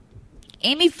wedding.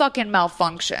 Amy fucking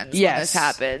malfunctions when this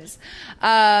happens.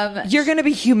 You're going to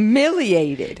be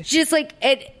humiliated. Just like,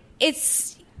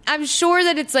 I'm sure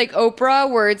that it's like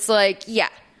Oprah where it's like, yeah,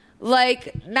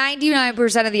 like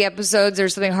 99% of the episodes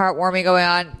there's something heartwarming going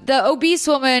on. The obese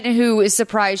woman who is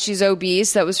surprised she's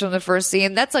obese, that was from the first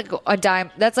scene, that's like a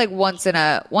dime, that's like once in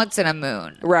a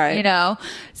moon. Right.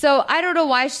 So I don't know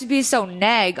why she'd be so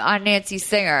neg on Nancy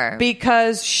Singer.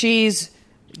 Because she's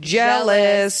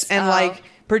jealous and like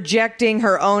projecting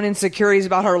her own insecurities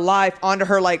about her life onto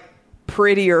her like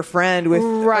prettier friend with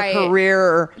a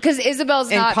career. Because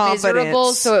Isabel's not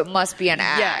miserable, so it must be an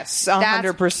act. Yes,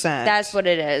 100%. That's what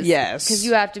it is. Yes. Because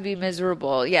you have to be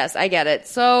miserable. Yes, I get it.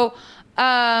 So,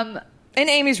 and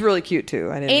Amy's really cute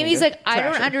too. Amy's like, I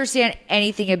don't understand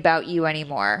anything about you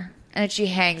anymore. And then she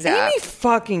hangs up. Amy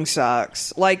fucking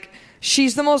sucks. Like,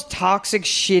 she's the most toxic,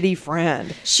 shitty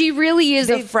friend. She really is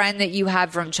a friend that you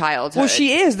have from childhood. Well,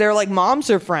 she is. They're like moms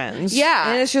are friends. Yeah.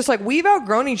 And it's just like, we've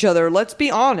outgrown each other. Let's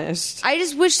be honest. I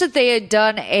just wish that they had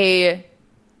done if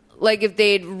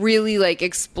they'd really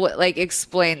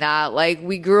explain that. Like,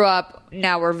 we grew up,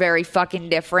 now we're very fucking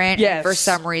different. Yes. And for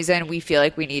some reason, we feel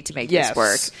like we need to make this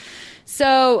work.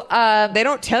 So, they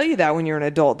don't tell you that when you're an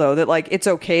adult, though, that like it's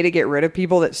okay to get rid of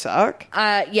people that suck.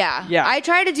 Yeah. I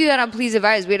tried to do that on Please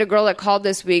Advise. We had a girl that called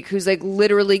this week who's like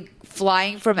literally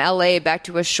flying from LA back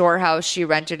to a shore house she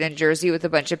rented in Jersey with a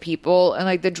bunch of people, and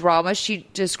like the drama she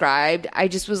described, I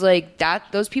just was like,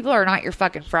 those people are not your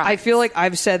fucking friends. I feel like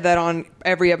I've said that on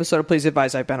every episode of Please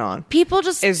Advise I've been on. People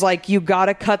just is like, you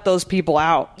gotta cut those people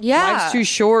out. Yeah. Life's too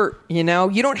short, you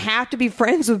don't have to be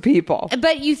friends with people.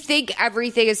 But you think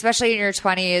everything, especially in your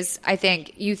 20s, I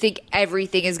think you think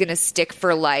everything is gonna stick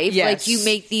for life. Yes. Like, you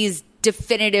make these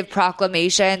definitive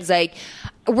proclamations like,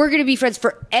 we're going to be friends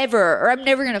forever, or I'm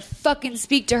never going to fucking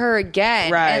speak to her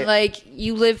again. Right. And like,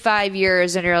 you live 5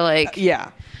 years and you're like, yeah.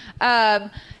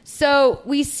 So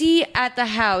we see at the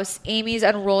house, Amy's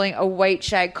unrolling a white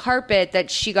shag carpet that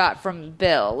she got from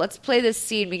Bill. Let's play this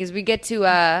scene because we get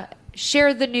to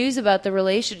share the news about the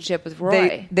relationship with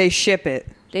Roy. They ship it.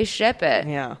 They ship it.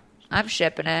 Yeah. I'm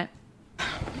shipping it.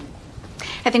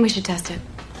 I think we should test it.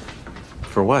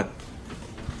 For what?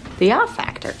 The off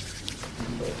factor.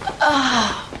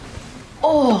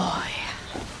 Oh,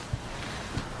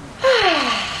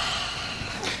 yeah.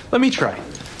 Let me try.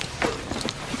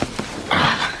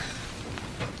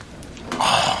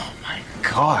 Oh, my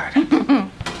God.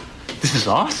 This is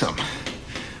awesome.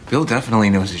 Bill definitely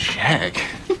knows his shag.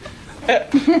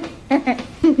 Okay,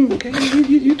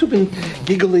 you two been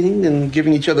giggling and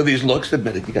giving each other these looks.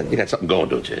 Admit it, you got something going,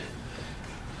 don't you?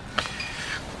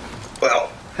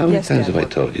 Well, how many times have I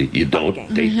told you, you don't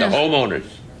date the homeowners?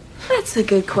 That's a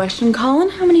good question, Colin.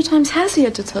 How many times has he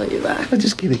had to tell you that? I'm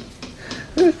just kidding.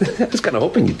 I was kind of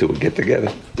hoping you two would get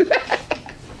together.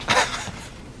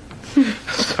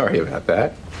 Sorry about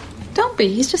that. Don't be.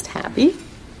 He's just happy.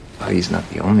 Oh, he's not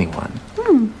the only one.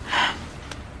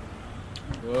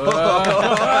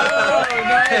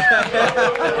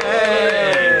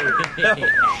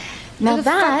 Now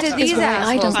that is these why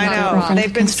I don't I know.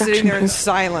 They've been sitting there in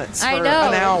silence for I know.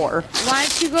 an hour. Why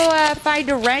don't you go find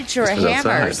a wrench or a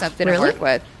hammer or something to work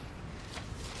with?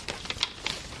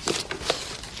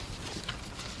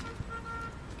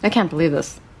 I can't believe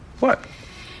this. What?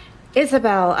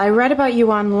 Isabel, I read about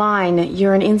you online.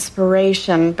 You're an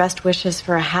inspiration. Best wishes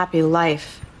for a happy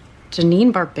life.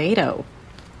 Janine Barbado.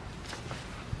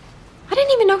 I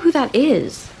didn't even know who that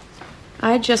is.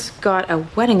 I just got a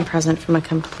wedding present from a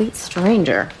complete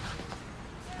stranger.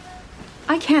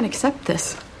 I can't accept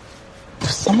this.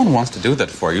 If someone wants to do that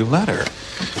for you, let her.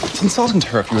 It's insulting to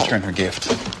her if you return her gift.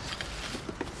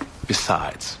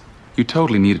 Besides, you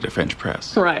totally needed a French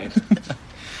press. Right.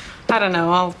 I don't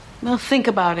know. I'll think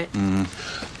about it.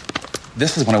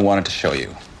 This is what I wanted to show you.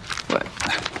 What?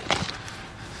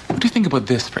 What do you think about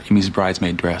this for Amy's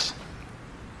bridesmaid dress?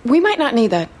 We might not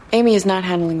need that. Amy is not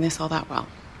handling this all that well.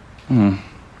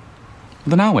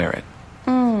 Then I'll wear it.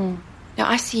 Now,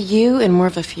 I see you in more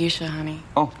of a fuchsia, honey.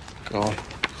 Oh, God.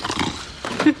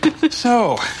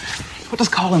 So, what does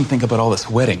Colin think about all this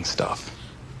wedding stuff?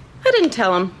 I didn't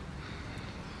tell him.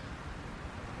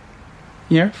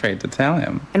 You're afraid to tell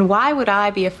him. And why would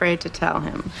I be afraid to tell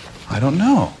him? I don't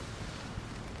know.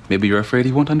 Maybe you're afraid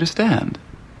he won't understand.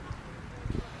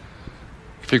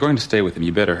 If you're going to stay with him,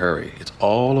 you better hurry. It's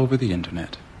all over the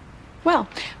internet. Well,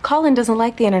 Colin doesn't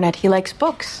like the internet. He likes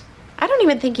books. I don't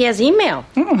even think he has email.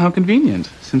 Oh, how convenient.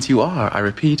 Since you are, I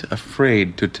repeat,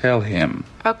 afraid to tell him.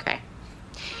 Okay.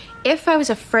 If I was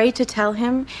afraid to tell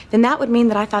him, then that would mean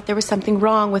that I thought there was something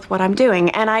wrong with what I'm doing,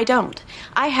 and I don't.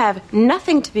 I have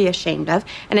nothing to be ashamed of,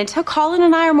 and until Colin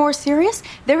and I are more serious,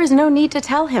 there is no need to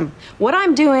tell him. What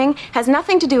I'm doing has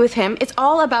nothing to do with him. It's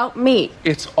all about me.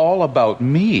 It's all about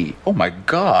me. Oh, my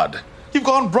God. You've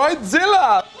gone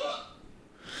Bridezilla!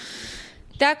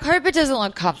 That carpet doesn't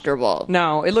look comfortable.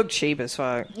 No, it looked cheap as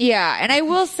fuck. Yeah, and I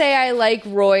will say I like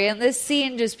Roy in this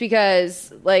scene just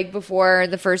because, like, before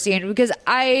the first scene, because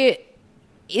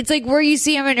it's like where you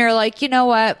see him and you're like, you know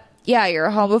what? Yeah, you're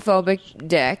a homophobic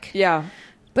dick. Yeah.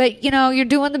 But, you know, you're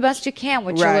doing the best you can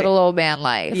with your little old man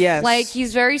life. Yes. Like,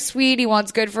 he's very sweet. He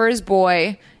wants good for his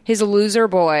boy. He's a loser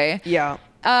boy. Yeah.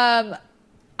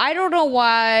 I don't know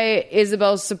why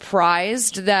Isabel's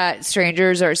surprised that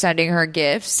strangers are sending her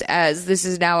gifts, as this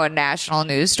is now a national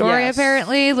news story,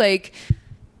 apparently. Like,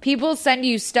 people send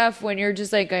you stuff when you're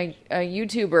just like a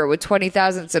YouTuber with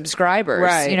 20,000 subscribers.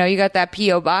 Right. You know, you got that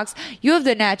P.O. box. You have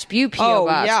the Natch Butte P.O.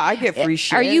 box. Yeah, I get free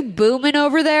shit. Are you booming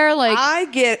over there? Like, I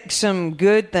get some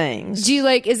good things. Do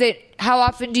you how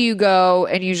often do you go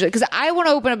and usually, because I want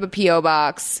to open up a P.O.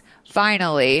 box.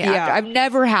 Finally. Yeah. I've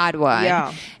never had one.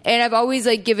 Yeah. And I've always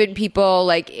given people,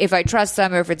 if I trust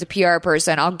them or if it's a PR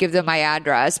person, I'll give them my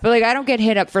address. But I don't get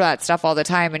hit up for that stuff all the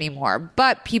time anymore.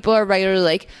 But people are regularly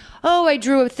like, oh, I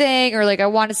drew a thing, or I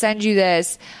want to send you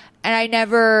this. And I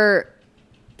never.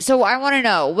 So I want to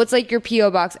know, what's your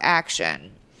P.O. box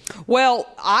action? Well,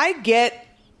 I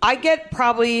get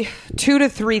probably 2 to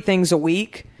 3 things a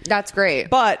week. That's great.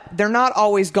 But they're not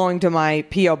always going to my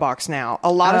P.O. box now.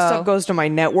 A lot of stuff goes to my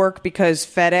network because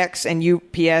FedEx and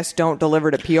UPS don't deliver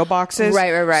to P.O. boxes.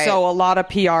 Right. So a lot of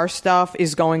PR stuff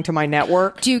is going to my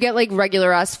network. Do you get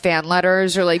regular Us fan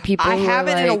letters or people I who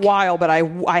haven't are in a while, but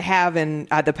I have in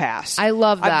the past. I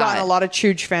love that. I've gotten a lot of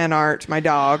Chooch fan art, my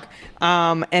dog.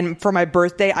 And for my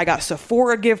birthday, I got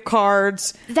Sephora gift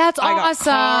cards. That's I got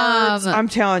awesome. cards. I'm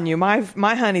telling you, my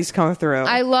honey's come through.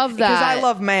 I love that. Because I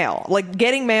love mail.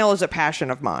 Getting mail is a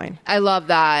passion of mine. I love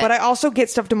that. But I also get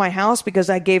stuff to my house because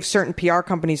I gave certain PR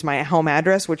companies my home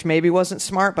address, which maybe wasn't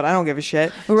smart, but I don't give a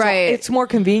shit. Right. So it's more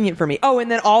convenient for me. Oh, and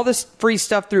then all this free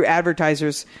stuff through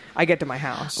advertisers I get to my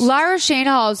house. Lara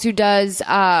Shanehalls, who does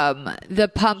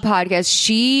the Pump podcast,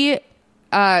 she...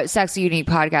 Sexy Unique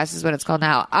Podcast is what it's called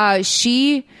now.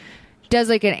 She does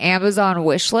an Amazon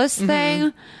wish list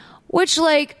thing, which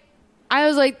I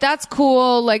was like, that's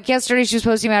cool. Yesterday she was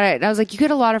posting about it and I was like, you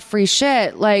get a lot of free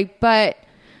shit. But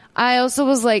I also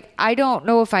was like, I don't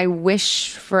know if I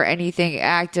wish for anything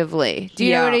actively. Do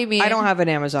you know what I mean? I don't have an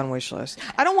Amazon wish list.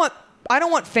 I don't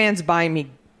want fans buying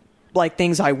me like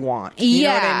things I want. You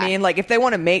know what I mean? Like if they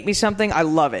want to make me something, I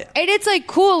love it. And it's like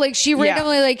cool. Like she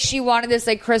randomly like she wanted this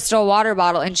like crystal water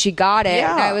bottle and she got it.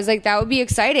 Yeah. And I was like, that would be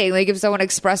exciting. Like if someone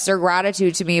expressed their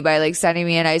gratitude to me by like sending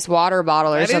me a nice water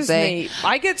bottle or That is something. neat.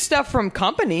 I get stuff from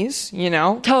companies, you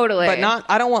know, Totally. but not.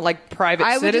 I don't want like private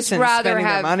I would just citizens rather spending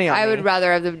have. their money on I me. would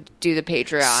rather have them do the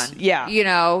Patreon. Yeah. You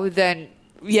know, than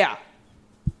Which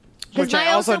Because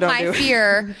I also don't my do.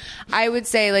 fear, I would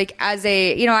say, like, as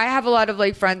a, you know, I have a lot of,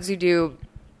 like, friends who do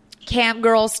cam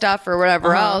girl stuff or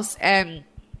whatever else, and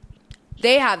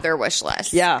they have their wish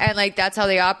list. Yeah. And, like, that's how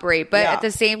they operate. But at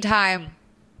the same time,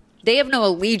 they have no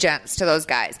allegiance to those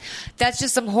guys. That's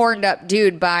just some horned up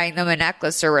dude buying them a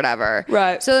necklace or whatever.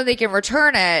 Right. So then they can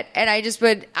return it. And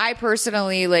I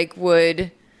personally, like,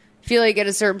 would feel like at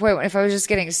a certain point, if I was just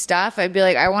getting stuff, I'd be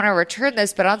like, I want to return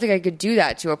this, but I don't think I could do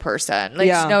that to a person. Like,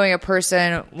 just knowing a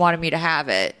person wanted me to have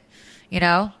it, you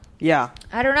know? Yeah.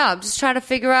 I don't know. I'm just trying to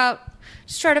figure out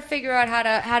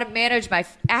how to manage my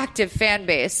active fan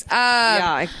base.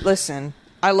 Listen,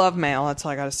 I love mail. That's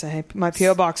all I got to say. My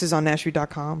P.O. box is on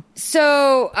Nashville.com.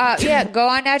 So, go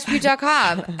on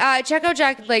Nashville.com. Check out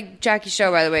Jackie's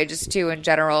show, by the way, just too in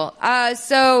general.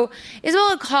 So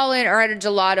Isabel and Colin are at a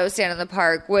gelato stand in the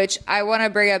park, which I want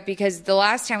to bring up because the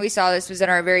last time we saw this was in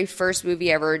our very first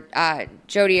movie ever,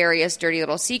 Jodi Arias' Dirty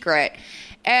Little Secret.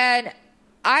 And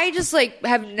I just, like,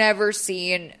 have never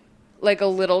seen like a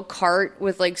little cart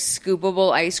with like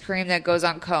scoopable ice cream that goes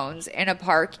on cones in a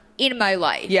park in my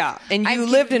life. Yeah, and you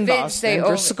lived in Boston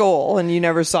for school, and you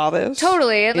never saw this?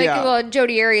 Totally. And in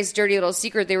Jodi Arias' Dirty Little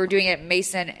Secret, they were doing it in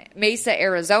Mesa,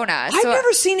 Arizona. I've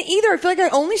never seen it either. I feel like I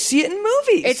only see it in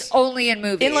movies. It's only in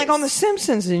movies. In like on The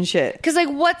Simpsons and shit. Because like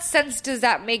what sense does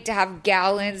that make to have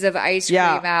gallons of ice cream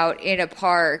out in a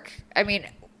park? I mean,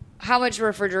 how much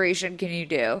refrigeration can you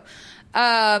do?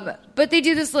 But they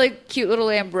do this like cute little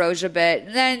ambrosia bit,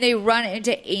 and then they run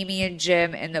into Amy and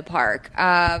Jim in the park.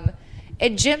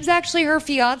 And Jim's actually her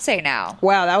fiance now.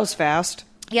 Wow, that was fast.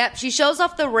 Yep, she shows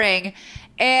off the ring,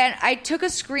 and I took a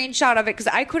screenshot of it because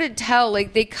I couldn't tell.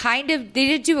 Like they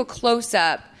did do a close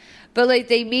up, but like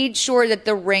they made sure that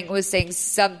the ring was saying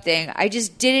something. I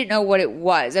just didn't know what it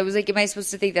was. I was like, am I supposed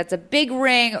to think that's a big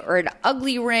ring or an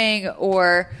ugly ring,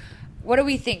 or what do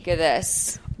we think of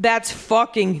this? That's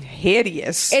fucking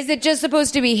hideous. Is it just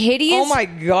supposed to be hideous? Oh my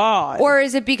God. Or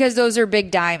is it because those are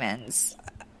big diamonds?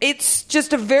 It's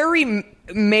just a very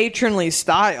matronly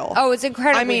style. Oh, it's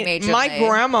incredibly matronly. My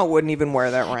grandma wouldn't even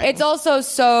wear that ring. It's also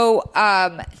so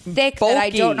thick bulky. that I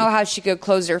don't know how she could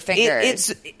close her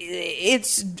fingers.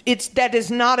 It's that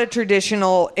is not a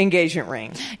traditional engagement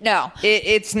ring. No.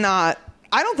 It's not.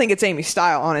 I don't think it's Amy's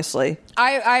style, honestly.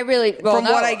 I really from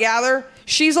what I gather,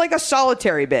 she's like a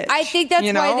solitary bitch. I think that's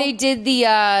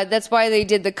why they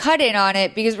did the cut in on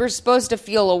it, because we're supposed to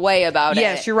feel a way about it.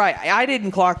 Yes, you're right. I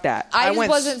didn't clock that. I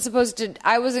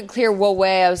wasn't clear what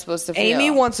way I was supposed to feel.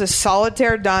 Amy wants a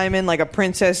solitaire diamond, like a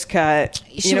princess cut.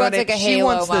 She wants like a halo She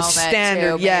wants the moment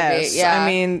standard. too, yes, maybe. Yeah. I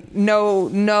mean,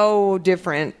 no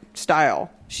different style.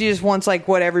 She just wants like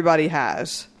what everybody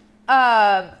has.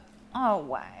 Oh,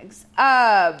 wags.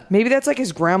 Maybe that's like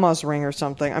his grandma's ring or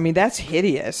something. I mean, that's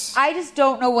hideous. I just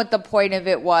don't know what the point of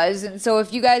it was. And so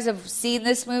if you guys have seen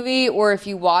this movie, or if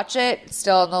you watch it,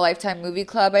 still in the Lifetime Movie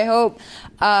Club, I hope,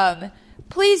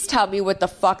 please tell me what the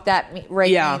fuck that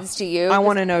ring means to you. I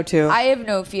want to know too. I have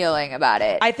no feeling about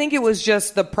it. I think it was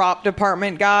just the prop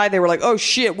department guy. They were like, oh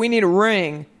shit, we need a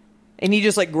ring. And he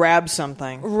just like grabbed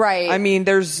something. Right. I mean,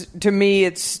 to me,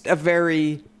 it's a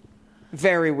very...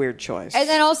 very weird choice. And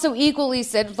then also equally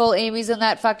sinful, Isabel's in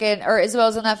that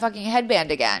fucking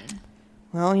headband again.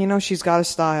 Well, you know, she's got a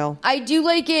style. I do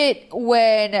like it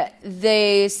when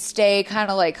they stay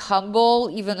kind of like humble,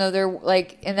 even though they're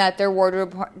like in that their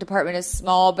wardrobe department is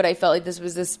small, but I felt like this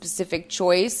was a specific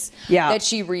choice that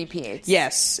she repeats.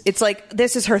 Yes. It's like,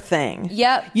 this is her thing.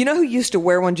 Yep. You know who used to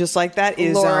wear one just like that?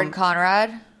 Is Lauren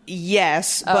Conrad.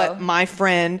 Yes, but my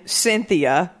friend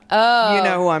Cynthia. Oh, you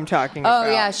know who I'm talking about. Oh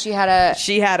yeah, she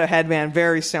had a headband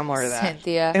very similar to that.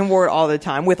 Cynthia, and wore it all the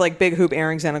time with like big hoop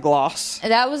earrings and a gloss.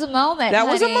 That was a moment. That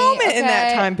was a moment in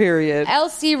that time period.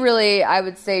 LC really, I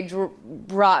would say,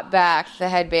 brought back the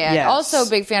headband. Yes. Also, a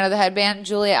big fan of the headband.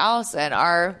 Julia Allison,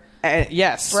 our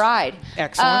bride.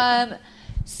 Excellent.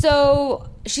 So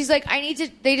she's like,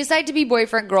 they decide to be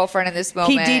boyfriend girlfriend in this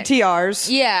moment. He DTRs.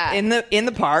 Yeah. In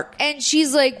the park. And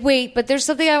she's like, wait, but there's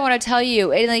something I want to tell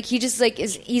you. And like, he just like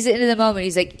he's into the moment.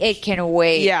 He's like, it can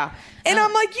wait. Yeah. And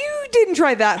I'm like, you didn't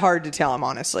try that hard to tell him,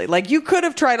 honestly. Like, you could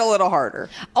have tried a little harder.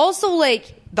 Also,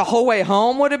 like, the whole way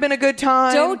home would have been a good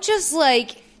time. Don't just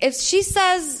like, if she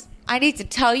says I need to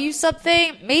tell you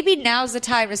something. Maybe now's the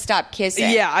time to stop kissing.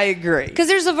 Yeah, I agree. Because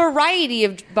there's a variety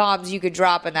of bombs you could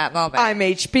drop in that moment. I'm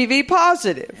HPV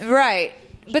positive. Right.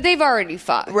 But they've already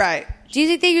fucked. Right. Do you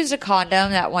think they used a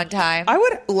condom that one time? I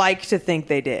would like to think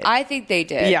they did. I think they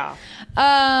did. Yeah.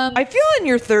 I feel in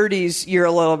your 30s, you're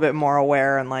a little bit more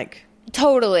aware and like...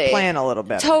 Totally. Plan a little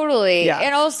better. Totally. Yeah.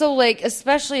 And also, like,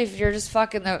 especially if you're just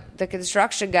fucking the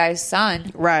construction guy's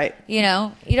son. Right. You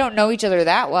know, you don't know each other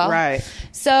that well. Right.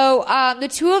 So the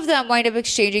two of them wind up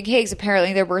exchanging cakes.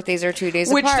 Apparently their birthdays are 2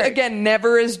 days apart. Which, again,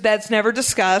 that's never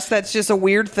discussed. That's just a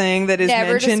weird thing that is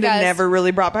mentioned and never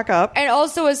really brought back up. And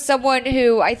also, as someone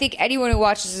who, I think anyone who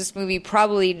watches this movie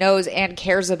probably knows and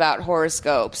cares about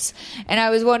horoscopes. And I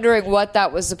was wondering what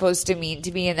that was supposed to mean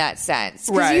to me in that sense.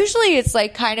 Because usually it's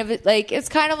like kind of like, it's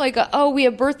kind of like, we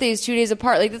have birthdays 2 days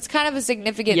apart. Like, that's kind of a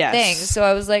significant thing. So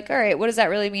I was like, all right, what does that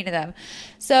really mean to them?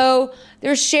 So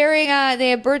they're sharing,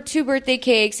 they have 2 birthday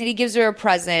cakes, and he gives her a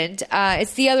present.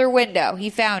 It's the other window.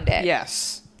 He found it.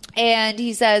 Yes. And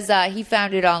he says he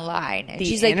found it online. And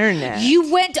she's internet. Like,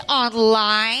 you went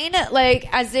online?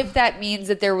 Like, as if that means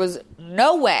that there was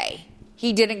no way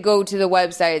he didn't go to the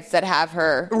websites that have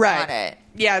her on it.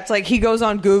 Yeah, it's like he goes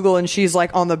on Google and she's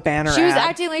like on the banner She was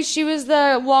ad. acting like she was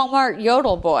the Walmart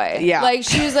yodel boy. Yeah. Like,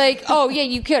 she was like, oh, yeah,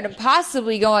 you couldn't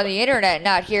possibly go on the internet and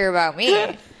not hear about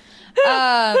me.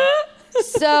 Oh,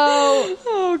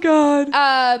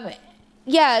 God.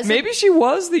 Yeah. So maybe she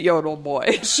was the yodel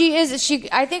boy. She is.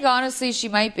 I think, honestly, she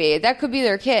might be. That could be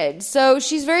their kid. So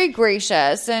she's very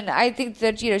gracious, and I think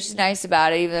that, you know, she's nice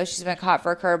about it, even though she's been caught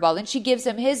for a curveball. Then she gives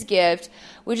him his gift,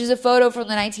 which is a photo from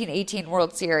the 1918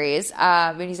 World Series.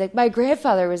 And he's like, my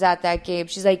grandfather was at that game.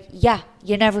 She's like, yeah,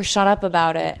 you never shut up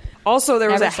about it. Also, there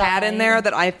was Never a saw hat that in there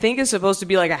either. that I think is supposed to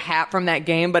be like a hat from that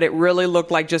game, but it really looked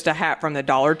like just a hat from the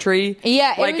Dollar Tree.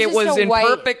 Yeah, like it just was a in white-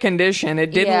 perfect condition.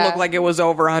 It didn't look like it was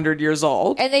over 100 years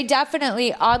old. And they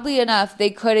definitely, oddly enough, they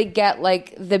couldn't get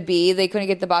like the B. They couldn't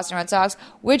get the Boston Red Sox,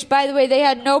 which, by the way, they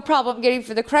had no problem getting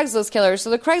for the Craigslist killer. So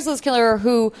the Craigslist killer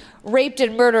who raped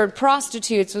and murdered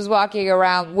prostitutes was walking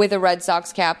around with a Red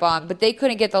Sox cap on, but they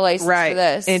couldn't get the license for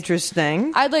this.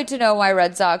 Interesting. I'd like to know why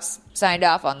Red Sox signed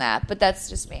off on that, but that's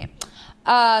just me.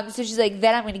 So she's like,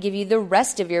 then I'm going to give you the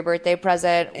rest of your birthday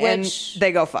present, which... And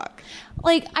they go fuck.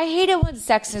 Like, I hate it when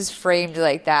sex is framed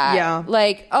like that. Yeah.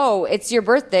 Like, oh, it's your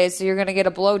birthday, so you're going to get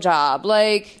a blowjob.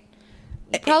 Like,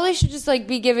 you probably should just, like,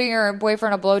 be giving your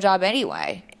boyfriend a blowjob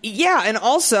anyway. Yeah, and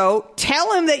also,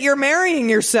 tell him that you're marrying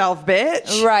yourself,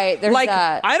 bitch. Right, there's like,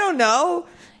 that. I don't know.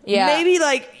 Yeah. Maybe,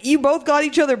 like, you both got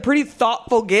each other pretty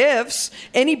thoughtful gifts,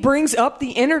 and he brings up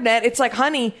the internet. It's like,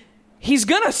 honey... He's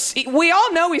gonna see, we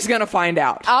all know he's gonna find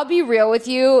out. I'll be real with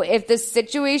you. If the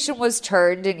situation was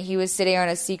turned and he was sitting on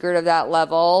a secret of that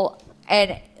level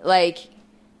and, like,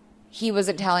 he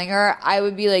wasn't telling her, I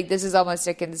would be like, this is almost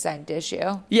a consent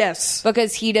issue. Yes.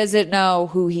 Because he doesn't know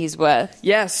who he's with.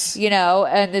 Yes. You know,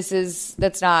 and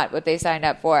that's not what they signed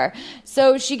up for.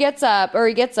 So he gets up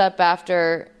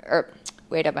after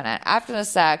the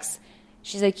sex.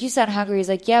 She's like, you sound hungry. He's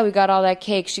like, yeah, we got all that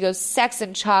cake. She goes, sex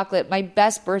and chocolate, my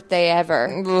best birthday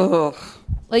ever. Ugh.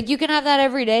 Like, you can have that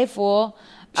every day, fool.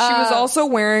 She was also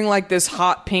wearing, like, this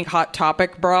hot pink Hot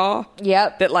Topic bra.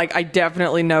 Yep. That, like, I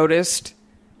definitely noticed.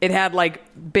 It had, like,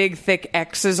 big, thick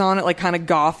X's on it, like, kind of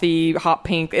gothy, hot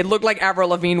pink. It looked like Avril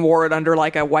Lavigne wore it under,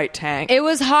 like, a white tank. It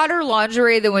was hotter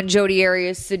lingerie than when Jodi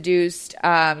Arias seduced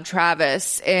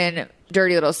Travis in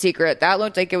Dirty Little Secret. That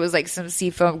looked like it was like some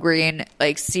seafoam green,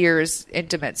 like Sears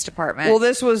Intimates department. Well,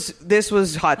 this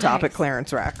was Hot Topic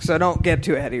clearance rack, so don't get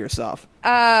too ahead of yourself.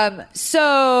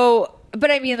 So,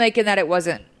 but I mean, like, in that it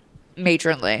wasn't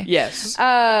matronly. Yes.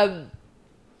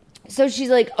 So she's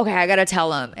like, okay, I gotta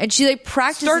tell him, and she like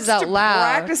practices out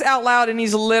loud. Practice out loud, and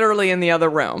he's literally in the other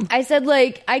room. I said,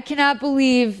 like, I cannot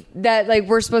believe that, like,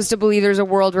 we're supposed to believe there's a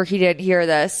world where he didn't hear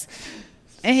this.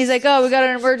 And he's like, oh, we got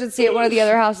an emergency at one of the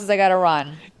other houses. I gotta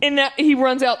run. And he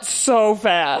runs out so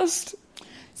fast.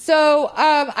 So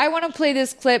I want to play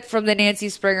this clip from the Nancy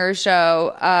Springer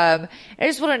show. I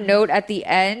just want to note at the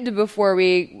end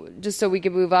just so we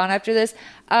can move on after this.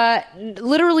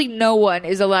 Literally no one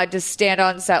is allowed to stand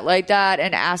on set like that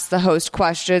and ask the host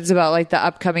questions about, like, the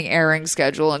upcoming airing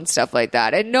schedule and stuff like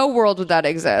that. In no world would that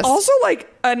exist. Also,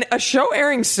 like, a show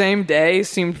airing same day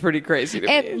seemed pretty crazy to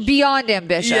me. And beyond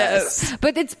ambitious. Yes.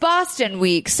 But it's Boston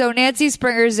week, so Nancy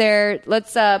Springer's there.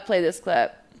 Let's play this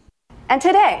clip. And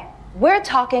today, we're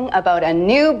talking about a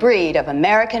new breed of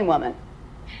American woman.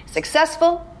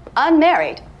 Successful,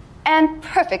 unmarried, and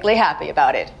perfectly happy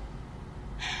about it.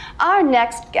 Our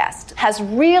next guest has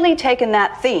really taken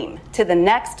that theme to the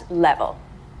next level.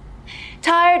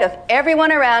 Tired of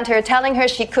everyone around her telling her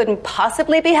she couldn't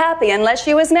possibly be happy unless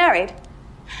she was married,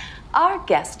 our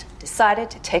guest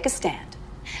decided to take a stand.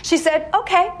 She said,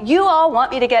 okay, you all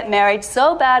want me to get married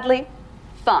so badly.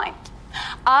 Fine.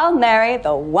 I'll marry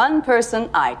the one person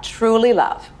I truly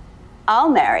love. I'll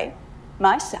marry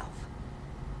myself.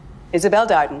 Isabel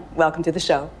Darden, welcome to the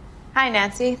show. Hi,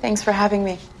 Nancy. Thanks for having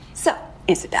me. So,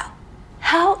 Isabel,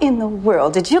 how in the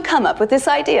world did you come up with this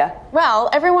idea? Well,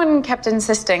 everyone kept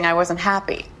insisting I wasn't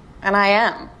happy, and I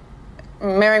am.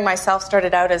 Marrying myself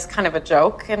started out as kind of a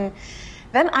joke, and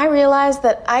then I realized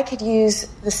that I could use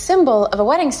the symbol of a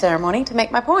wedding ceremony to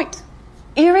make my point.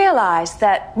 You realize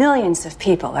that millions of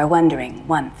people are wondering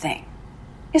one thing.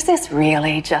 Is this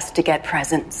really just to get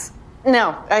presents?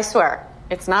 No, I swear.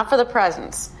 It's not for the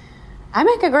presents. I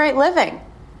make a great living.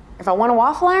 If I want a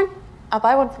waffle iron, I'll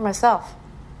buy one for myself.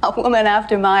 A woman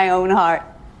after my own heart.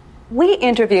 We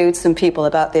interviewed some people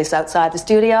about this outside the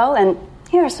studio, and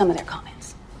here are some of their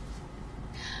comments.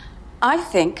 I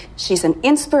think she's an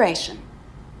inspiration.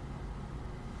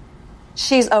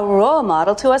 She's a role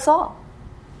model to us all.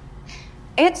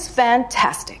 It's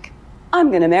fantastic. I'm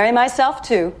going to marry myself,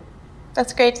 too.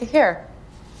 That's great to hear.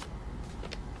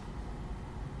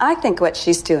 I think what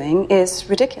she's doing is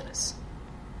ridiculous.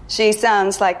 She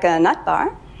sounds like a nut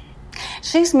bar.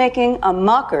 She's making a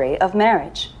mockery of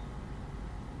marriage.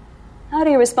 How do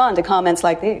you respond to comments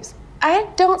like these? I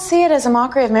don't see it as a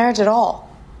mockery of marriage at all.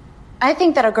 I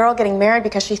think that a girl getting married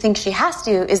because she thinks she has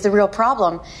to is the real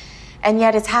problem, and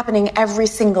yet it's happening every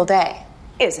single day.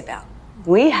 Isabel,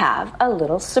 we have a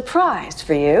little surprise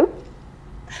for you.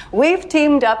 We've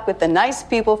teamed up with the nice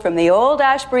people from the old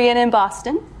Ashbury Inn in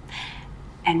Boston,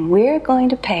 and we're going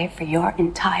to pay for your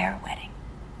entire wedding.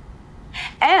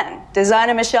 And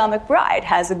designer Michelle McBride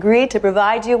has agreed to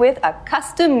provide you with a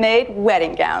custom-made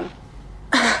wedding gown.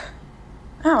 Oh,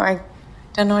 I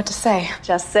don't know what to say.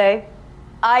 Just say,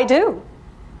 I do,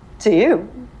 to you.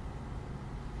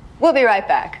 We'll be right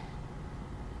back.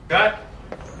 Cut.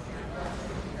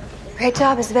 Great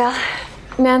job, Isabel.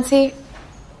 Nancy,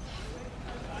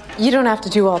 you don't have to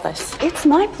do all this. It's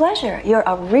my pleasure. You're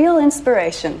a real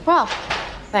inspiration. Well,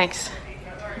 thanks.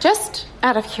 Just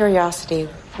out of curiosity,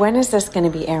 when is this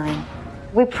going to be airing?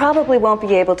 We probably won't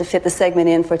be able to fit the segment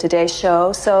in for today's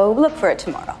show, so look for it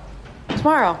tomorrow.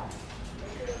 Tomorrow?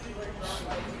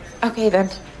 Okay, then.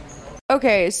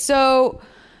 Okay, so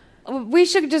we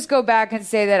should just go back and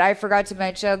say that I forgot to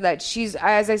mention that she's,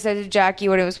 as I said to Jackie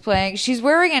when it was playing, she's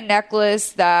wearing a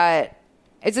necklace that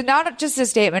it's not just a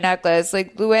statement necklace.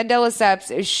 Like, Luann de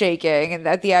Lesseps is shaking and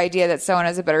at the idea that someone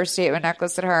has a better statement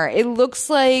necklace than her. It looks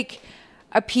like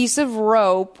a piece of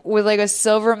rope with like a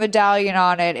silver medallion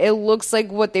on it. It looks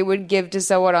like what they would give to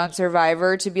someone on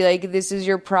Survivor to be like, this is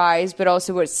your prize, but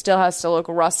also it still has to look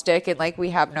rustic and like we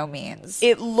have no means.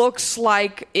 It looks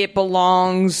like it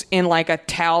belongs in like a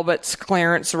Talbot's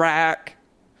clearance rack.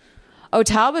 Oh,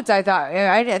 Talbot's, I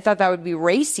thought that would be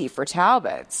racy for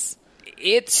Talbot's.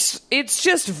 It's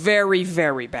just very,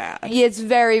 very bad. Yeah, it's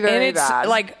very, very and it's bad.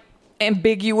 Like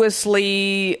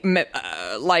ambiguously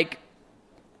like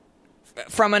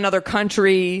from another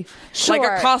country, Sure.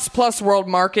 like a cost plus world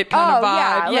market kind of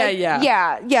vibe.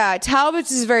 Yeah.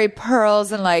 Talbot's is very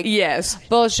pearls and like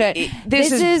bullshit.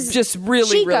 This is just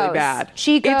really, really bad.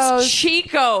 Chico's. It's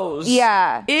Chico's.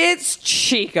 Yeah. It's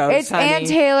Chico's. It's honey. Ann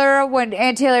Taylor when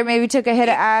Ann Taylor maybe took a hit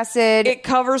of acid. It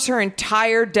covers her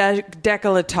entire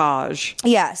décolletage.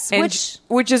 Yes, and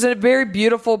which is a very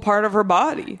beautiful part of her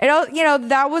body.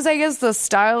 That was, I guess, the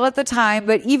style at the time.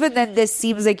 But even then, this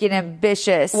seems like an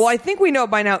ambitious. Well, I think we know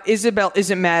by now Isabel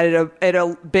isn't mad at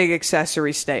a big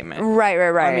accessory statement. Right.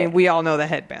 I mean, we all know the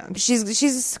headband.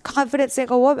 She's a confident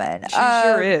single woman. She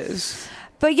sure is.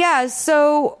 But yeah,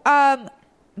 so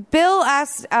Bill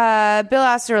asked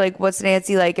her like, "What's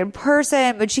Nancy like in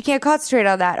person?" But she can't concentrate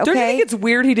on that. Okay, don't you think it's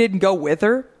weird he didn't go with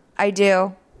her? I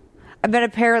do. But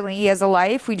apparently he has a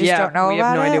life. We just don't know about it. We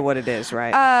have no idea what it is,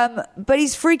 right? But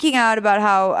he's freaking out about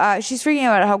how she's freaking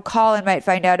out about how Colin might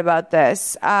find out about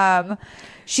this.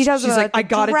 She's like, I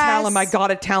gotta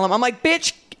tell him. I'm like,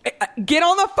 bitch, get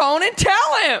on the phone and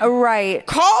tell him. Right.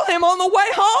 Call him on the way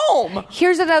home.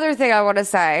 Here's another thing I want to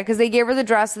say, because they gave her the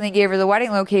dress and they gave her the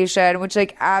wedding location, which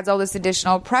like adds all this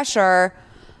additional pressure.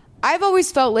 I've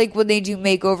always felt like when they do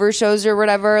makeover shows or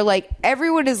whatever, like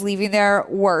everyone is leaving there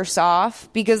worse off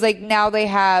because like now they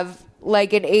have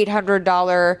like an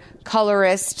 $800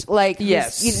 colorist, like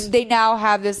they now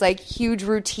have this like huge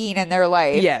routine in their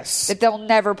life that they'll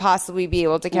never possibly be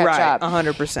able to catch up.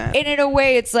 100%. And in a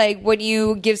way, it's like when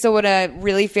you give someone a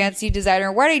really fancy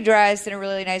designer wedding dress in a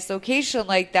really nice location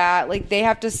like that, like they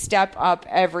have to step up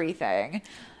everything.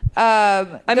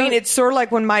 I mean, it's sort of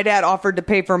like when my dad offered to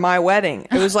pay for my wedding.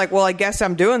 It was like, well, I guess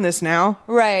I'm doing this now.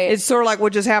 Right. It's sort of like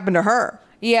what just happened to her.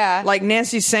 Yeah. Like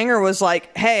Nancy Singer was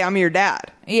like, hey, I'm your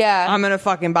dad. Yeah. I'm going to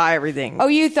fucking buy everything. Oh,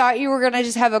 you thought you were going to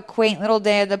just have a quaint little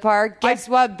day at the park? Guess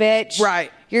what, bitch?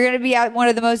 Right. You're going to be at one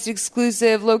of the most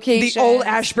exclusive locations. The old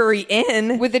Ashbury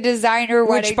Inn. With a designer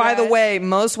wedding Which, by the dress. way,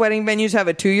 most wedding venues have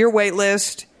a 2-year wait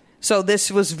list. So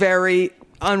this was very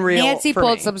unreal. Nancy for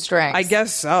pulled me. some strings. I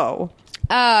guess so.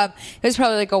 It was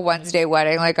probably like a Wednesday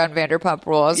wedding, like on Vanderpump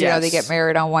Rules. You know, they get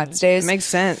married on Wednesdays. It makes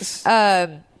sense.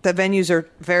 The venues are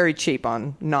very cheap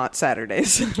on not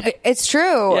Saturdays. It's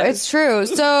true. Yes. It's true.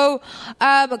 So,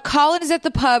 Colin is at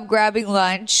the pub grabbing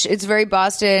lunch. It's a very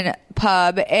Boston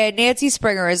pub, and Nancy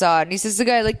Springer is on. He says to the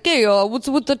guy, like, hey, what's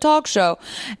with the talk show?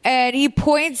 And he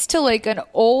points to like an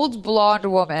old blonde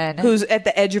woman who's at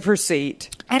the edge of her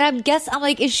seat. And I'm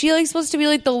like, is she like supposed to be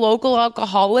like the local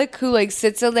alcoholic who like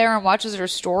sits in there and watches her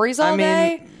stories all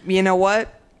day? You know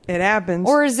what? It happens.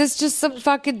 Or is this just some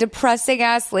fucking depressing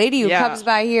ass lady who comes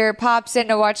by here, pops in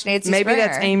to watch Nancy Maybe Springer?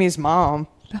 that's Amy's mom.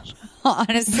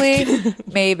 Honestly,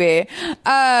 maybe.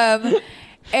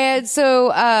 And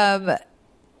so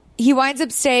he winds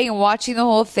up staying and watching the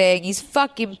whole thing. He's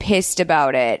fucking pissed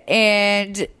about it.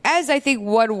 And as I think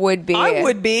one would be. I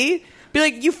would be. Be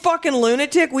like, you fucking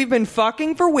lunatic. We've been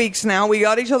fucking for weeks now. We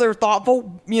got each other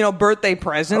thoughtful, birthday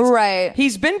presents. Right.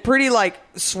 He's been pretty,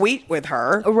 sweet with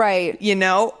her. Right.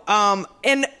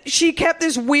 And she kept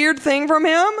this weird thing from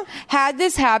him. Had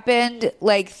this happened,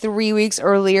 3 weeks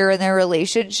earlier in their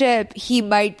relationship, he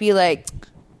might be like,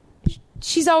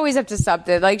 she's always up to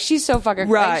something. Like, she's so fucking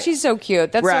right. She's so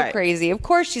cute. That's right. so crazy. Of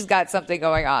course she's got something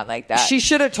going on like that. She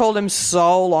should have told him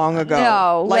so long ago.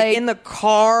 No. In the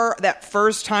car, that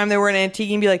first time they were in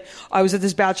Antigua, and be like, I was at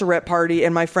this bachelorette party,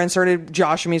 and my friend started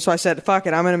joshing me, so I said, fuck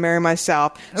it, I'm going to marry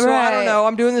myself. So I don't know,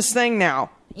 I'm doing this thing now.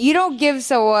 You don't give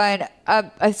someone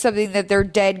something that their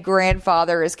dead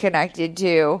grandfather is connected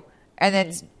to, and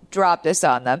then drop this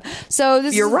on them. So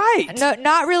this You're right.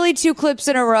 Not really 2 clips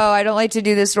in a row. I don't like to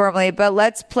do this normally, but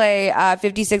let's play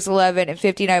 5611 and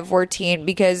 5914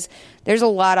 because there's a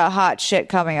lot of hot shit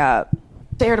coming up.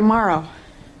 There tomorrow.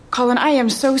 Colin, I am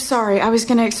so sorry. I was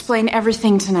going to explain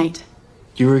everything tonight.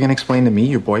 You were going to explain to me,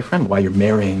 your boyfriend, why you're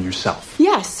marrying yourself?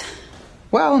 Yes.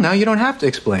 Well, now you don't have to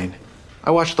explain. I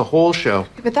watched the whole show.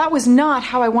 But that was not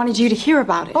how I wanted you to hear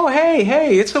about it. Oh,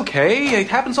 hey, it's okay. It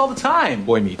happens all the time.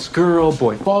 Boy meets girl,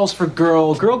 boy falls for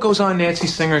girl, girl goes on Nancy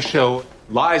Singer's show,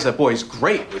 lies that boy's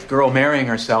great with girl marrying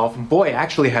herself, and boy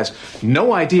actually has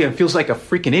no idea and feels like a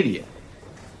freaking idiot.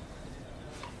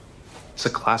 It's a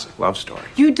classic love story.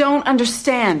 You don't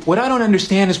understand. What I don't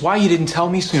understand is why you didn't tell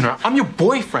me sooner. I'm your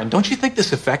boyfriend. Don't you think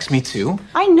this affects me too?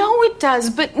 I know it does,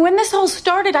 but when this all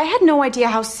started, I had no idea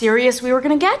how serious we were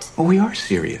going to get. Well, we are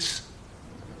serious.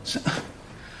 So,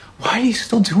 why are you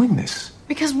still doing this?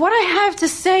 Because what I have to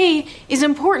say is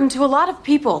important to a lot of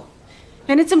people.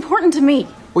 And it's important to me.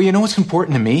 Well, you know what's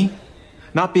important to me?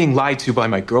 Not being lied to by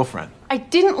my girlfriend. I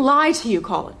didn't lie to you,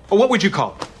 Colin. Well, what would you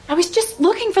call it? I was just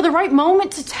looking for the right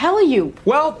moment to tell you.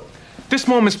 Well, this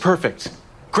moment's perfect.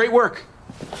 Great work.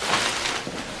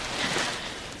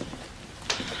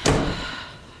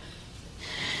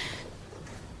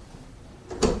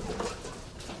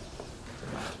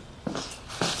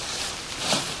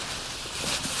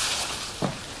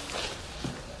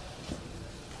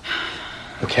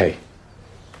 Okay.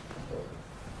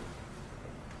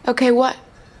 Okay, what?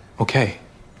 Okay.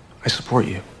 I support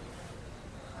you.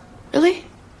 Really?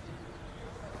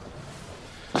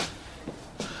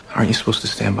 Aren't you supposed to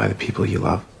stand by the people you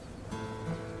love?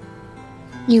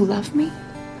 You love me?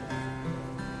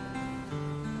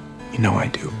 You know I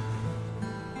do.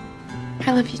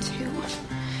 I love you too.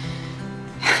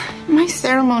 My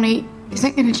ceremony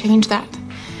isn't going to change that.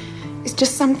 It's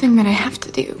just something that I have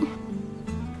to do.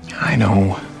 I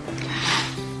know.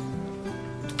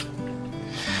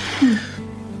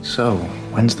 So,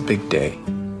 when's the big day?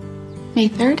 May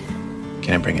 3rd?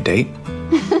 Can I bring a date?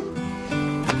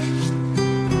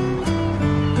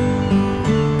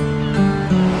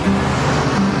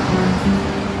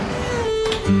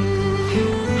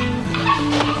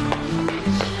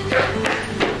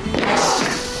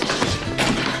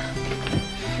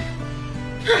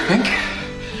 I think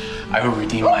I will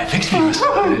redeem my Vixie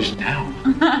massage now.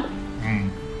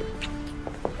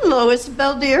 Hello,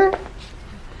 Isabel, dear.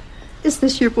 Is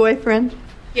this your boyfriend?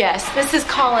 Yes, this is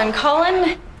Colin.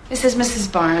 Colin, this is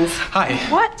Mrs. Barnes. Hi.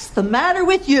 What's the matter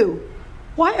with you?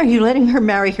 Why are you letting her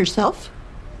marry herself?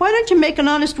 Why don't you make an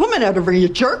honest woman out of her, you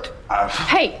jerk?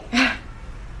 Hey,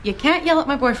 you can't yell at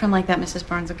my boyfriend like that, Mrs.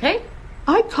 Barnes, okay?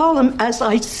 I call him as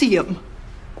I see him.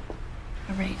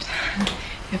 All right.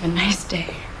 You have a nice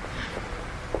day.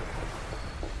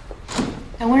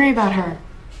 Don't worry about her.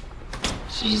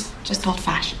 She's just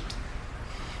old-fashioned.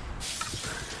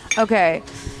 Okay.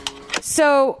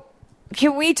 So,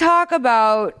 can we talk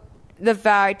about the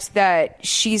fact that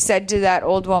she said to that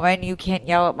old woman, you can't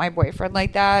yell at my boyfriend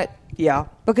like that? Yeah.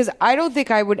 Because I don't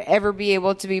think I would ever be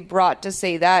able to be brought to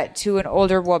say that to an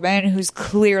older woman who's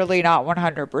clearly not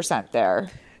 100% there.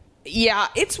 Yeah,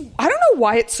 I don't know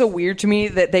why it's so weird to me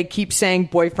that they keep saying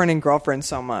boyfriend and girlfriend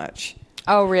so much.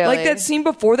 Oh, really? Like that scene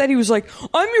before that, he was like,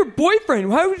 I'm your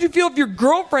boyfriend. How would you feel if your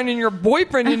girlfriend and your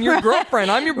boyfriend and your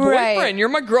girlfriend? I'm your boyfriend. Right. You're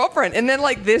my girlfriend. And then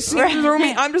like this scene threw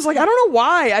me. I'm just like, I don't know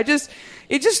why.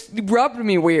 It just rubbed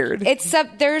me weird.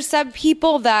 There's some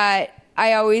people that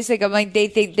I always think, I'm like, they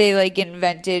think they like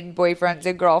invented boyfriends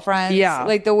and girlfriends. Yeah.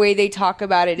 Like the way they talk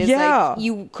about it is like,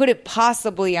 you couldn't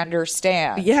possibly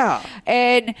understand. Yeah.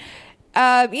 And,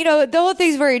 the whole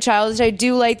thing's very childish. I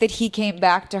do like that he came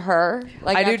back to her.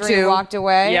 Like I after do he too. walked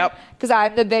away. Yep. Because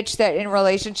I'm the bitch that in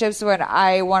relationships, when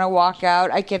I want to walk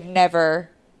out, I can never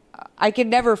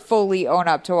fully own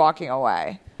up to walking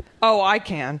away. Oh, I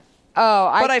can.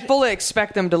 Oh, but I fully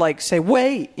expect them to like say,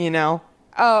 wait,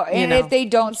 Oh, and if they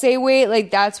don't say wait,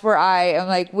 like that's where I am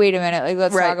like, wait a minute, like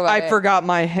let's talk about it. I forgot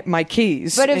my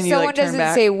keys. But if and you, someone like, turn doesn't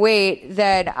back. say wait,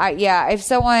 then if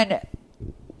someone,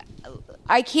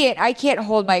 I can't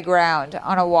hold my ground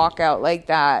on a walkout like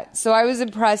that. So I was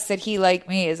impressed that he, like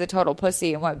me, is a total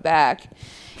pussy and went back.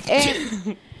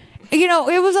 And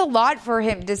it was a lot for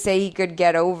him to say he could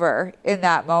get over in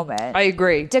that moment. I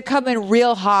agree. To come in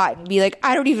real hot and be like,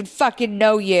 I don't even fucking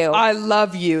know you. I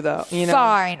love you though.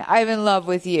 Fine, I'm in love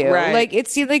with you. Right. Like it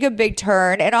seemed like a big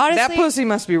turn, and honestly, that pussy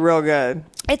must be real good.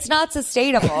 It's not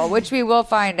sustainable, which we will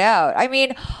find out. I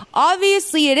mean,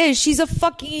 obviously it is. She's a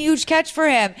fucking huge catch for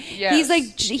him. Yes.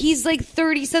 He's like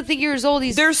 30-something years old.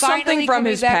 There's something from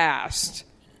his past.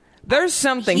 There's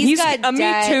something. A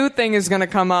Me Too thing is going to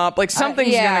come up. Like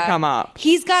something's going to come up.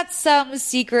 He's got some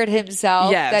secret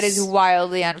himself that is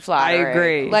wildly unflattering. I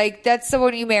agree. Like that's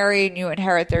someone you marry and you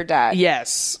inherit their debt.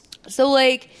 Yes. So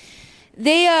like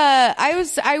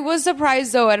I was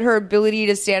surprised though at her ability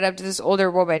to stand up to this older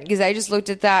woman, because I just looked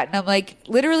at that and I'm like,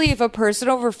 literally, if a person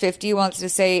over 50 wants to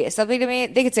say something to me,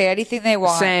 they can say anything they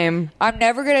want. Same. I'm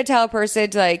never going to tell a person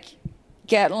to like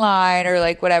get in line or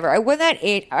like whatever. I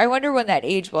wonder when that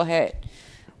age will hit,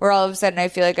 where all of a sudden I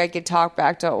feel like I could talk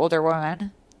back to older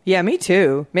women. Yeah, me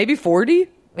too. Maybe 40?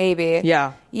 Maybe.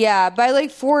 Yeah. Yeah, by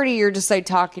like 40, you're just like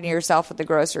talking to yourself at the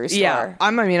grocery store. Yeah.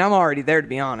 I'm already there, to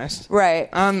be honest. Right.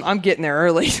 I'm getting there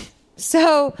early.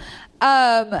 So,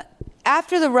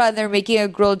 after the run, they're making a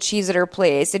grilled cheese at her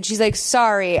place, and she's like,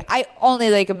 sorry, I only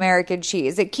like American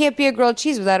cheese. It can't be a grilled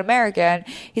cheese without American.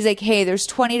 He's like, hey, there's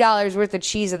 $20 worth of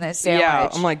cheese in this sandwich. Yeah,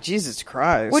 I'm like, Jesus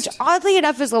Christ. Which, oddly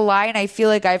enough, is a line I feel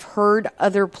like I've heard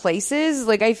other places.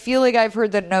 Like, I feel like I've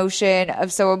heard the notion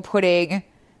of someone putting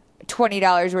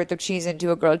 $20 worth of cheese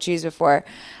into a grilled cheese before.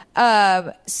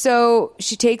 So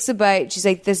she takes a bite. She's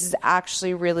like, this is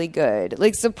actually really good.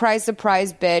 Like, surprise,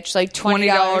 surprise, bitch. Like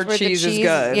 $20 worth cheese of cheese is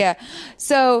good. Yeah.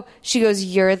 So she goes,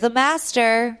 you're the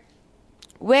master,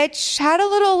 which had a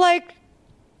little like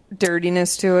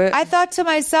dirtiness to it. I thought to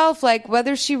myself, like,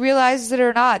 whether she realizes it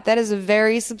or not, that is a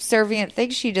very subservient thing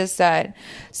she just said.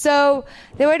 So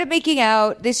they wind up making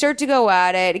out. They start to go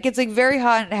at it. It gets like very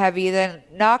hot and heavy. Then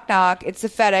knock, knock. It's the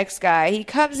FedEx guy. He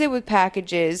comes in with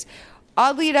packages.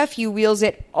 Oddly enough, he wheels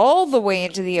it all the way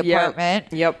into the apartment.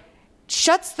 Yep.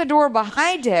 Shuts the door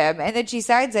behind him, and then she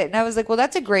signs it. And I was like, well,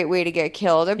 that's a great way to get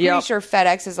killed. I'm pretty sure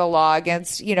FedEx has a law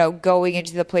against, going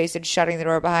into the place and shutting the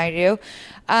door behind you.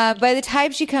 By the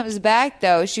time she comes back,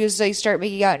 though, she was like, start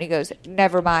making out, and he goes,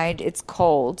 never mind, it's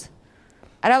cold.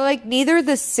 And I'm like, neither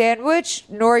the sandwich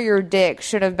nor your dick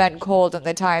should have been cold in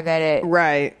the time that it...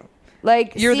 Right.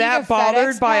 Like, you're that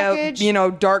bothered by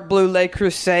a dark blue Le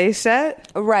Creuset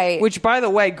set, right? Which, by the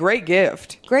way, great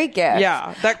gift. Great gift.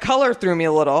 Yeah, that color threw me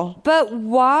a little. But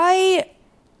why?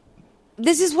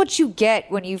 This is what you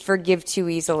get when you forgive too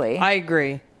easily. I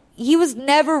agree. He was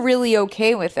never really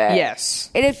okay with it. Yes.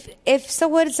 And if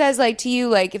someone says like to you,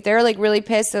 like if they're like really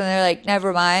pissed and they're like,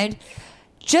 never mind,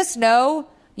 just know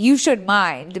you should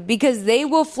mind, because they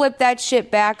will flip that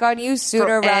shit back on you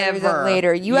sooner rather than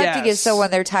later. You have to give someone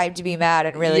their time to be mad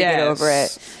and really get over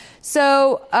it.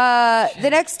 So the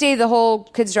next day, the whole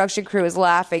construction crew is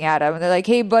laughing at him. And they're like,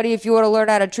 hey, buddy, if you want to learn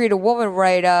how to treat a woman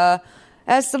right,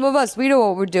 ask some of us. We know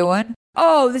what we're doing.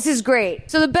 Oh, this is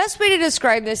great. So the best way to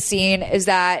describe this scene is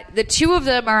that the two of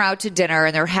them are out to dinner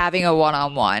and they're having a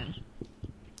one-on-one.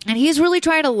 And he's really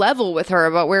trying to level with her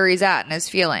about where he's at and his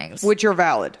feelings. Which are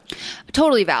valid.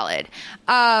 Totally valid.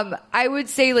 I would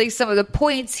say like some of the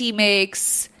points he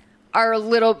makes are a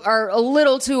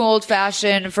little too old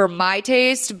fashioned for my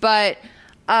taste, but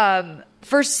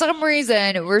for some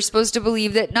reason we're supposed to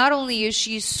believe that not only is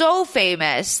she so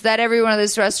famous that everyone at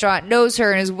this restaurant knows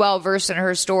her and is well versed in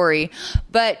her story,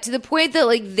 but to the point that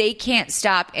like they can't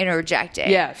stop interjecting.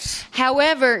 Yes.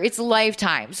 However, it's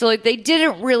Lifetime, so like they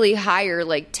didn't really hire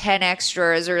like 10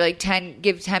 extras or like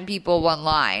give 10 people one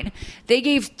line. They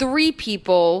gave 3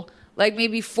 people like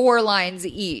maybe 4 lines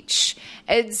each.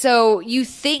 And so you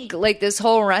think like this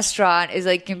whole restaurant is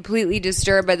like completely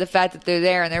disturbed by the fact that they're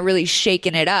there and they're really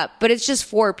shaking it up. But it's just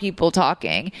 4 people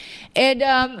talking.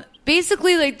 And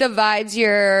basically like the vibes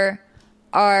here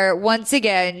are, once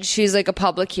again, she's like a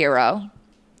public hero.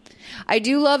 I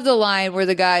do love the line where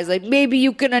the guy's like, maybe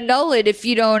you can annul it if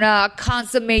you don't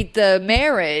consummate the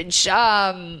marriage.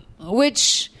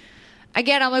 Which...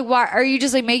 Again, I'm like, why are you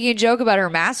just like making a joke about her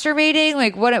masturbating?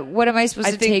 Like, what am I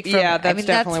supposed to take from? Yeah, that's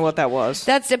definitely what that was.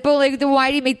 That's it. But like, then why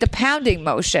do you make the pounding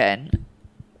motion?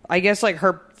 I guess like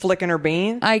her flicking her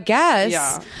bean. I guess.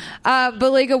 Yeah.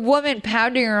 But like a woman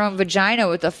pounding her own vagina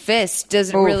with a fist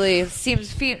doesn't really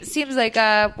seems like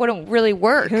wouldn't really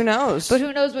work. Who knows? But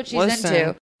who knows what she's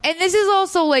into? And this is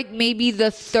also like maybe the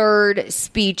 3rd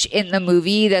speech in the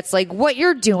movie that's like, what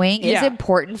you're doing is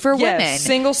important for women.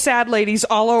 Single sad ladies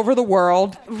all over the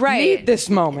world need this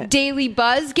moment. Daily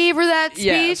Buzz gave her that speech.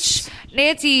 Yes.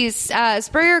 Nancy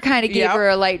Springer kind of gave her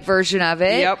a light version of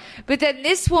it. Yep. But then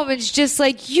this woman's just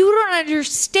like, you don't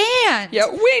understand. Yeah,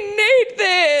 we need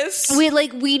this.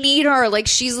 We need her. Like,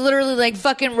 she's literally like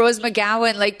fucking Rose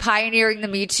McGowan, like pioneering the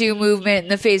Me Too movement in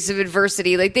the face of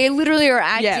adversity. Like, they literally are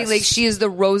acting like she is the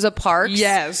Rosa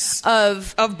Parks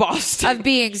of Boston, of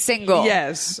being single.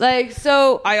 Yes. Like,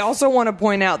 so I also want to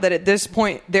point out that at this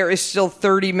point there is still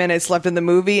 30 minutes left in the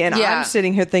movie, and I'm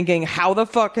sitting here thinking, how the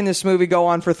fuck can this movie go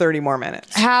on for 30 more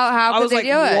minutes? How could they do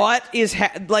it? What is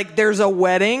like? There's a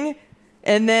wedding,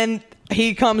 and then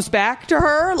he comes back to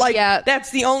her. Like, that's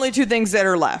the only 2 things that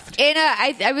are left. And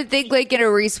I would think like in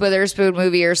a Reese Witherspoon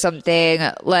movie or something,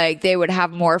 like they would have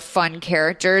more fun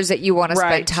characters that you want to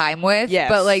spend time with.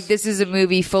 Yes. But like this is a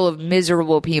movie full of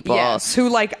miserable people. Yes, who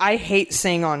like I hate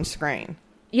seeing on screen.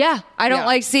 Yeah, I don't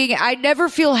like seeing it. I never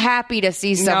feel happy to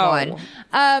see someone.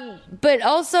 No. But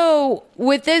also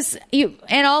with this,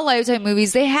 in all Lifetime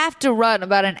movies, they have to run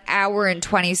about an hour and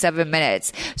 27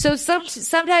 minutes. So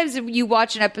sometimes you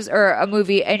watch an episode or a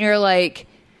movie and you're like,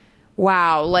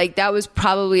 wow, like that was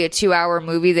probably a 2-hour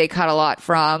movie they cut a lot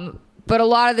from. But a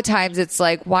lot of the times it's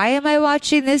like, why am I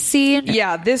watching this scene?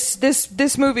 Yeah,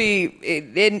 this movie,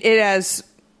 it has,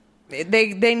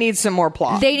 they need some more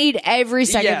plot. They need every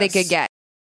second they could get.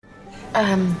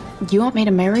 You want me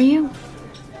to marry you?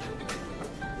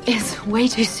 It's way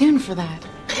too soon for that.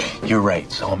 You're right.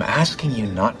 So I'm asking you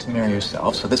not to marry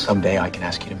yourself so that someday I can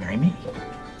ask you to marry me.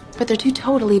 But they're 2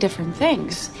 totally different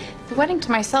things. The wedding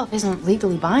to myself isn't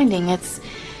legally binding. It's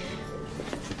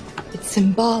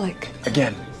symbolic.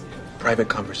 Again, private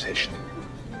conversation.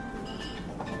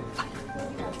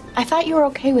 I thought you were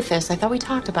okay with this. I thought we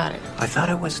talked about it. I thought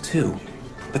I was too.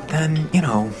 But then,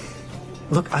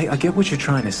 look, I get what you're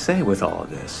trying to say with all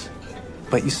of this.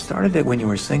 But you started it when you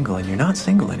were single, and you're not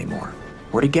single anymore.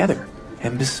 We're together.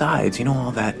 And besides,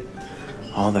 all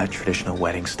that traditional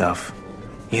wedding stuff.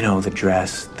 The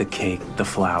dress, the cake, the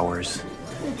flowers.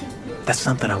 That's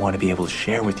something I want to be able to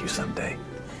share with you someday.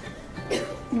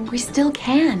 We still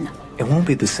can. It won't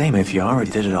be the same if you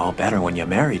already did it all better when you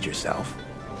married yourself.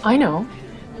 I know.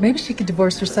 Maybe she could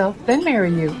divorce herself, then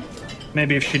marry you.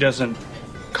 Maybe if she doesn't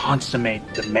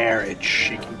consummate the marriage,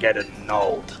 she can get it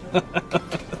annulled.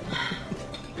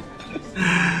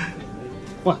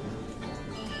 What?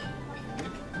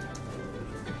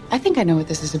 I think I know what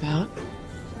this is about.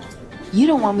 You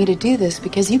don't want me to do this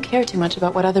because you care too much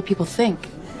about what other people think.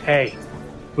 Hey,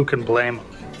 who can blame them?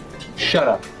 Shut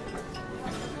up.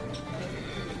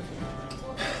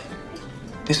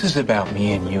 This is about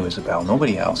me and you, Isabel,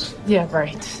 nobody else. Yeah,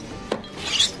 right.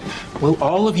 Will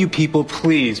all of you people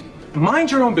please mind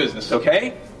your own business,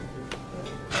 okay?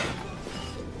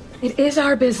 It is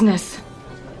our business.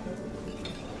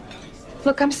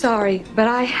 Look, I'm sorry, but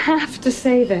I have to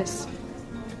say this.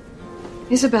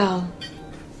 Isabel,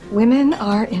 women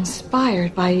are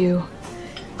inspired by you.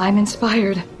 I'm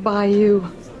inspired by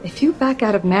you. If you back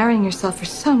out of marrying yourself for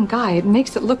some guy, it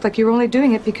makes it look like you're only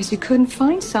doing it because you couldn't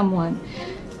find someone,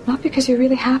 not because you're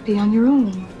really happy on your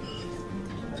own.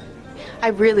 I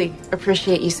really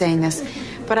appreciate you saying this,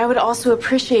 but I would also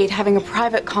appreciate having a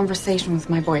private conversation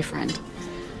with my boyfriend.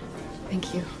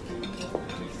 Thank you.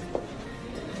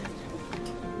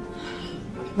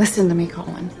 Listen to me,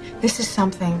 Colin. This is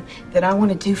something that I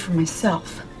want to do for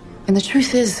myself. And the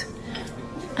truth is,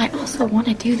 I also want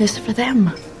to do this for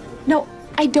them. No,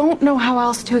 I don't know how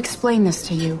else to explain this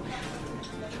to you.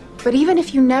 But even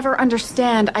if you never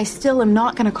understand, I still am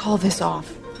not going to call this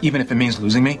off. Even if it means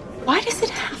losing me? Why does it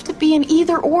have to be an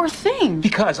either-or thing?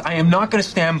 Because I am not going to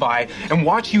stand by and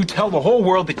watch you tell the whole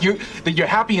world that you're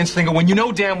happy and single when you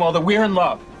know damn well that we're in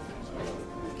love.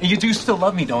 And you do still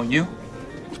love me, don't you?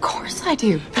 Of course I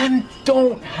do. Then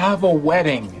don't have a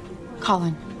wedding.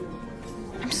 Colin,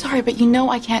 I'm sorry, but you know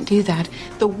I can't do that.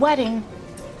 The wedding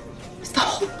is the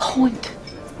whole point.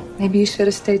 Maybe you should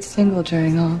have stayed single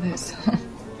during all this.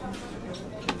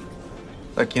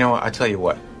 Look, you know what? I tell you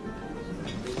what.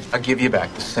 I'll give you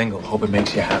back the single. Hope it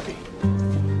makes you happy.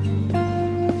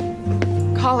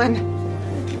 Colin.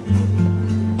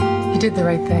 You did the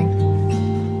right thing.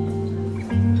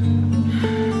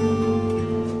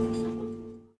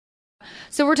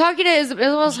 So we're talking to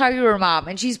Isabel's talking to her mom,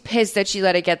 and she's pissed that she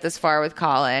let it get this far with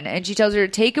Colin. And she tells her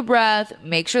to take a breath,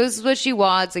 make sure this is what she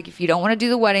wants. Like, if you don't want to do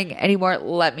the wedding anymore,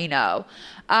 let me know.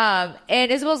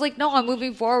 And Isabel's like, no, I'm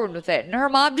moving forward with it. And her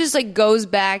mom just like goes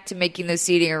back to making the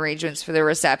seating arrangements for the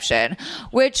reception,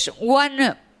 which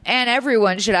one and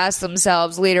everyone should ask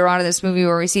themselves later on in this movie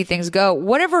where we see things go,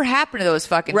 whatever happened to those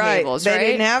fucking tables, right? They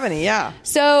didn't have any, yeah.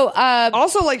 So,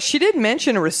 also, like, she didn't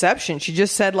mention a reception. She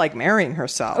just said, like, marrying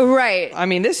herself. Right. I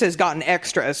mean, this has gotten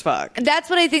extra as fuck. That's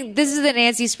what I think. This is the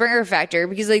Nancy Springer factor,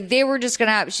 because, like, they were just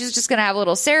gonna have, she's just gonna have a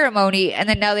little ceremony, and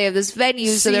then now they have this venue,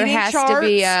 so there has to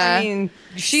be I mean,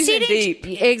 she's in deep.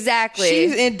 Exactly.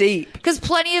 She's in deep. Because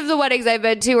plenty of the weddings I've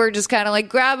been to are just kind of like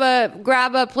grab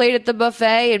a plate at the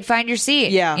buffet and find your seat.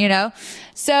 Yeah. You know?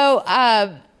 So,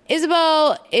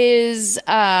 Isabel is,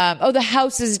 the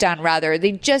house is done, rather.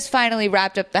 They just finally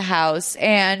wrapped up the house,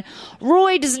 and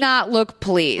Roy does not look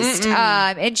pleased.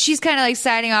 And she's kind of like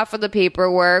signing off on the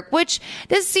paperwork, which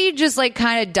this scene just like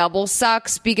kind of double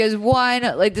sucks because one,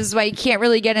 like this is why you can't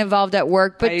really get involved at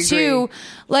work, but two,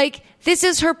 like, this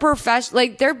is her profession.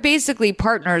 Like, they're basically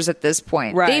partners at this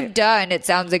point. Right. They've done, it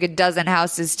sounds like, a dozen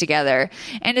houses together.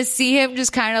 And to see him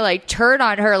just kind of like turn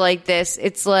on her like this,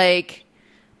 it's like,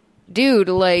 dude,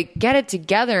 like, get it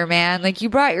together, man. Like, you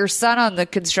brought your son on the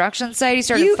construction site. He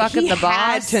started fucking the boss. He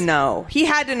had to know. He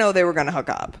had to know they were going to hook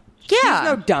up. Yeah. He's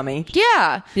no dummy.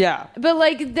 Yeah. Yeah. But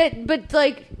like that, but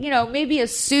like, you know, maybe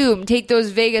take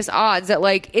those Vegas odds that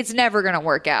like it's never going to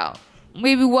work out.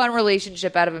 Maybe one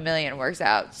relationship out of 1 million works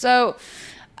out. So,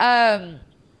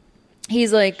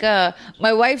 he's like,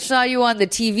 my wife saw you on the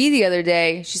TV the other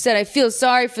day. She said, I feel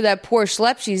sorry for that poor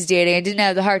schlep she's dating. I didn't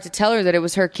have the heart to tell her that it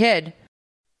was her kid.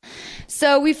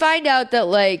 So we find out that,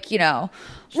 like, you know,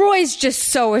 Roy's just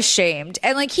so ashamed.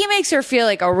 And, like, he makes her feel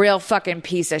like a real fucking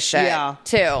piece of shit,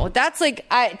 too. That's, like,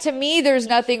 to me, there's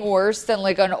nothing worse than,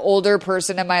 like, an older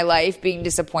person in my life being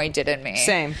disappointed in me.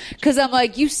 Same. Because I'm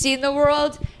like, you've seen the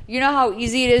world. You know how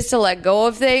easy it is to let go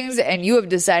of things, and you have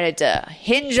decided to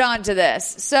hinge on to this.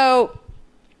 So,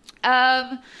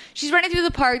 she's running through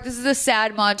the park. This is a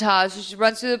sad montage. So she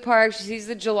runs through the park. She sees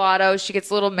the gelato. She gets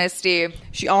a little misty.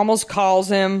 She almost calls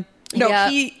him. No,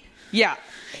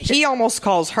 he almost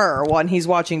calls her when he's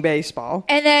watching baseball.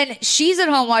 And then she's at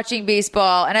home watching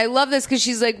baseball. And I love this because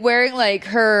she's like wearing like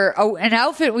an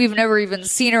outfit we've never even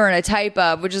seen her in a type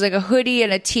of, which is like a hoodie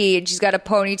and a tee. And she's got a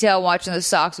ponytail watching the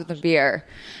Sox with a beer.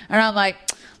 And I'm like,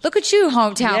 look at you,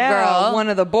 hometown girl. One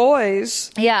of the boys.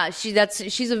 Yeah,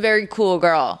 she's a very cool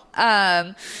girl.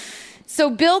 So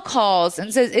Bill calls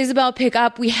and says, Isabel, pick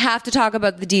up. We have to talk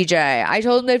about the DJ. I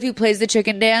told him that if he plays the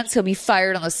chicken dance, he'll be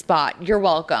fired on the spot. You're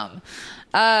welcome.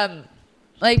 Meanwhile,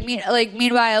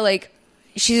 like,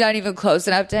 she's not even close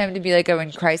enough to him to be like, I'm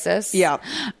in crisis. Yeah.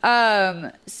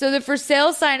 So the for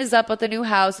sale sign is up at the new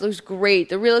house. It looks great.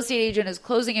 The real estate agent is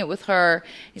closing it with her.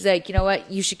 He's like, you know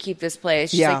what? You should keep this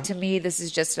place. She's like, to me, this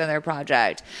is just another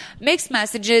project. Mixed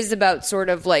messages about sort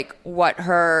of like what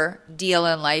her deal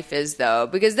in life is, though,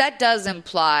 because that does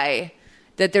imply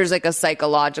that there's like a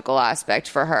psychological aspect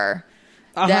for her.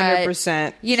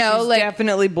 100%. You know, she's like,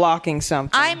 definitely blocking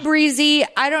something. I'm breezy.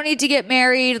 I don't need to get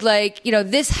married. Like, you know,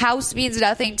 this house means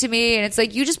nothing to me. And it's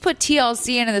like, you just put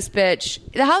TLC into this bitch.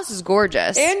 The house is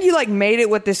gorgeous. And you like made it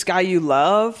with this guy you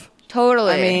love.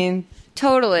 Totally. I mean,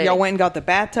 totally. Y'all went and got the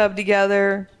bathtub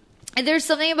together. And there's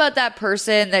something about that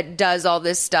person that does all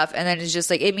this stuff and then it's just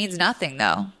like, it means nothing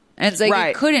though. And it's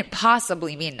like, It couldn't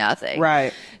possibly mean nothing.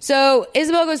 Right. So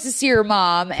Isabel goes to see her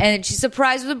mom and she's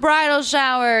surprised with a bridal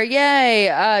shower.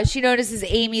 Yay. She notices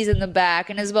Amy's in the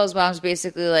back and Isabel's mom's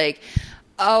basically like,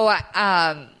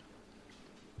 her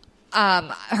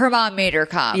mom made her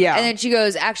come. Yeah. And then she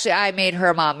goes, actually, I made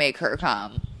her mom make her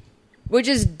come. Which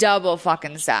is double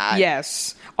fucking sad.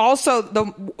 Yes. Also,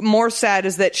 the more sad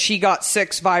is that she got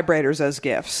 6 vibrators as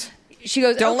gifts. She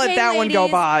goes, don't let that one go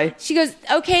by. She goes,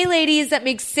 okay, ladies, that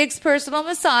makes 6 personal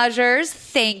massagers.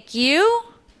 Thank you.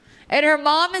 And her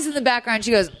mom is in the background.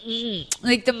 She goes,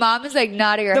 like the mom is like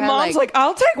nodding her head. The mom's like,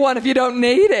 I'll take one if you don't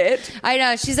need it. I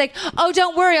know. She's like, oh,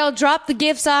 don't worry. I'll drop the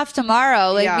gifts off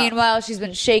tomorrow. Like, meanwhile, she's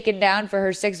been shaken down for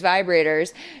her 6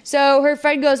 vibrators. So her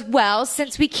friend goes, well,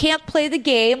 since we can't play the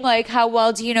game, like, how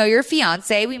well do you know your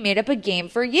fiance? We made up a game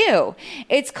for you.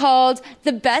 It's called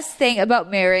The Best Thing About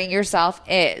Marrying Yourself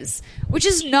Is, which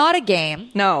is not a game.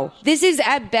 No. This is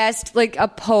at best like a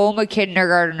poem a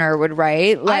kindergartner would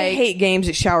write. Like, I hate games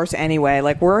at showers anyway.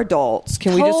 Like, we're adults.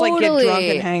 Can we just like get drunk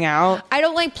and hang out? I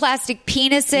don't like plastic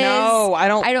penises. No, I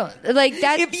don't like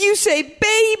that. If you say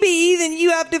baby, then you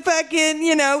have to fucking,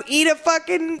 eat a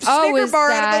fucking Snicker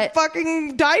bar out of a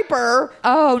fucking diaper.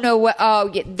 Oh no!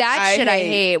 That shit I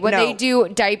hate. When they do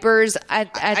diapers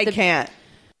at I can't.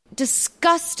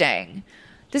 Disgusting.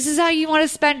 This is how you want to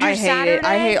spend your Saturday?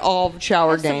 I hate all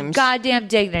shower games. Goddamn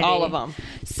dignity. All of them.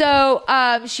 So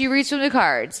she reads from the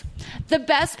cards. The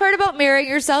best part about marrying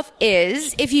yourself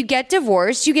is if you get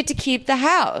divorced, you get to keep the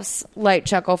house. Light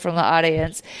chuckle from the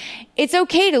audience. It's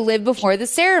okay to live before the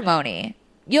ceremony.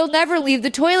 You'll never leave the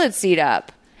toilet seat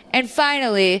up. And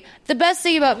finally, the best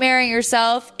thing about marrying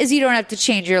yourself is you don't have to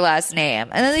change your last name.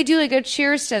 And then they do like a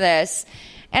cheers to this.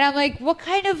 And I'm like, what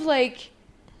kind of like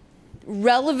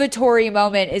revelatory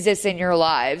moment is this in your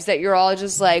lives that you're all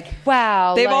just like,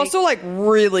 wow. They've also like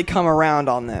really come around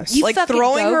on this. Like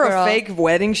throwing her a fake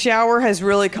wedding shower has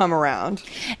really come around.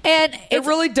 And they're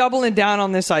really doubling down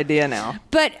on this idea now.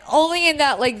 But only in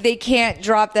that like they can't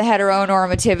drop the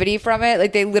heteronormativity from it.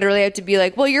 Like they literally have to be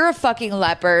like, well, you're a fucking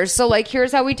leper. So like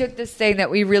here's how we took this thing that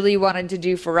we really wanted to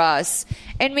do for us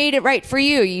and made it right for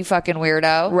you, you fucking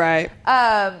weirdo. Right.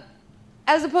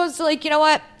 As opposed to like, you know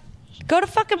what? Go to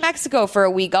fucking Mexico for a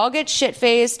week. I'll get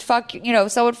shit-faced.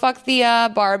 Someone fuck the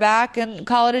bar back and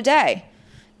call it a day.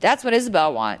 That's what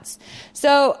Isabel wants.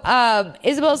 So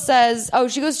Isabel says,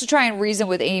 she goes to try and reason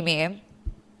with Amy.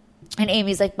 And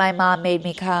Amy's like, my mom made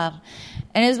me come.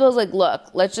 And Isabel's like,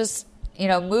 look, let's just,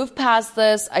 move past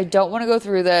this. I don't want to go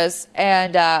through this.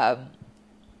 And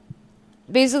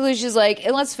basically she's like,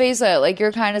 and let's face it, like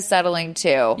you're kind of settling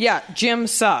too. Yeah, Jim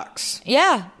sucks.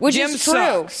 Yeah, which Jim is true.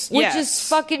 Sucks. Which is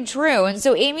fucking true. And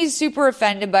so Amy's super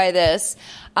offended by this.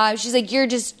 She's like, you're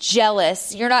just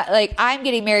jealous. You're not like, I'm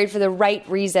getting married for the right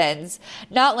reasons.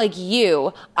 Not like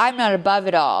you. I'm not above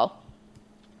it all.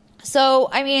 So,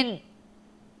 I mean,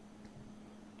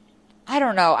 I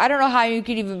don't know. I don't know how you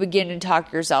could even begin to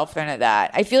talk yourself into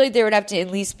that. I feel like there would have to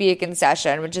at least be a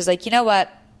concession, which is like, you know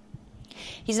what?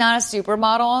 He's not a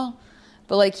supermodel,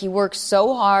 but like he works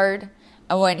so hard,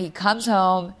 and when he comes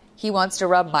home, he wants to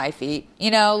rub my feet.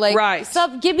 Right.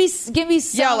 Give me some.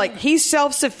 Yeah, like he's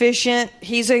self-sufficient.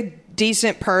 He's a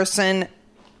decent person.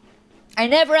 I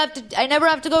never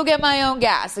have to go get my own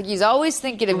gas. Like he's always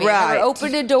thinking of me. Right. I never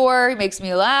open a door. He makes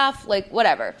me laugh. Like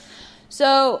whatever.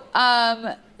 So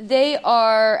they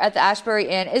are at the Ashbury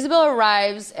Inn. Isabel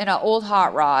arrives in an old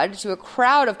hot rod to a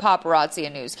crowd of paparazzi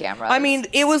and news cameras. I mean,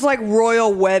 it was like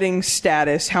royal wedding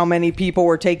status how many people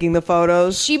were taking the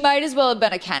photos. She might as well have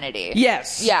been a Kennedy.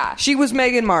 Yes. Yeah. She was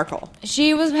Meghan Markle.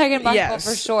 She was Meghan Markle Yes.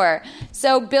 for sure.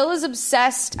 So Bill is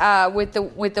obsessed with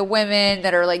the women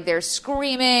that are like they're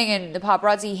screaming, and the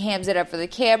paparazzi hams it up for the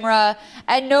camera.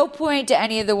 At no point do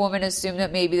any of the women assume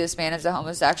that maybe this man is a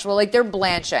homosexual. Like they're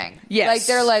blanching. Yes. Like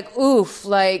they're like, oof.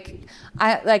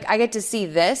 I get to see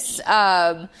this.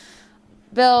 Bill,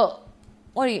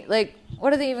 what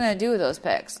are they even gonna do with those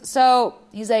pics? So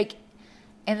he's like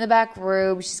in the back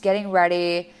room. She's getting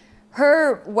ready.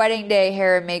 Her wedding day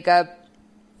hair and makeup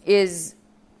is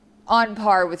on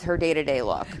par with her day-to-day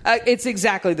look. It's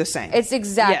exactly the same. It's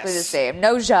exactly the same.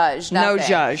 No judge. Nothing. No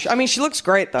judge. I mean, she looks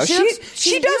great though. She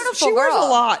wears a girl.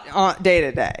 lot day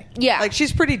to day. Yeah, like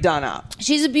she's pretty done up.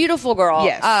 She's a beautiful girl.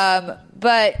 Yes.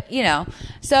 But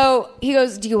so he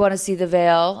goes, "Do you want to see the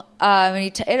veil?" And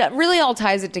it really all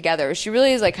ties it together. She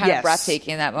really is like kind of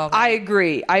breathtaking in that moment. I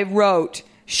agree. I wrote,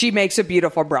 she makes a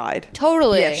beautiful bride.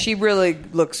 Totally. Yeah, she really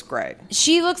looks great.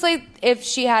 She looks like if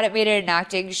she hadn't made it in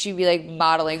acting, she'd be like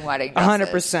modeling wedding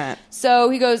dresses. 100%. So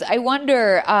he goes, I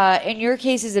wonder, in your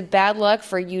case, is it bad luck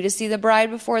for you to see the bride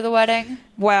before the wedding?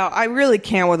 Wow, I really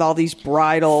can't with all these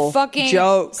bridal fucking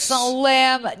jokes.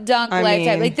 Slam dunk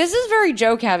Lifetime. Like this is very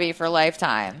joke heavy for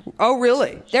Lifetime. Oh,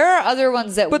 really? There are other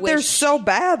ones that But they're so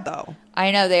bad though.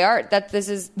 I know they are.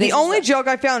 The only joke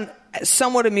I found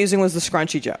somewhat amusing was the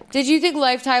scrunchy joke. Did you think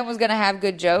Lifetime was going to have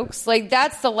good jokes? Like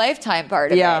that's the Lifetime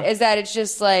part of it. Is that it's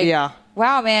just like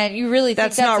Wow, man, you really think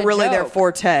that's not a really joke. their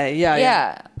forte.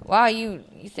 Yeah. Wow, you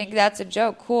think that's a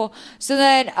joke. Cool. So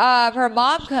then her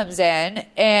mom comes in,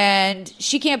 and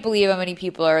she can't believe how many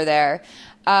people are there.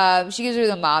 She gives her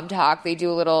the mom talk. They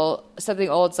do a little something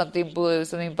old, something blue,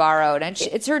 something borrowed. And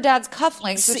it's her dad's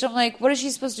cufflinks, which I'm like, what is she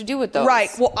supposed to do with those? Right.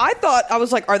 Well, I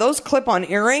was like, are those clip-on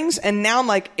earrings? And now I'm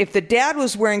like, if the dad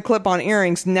was wearing clip-on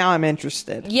earrings, now I'm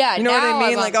interested. Yeah, you know what I now mean?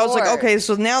 I'm Like, on I was like, board. okay,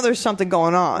 so now there's something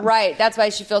going on. Right. That's why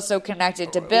she feels so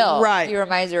connected to Bill. Right. He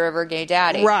reminds her of her gay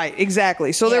daddy. Right,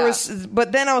 exactly. So there was,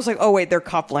 but then I was like, oh wait, they're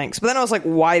cufflinks. But then I was like,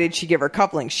 why did she give her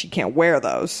cufflinks? She can't wear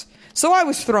those. So I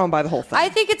was thrown by the whole thing. I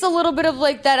think it's a little bit of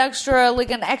like that extra, like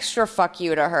an extra fuck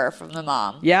you to her from the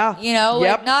mom. Yeah. You know,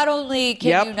 Yep. like not only can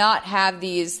Yep. you not have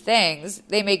these things,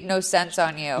 they make no sense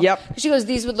on you. Yep. She goes,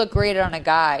 these would look great on a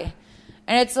guy.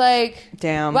 And it's like,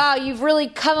 damn. Wow, you've really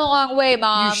come a long way,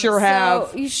 Mom. You sure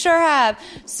have. You sure have.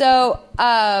 So,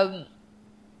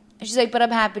 she's like, but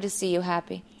I'm happy to see you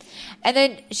happy. And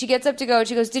then she gets up to go and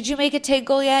she goes, did you make a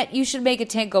tinkle yet? You should make a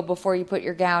tinkle before you put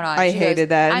your gown on. I She hated goes,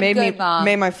 that. It I'm made good, Mom.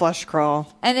 made my flesh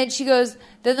crawl. And then she goes,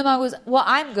 then the mom goes, well,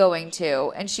 I'm going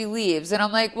to. And she leaves. And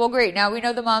I'm like, well, great. Now we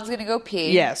know the mom's going to go pee.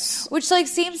 Yes. Which, like,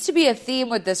 seems to be a theme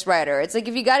with this writer. It's like,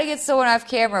 if you got to get someone off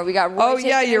camera, we got Roy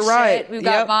taking you're his right. shit. We've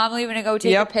got Yep. mom leaving to go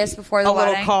take a piss before the a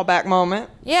wedding. little callback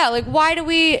moment. Yeah, like, why do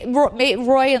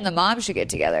Roy and the mom should get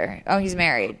together? Oh, he's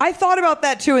married. I thought about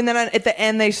that too, and then at the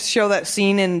end they show that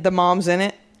scene and the mom's in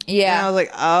it. Yeah. And I was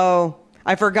like, oh,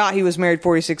 I forgot he was married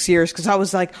 46 years because I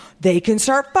was like, they can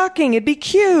start fucking. It'd be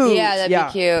cute. Yeah, that'd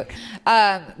be cute.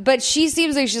 But she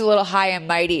seems like she's a little high and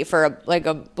mighty for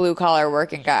a blue collar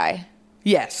working guy.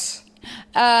 Yes.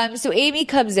 So Amy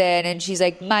comes in and she's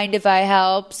like, mind if I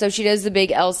help? So she does the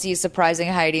big Elsie surprising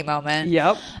Heidi moment.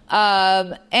 Yep.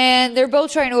 And they're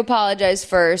both trying to apologize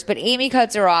first, but Amy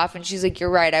cuts her off and she's like,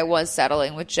 you're right, I was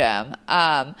settling with Jim.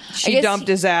 She dumped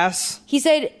his ass. He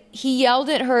said he yelled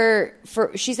at her for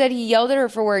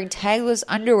wearing tagless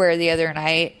underwear the other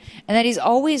night and that he's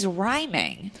always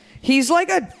rhyming. He's like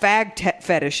a fag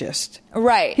fetishist.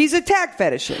 Right. He's a tag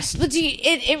fetishist. But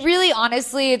it really,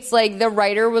 honestly, it's like the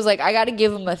writer was like, I got to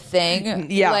give him a thing.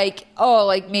 Yeah. Like, oh,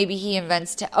 like maybe he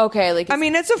invents. Okay. Like, I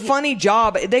mean, it's a funny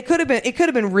job. It could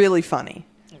have been really funny.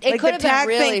 It Like could the have been tag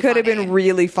really thing could have funny. been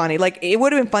really funny. Like it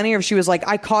would have been funnier if she was like,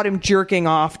 I caught him jerking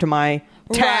off to my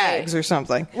tags or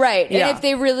something. Right. Yeah. And if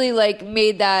they really like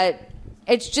made that,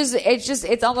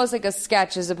 it's almost like a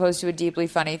sketch as opposed to a deeply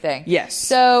funny thing. Yes.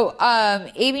 So,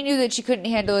 Amy knew that she couldn't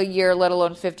handle a year, let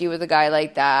alone 50 with a guy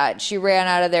like that. She ran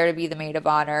out of there to be the maid of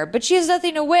honor, but she has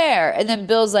nothing to wear. And then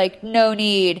Bill's like, no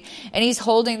need. And he's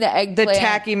holding the eggplant. The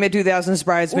tacky mid-2000s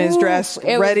bridesmaids Ooh, dress, it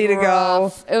was ready to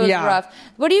rough. go. It was rough.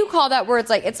 What do you call that where it's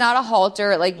like, it's not a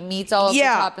halter, it like meets all of the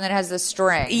Yeah. top and then it has the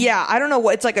string? Yeah, I don't know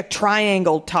what, it's like a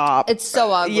triangle top. It's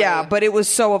so ugly. Yeah, but it was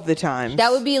so of the time.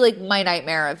 That would be like my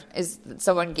nightmare is that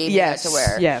someone gave me that to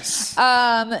wear. Yes.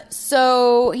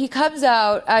 So he comes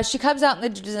out. She comes out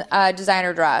in the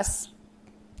designer dress.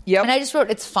 Yep. And I just wrote,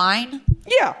 it's fine.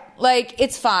 Yeah. Like,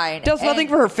 it's fine. Does nothing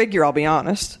for her figure, I'll be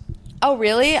honest. Oh,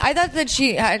 really? I thought that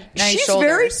she had nice She's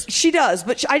shoulders. she does,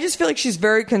 but I just feel like she's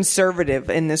very conservative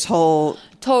in this whole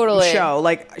show.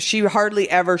 Like, she hardly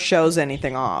ever shows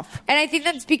anything off. And I think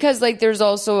that's because, like, there's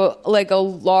also, like, a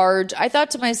large... I thought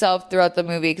to myself throughout the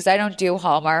movie, because I don't do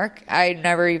Hallmark. I'd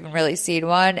never even really seen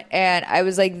one. And I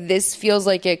was like, this feels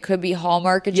like it could be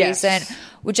Hallmark adjacent,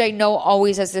 which I know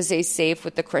always has to stay safe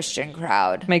with the Christian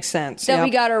crowd. Makes sense. Then Yep. we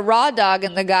got a raw dog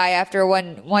and the guy after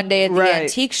one day at the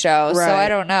antique show, so Right. I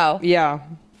don't know. Yeah.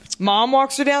 Mom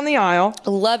walks her down the aisle.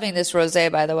 Loving this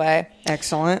rosé, by the way.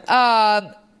 Excellent.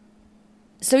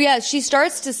 So yeah, she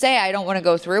starts to say, I don't want to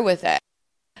go through with it.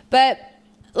 But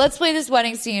let's play this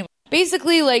wedding scene.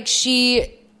 Basically, like,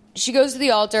 she goes to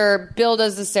the altar, Bill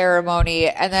does the ceremony,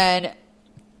 and then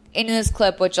in this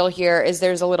clip, what you'll hear is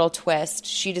there's a little twist.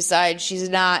 She decides she's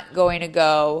not going to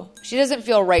go. She doesn't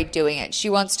feel right doing it.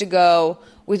 She wants to go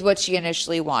with what she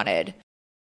initially wanted.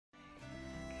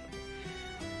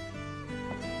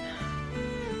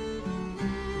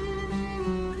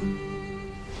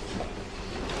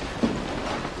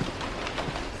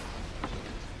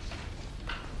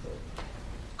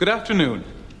 Good afternoon.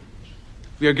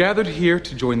 We are gathered here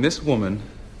to join this woman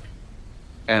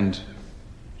and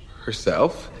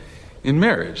herself in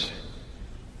marriage.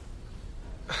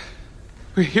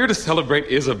 We're here to celebrate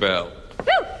Isabel.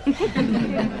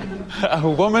 A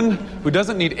woman who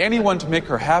doesn't need anyone to make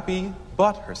her happy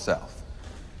but herself.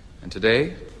 And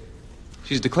today,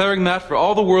 she's declaring that for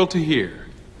all the world to hear.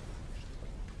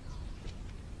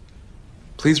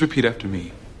 Please repeat after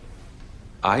me.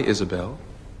 I, Isabel,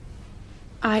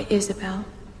 I, Isabel,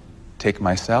 take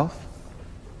myself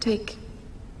take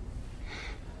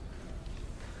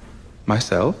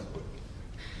Myself?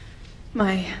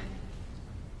 My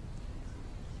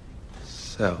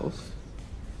Self?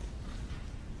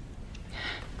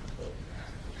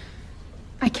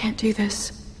 I can't do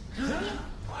this.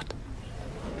 What?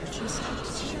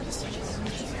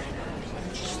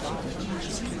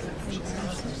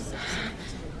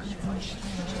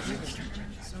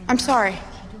 I'm sorry.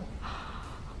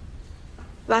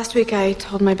 Last week I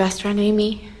told my best friend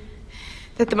Amy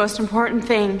that the most important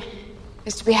thing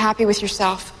is to be happy with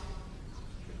yourself.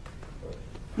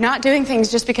 Not doing things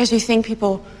just because you think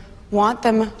people want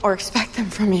them or expect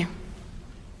them from you.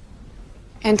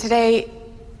 And today,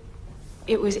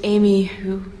 it was Amy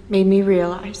who made me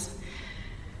realize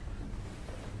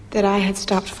that I had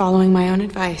stopped following my own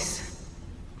advice,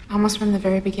 almost from the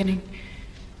very beginning.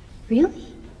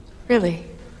 Really? Really.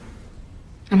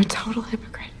 I'm a total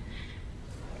hypocrite.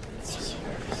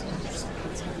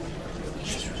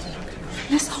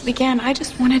 When this all began, I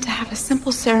just wanted to have a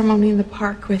simple ceremony in the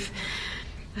park with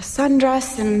a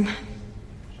sundress and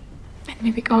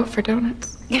maybe go out for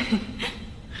donuts.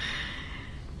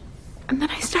 And then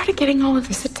I started getting all of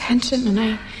this attention,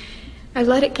 and I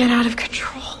let it get out of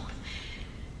control.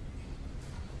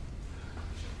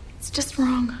 It's just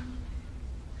wrong.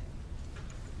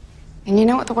 And you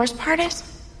know what the worst part is?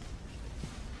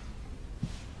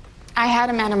 I had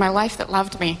a man in my life that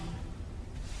loved me.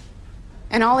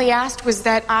 And all he asked was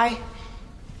that I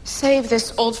save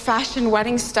this old-fashioned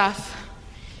wedding stuff,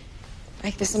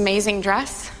 like this amazing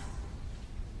dress,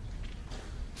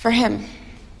 for him.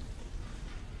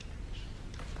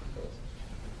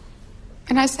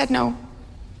 And I said no.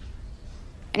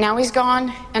 And now he's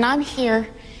gone, and I'm here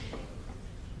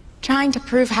trying to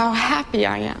prove how happy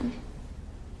I am.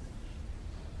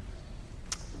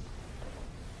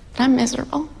 But I'm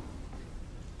miserable.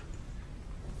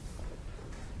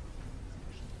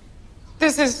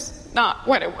 This is not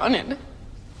what I wanted.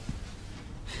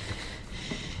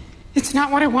 It's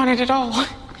not what I wanted at all.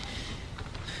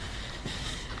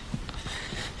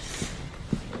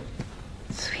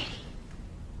 Sweetie,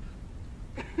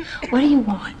 what do you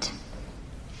want?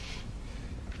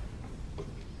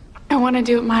 I want to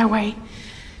do it my way.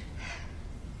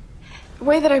 The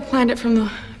way that I planned it from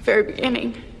the very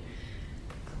beginning.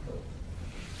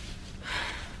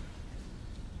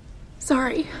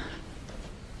 Sorry.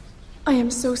 I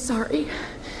am so sorry.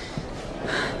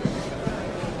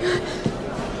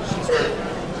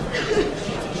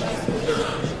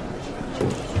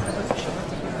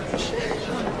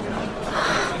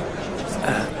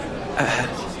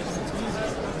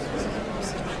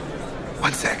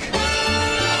 One sec.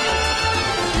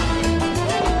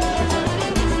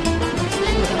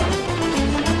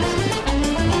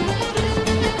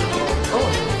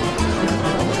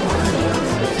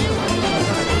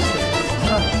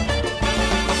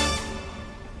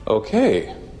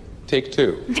 Okay, take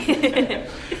two.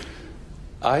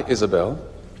 I, Isabel.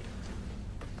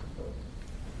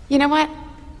 You know what?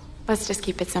 Let's just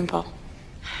keep it simple.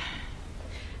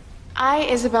 I,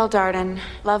 Isabel Darden,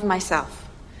 love myself.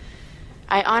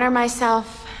 I honor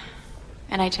myself,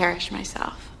 and I cherish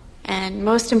myself. And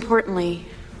most importantly,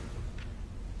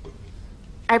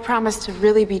 I promise to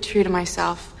really be true to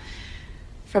myself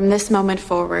from this moment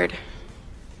forward,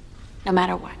 no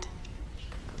matter what.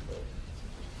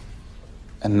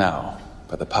 And now,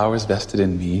 by the powers vested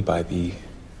in me by the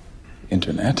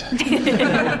internet,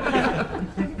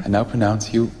 I now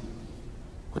pronounce you...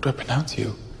 What do I pronounce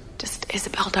you? Just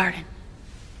Isabel Darden.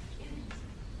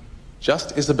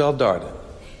 Just Isabel Darden.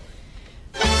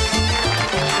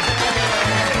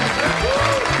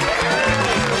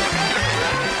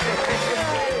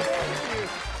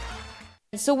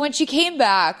 So when she came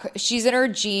back, she's in her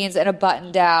jeans and a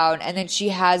button down, and then she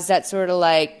has that sort of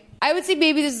like, I would say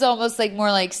maybe this is almost like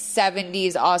more like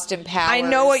 70s Austin Powers. I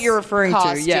know what you're referring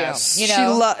costume, to. Yes, you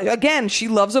know? Again, she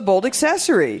loves a bold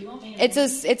accessory. It's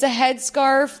a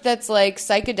headscarf that's like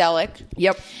psychedelic.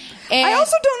 Yep. And I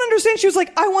also don't understand. She was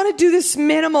like, I want to do this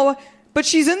minimal, but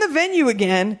she's in the venue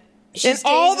again, and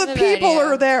all the people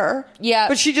are there. Yeah,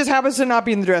 but she just happens to not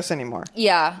be in the dress anymore.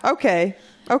 Yeah.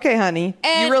 Okay, honey.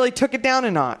 And you really took it down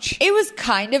a notch. It was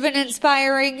kind of an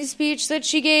inspiring speech that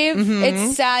she gave. Mm-hmm.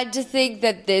 It's sad to think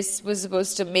that this was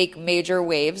supposed to make major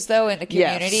waves, though, in the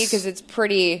community, because it's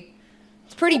pretty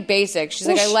basic. She's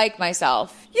like, I like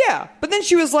myself. Yeah, but then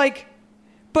she was like,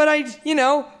 but I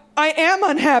am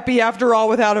unhappy after all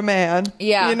without a man.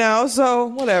 Yeah. So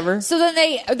whatever. So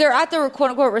then they're at the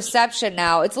quote-unquote reception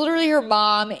now. It's literally her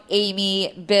mom,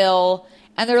 Amy, Bill,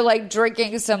 and they're like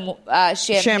drinking some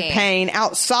champagne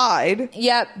outside.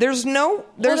 Yep. There's no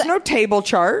table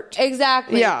chart.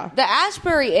 Exactly. Yeah. The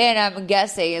Ashbury Inn, I'm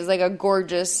guessing, is like a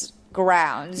gorgeous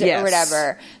grounds Yes. or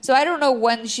whatever. So I don't know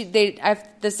when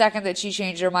the second that she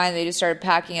changed her mind, they just started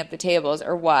packing up the tables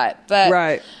or what. But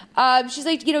Right. she's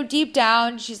like, deep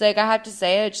down, she's like, I have to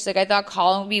say it. She's like, I thought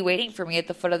Colin would be waiting for me at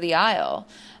the foot of the aisle.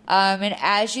 And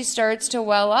as she starts to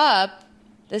well up,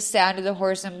 the sound of the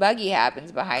horse and buggy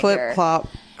happens behind her. Clip clop.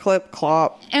 Clip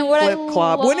clop. And what clip I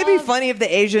clop. Wouldn't it be love- funny if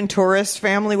the Asian tourist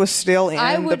family was still in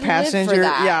I the would live passenger? for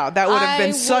that. Yeah, that would have been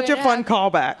I such a would fun have-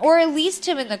 callback. Or at least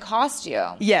him in the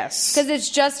costume. Yes. Because it's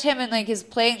just him in like his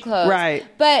plain clothes. Right.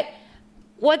 But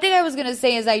one thing I was going to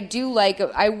say is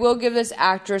I will give this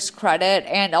actress credit,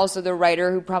 and also the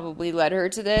writer who probably led her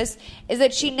to this, is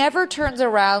that she never turns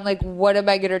around like, what am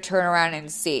I going to turn around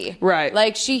and see? Right.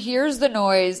 Like she hears the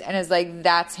noise and is like,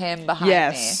 that's him behind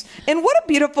Yes. me. And what a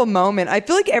beautiful moment. I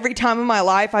feel like every time in my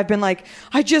life I've been like,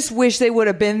 I just wish they would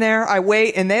have been there. I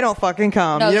wait and they don't fucking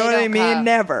come. No, you know they what I don't mean? come.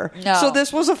 Never. No. So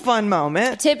this was a fun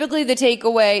moment. Typically the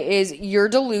takeaway is you're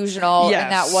delusional Yes.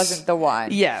 and that wasn't the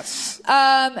one. Yes.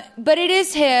 But it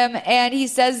is him, and he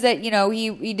says that,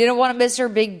 he didn't want to miss her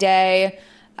big day.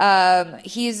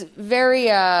 He's very,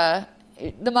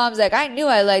 the mom's like, I knew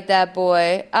I liked that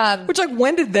boy. Which, like,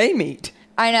 when did they meet?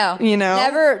 I know.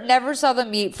 Never saw them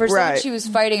meet. For someone Right. she was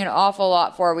fighting an awful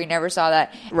lot for, we never saw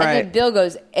that. Right. And then Bill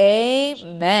goes,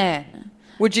 amen.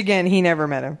 Which, again, he never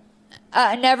met him.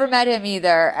 Never met him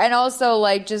either. And also,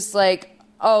 he's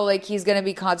going to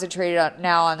be concentrated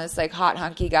on this, hot,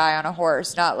 hunky guy on a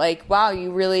horse. Not like, wow,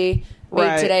 you really made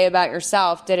Right. today about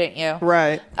yourself, didn't you?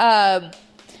 Right.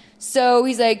 So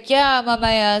he's like, yeah, I'm on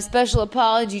my special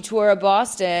apology tour of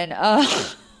Boston.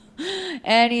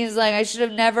 And he's like, I should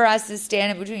have never asked to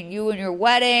stand in between you and your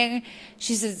wedding.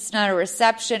 She says, it's not a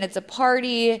reception, it's a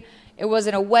party. It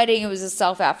wasn't a wedding, it was a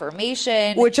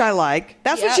self-affirmation. Which I like.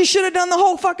 That's what Yep. she should have done the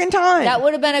whole fucking time. That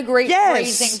would have been a great Yes.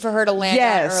 phrasing for her to land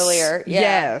Yes. on earlier. Yeah.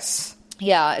 Yes.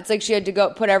 Yeah, it's like she had to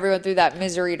go put everyone through that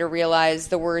misery to realize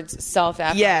the words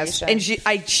self-affirmation. Yes, and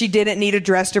she didn't need a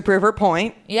dress to prove her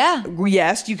point. Yeah.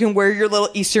 Yes, you can wear your little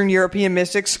Eastern European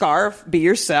mystic scarf, be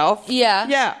yourself. Yeah.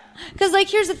 Yeah. Because,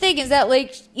 here's the thing is that,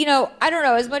 I don't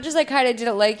know, as much as I kind of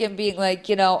didn't like him being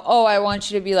oh, I want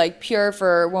you to be, pure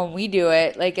for when we do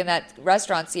it, in that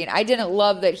restaurant scene, I didn't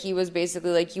love that he was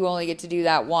basically you only get to do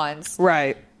that once.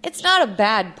 Right. It's not a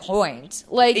bad point.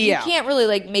 You can't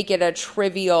really, make it a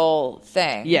trivial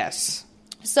thing. Yes.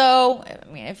 So,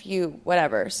 I mean,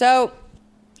 whatever. So,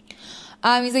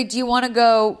 he's like, do you want to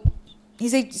go,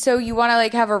 he's like, so you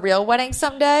want to, have a real wedding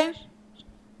someday?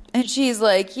 And she's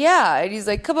like, yeah. And he's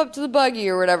like, come up to the buggy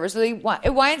or whatever. So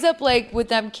it winds up with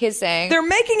them kissing. They're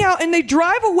making out and they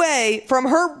drive away from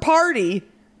her party.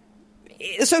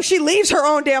 So she leaves her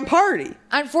own damn party.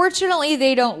 Unfortunately,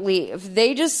 they don't leave.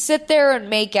 They just sit there and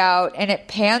make out, and it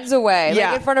pans away,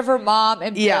 Yeah. in front of her mom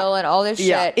and Bill Yeah. and all this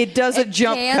Yeah. shit. It does a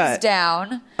jump pans cut.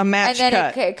 down, A match and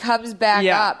then cut. it comes back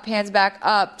Yeah. up, pans back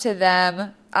up to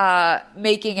them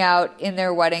making out in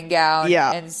their wedding gown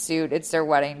and suit. It's their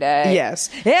wedding day. Yes.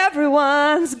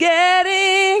 Everyone's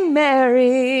getting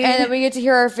married. And then we get to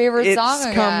hear our favorite It song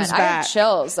again. comes I back. have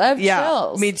chills. I have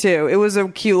chills. Me too. It was a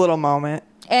cute little moment.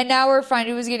 And now we're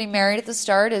finding who's getting married at the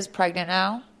start is pregnant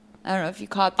now. I don't know if you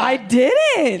caught that. I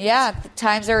didn't. Yeah, the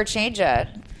times are changing.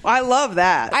 I love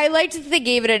that. I liked that they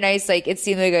gave it a nice, it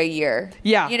seemed like a year.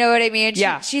 Yeah. You know what I mean?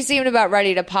 Yeah. She seemed about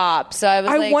ready to pop. So I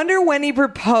was I wonder when he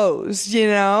proposed,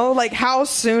 how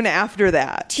soon after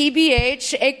that.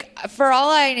 TBH, for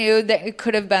all I knew, that it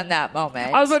could have been that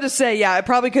moment. I was about to say, yeah, it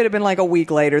probably could have been a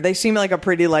week later. They seem like a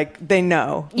pretty, they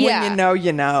know. Yeah. When you know,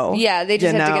 you know. Yeah, they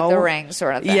just You had to get know? the ring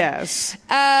sort of thing. Yes.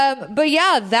 But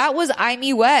yeah, that was I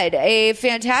Me Wed, a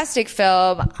fantastic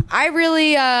film. I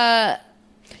really...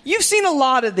 You've seen a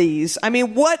lot of these. I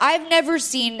mean, what? I've never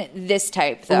seen this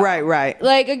type, though. Right.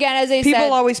 Again, as I said...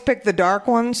 People always pick the dark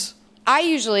ones. I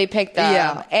usually pick them.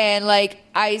 Yeah. And,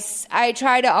 I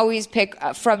try to always pick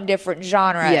from different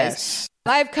genres. Yes.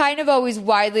 I've kind of always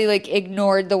widely,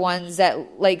 ignored the ones that,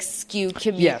 skew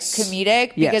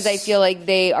comedic because I feel like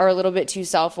they are a little bit too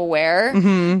self-aware.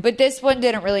 Mm-hmm. But this one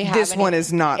didn't really have This one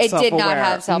is not It self-aware. did not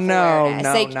have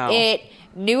self-awareness. No. It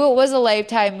knew it was a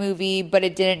Lifetime movie, but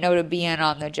it didn't know to be in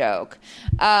on the joke,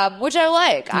 which I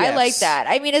like. Yes. I like that.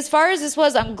 I mean, as far as this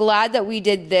was, I'm glad that we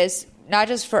did this, not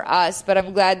just for us, but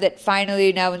I'm glad that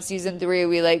finally now in season 3,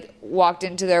 we walked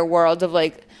into their world of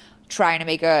trying to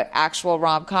make a actual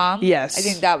rom-com. Yes. I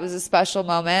think that was a special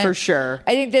moment. For sure.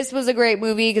 I think this was a great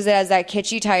movie because it has that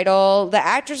kitschy title. The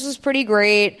actress was pretty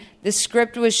great. The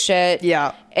script was shit.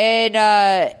 Yeah. And,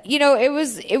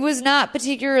 it was not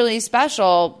particularly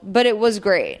special, but it was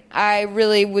great. I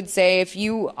really would say if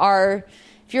you're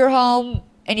home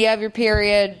and you have your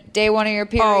period, day one of your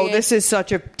period. Oh, this is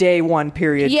such a day one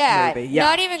period movie. Yeah.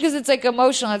 Not even because it's like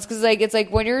emotional. It's because like it's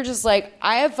like when you're just like,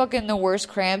 I have fucking the worst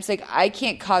cramps. Like I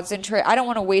can't concentrate. I don't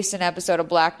want to waste an episode of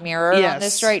Black Mirror on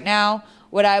this right now.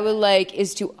 What I would like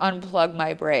is to unplug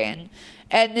my brain.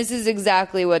 And this is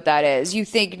exactly what that is. You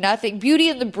think nothing. Beauty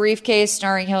and the Briefcase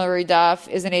starring Hilary Duff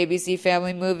is an ABC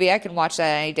Family movie. I can watch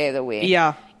that any day of the week.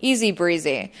 Yeah. Easy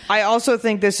breezy. I also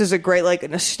think this is a great, like,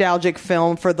 nostalgic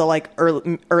film for the, like,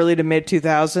 early to mid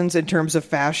 2000s in terms of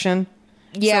fashion.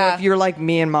 Yeah. So if you're like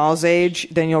me and Ma's age,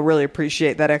 then you'll really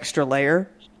appreciate that extra layer.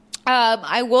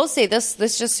 I will say this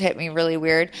just hit me really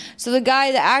weird. So the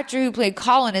actor who played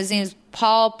Colin, his name's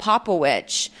Paul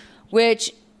Popowich,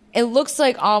 which it looks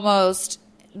like almost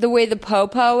the way the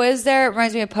Popo is there. It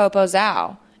reminds me of Popo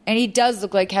Zhao. And he does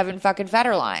look like Kevin fucking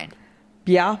Federline.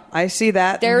 Yeah, I see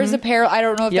that. There is a pair. I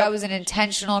don't know if that was an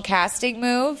intentional casting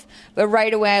move, but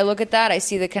right away I look at that, I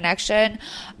see the connection.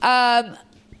 I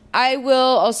will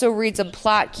also read some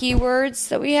plot keywords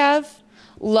that we have.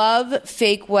 Love,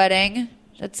 fake wedding.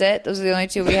 That's it. Those are the only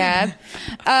two we have.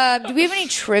 Do we have any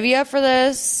trivia for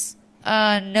this?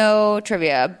 No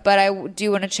trivia, but I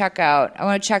do want to check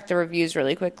the reviews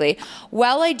really quickly.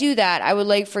 While I do that, I would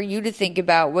like for you to think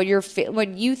about what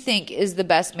you think is the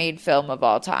best made film of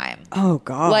all time. Oh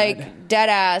God. Like dead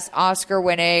ass Oscar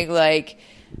winning, like,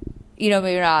 you know,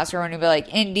 maybe not Oscar winning, but like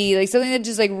indie, like something that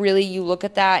just like really you look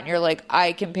at that and you're like,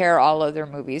 I compare all other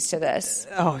movies to this.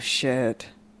 Oh shit.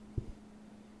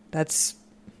 That's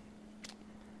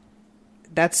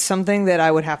something that I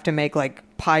would have to make like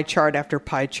pie chart after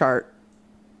pie chart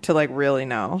to like really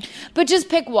know. But just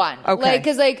pick one. Okay. Like,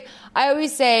 because like I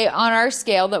always say on our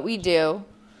scale that we do,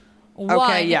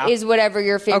 one is whatever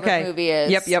your favorite movie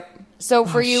is. Yep. So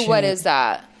for you, what is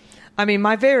that? I mean,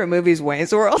 my favorite movie is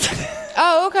Wayne's World.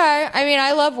 Oh, okay. I mean,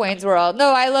 I love Wayne's World. No,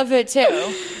 I love it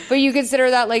too. But you consider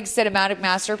that like cinematic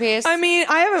masterpiece? I mean,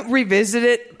 I haven't revisited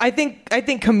it. I think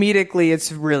comedically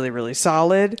it's really, really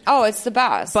solid. Oh, it's the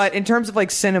best. But in terms of like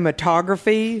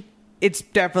cinematography, it's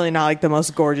definitely not like the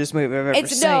most gorgeous movie I've ever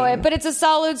seen. No, but it's a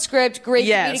solid script, great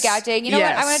comedic acting. You know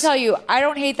what? I'm going to tell you, I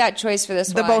don't hate that choice for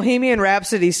this one. The Bohemian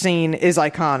Rhapsody scene is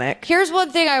iconic. Here's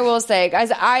one thing I will say, guys.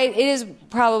 It is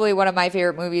probably one of my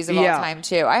favorite movies of all time,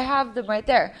 too. I have them right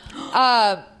there.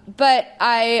 But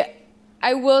I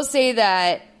will say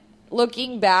that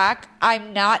looking back,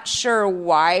 I'm not sure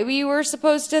why we were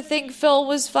supposed to think Phil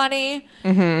was funny.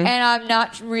 Mm-hmm. And I'm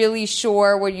not really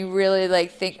sure when you really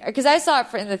like think, because I saw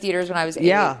it in the theaters when I was 8.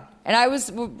 Yeah. And I was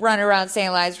running around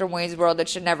saying lines from Wayne's World that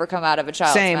should never come out of a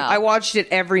child's mouth. I watched it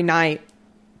every night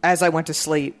as I went to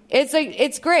sleep. It's like,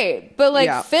 it's great. But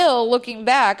like Phil, looking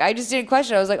back, I just didn't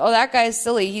question it. I was like, oh, that guy's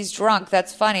silly. He's drunk.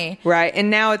 That's funny. Right. And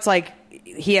now it's like,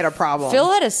 he had a problem. Phil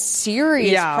had a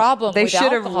serious problem they with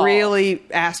should alcohol. have really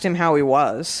asked him how he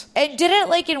was. And didn't,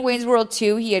 like, in Wayne's World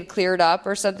 2, he had cleared up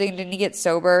or something? Didn't he get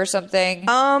sober or something?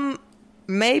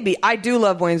 Maybe. I do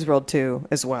love Wayne's World 2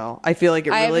 as well. I feel like it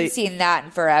really... I haven't seen that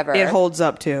in forever. It holds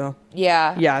up, too.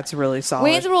 Yeah. Yeah, it's really solid.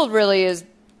 Wayne's World really is...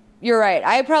 You're right.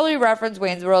 I probably reference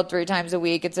Wayne's World 3 times a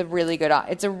week. It's a really good...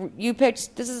 You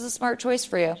picked... This is a smart choice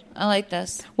for you. I like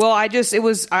this. Well, it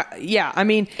was... I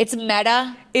mean... It's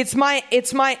meta. It's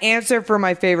my answer for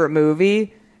my favorite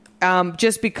movie,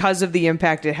 just because of the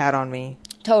impact it had on me.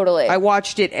 Totally. I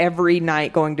watched it every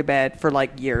night going to bed for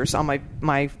like years on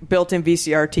my built-in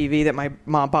VCR TV that my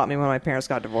mom bought me when my parents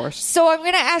got divorced. So I'm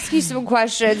going to ask you some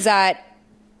questions that...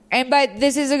 And but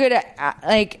this is a good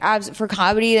for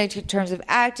comedy, like in terms of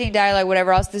acting, dialogue,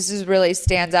 whatever else. This is really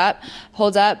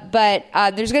holds up. But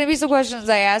there's going to be some questions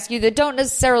I ask you that don't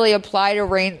necessarily apply to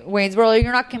Wayne's World.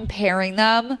 You're not comparing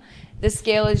them. The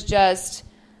scale is just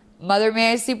Mother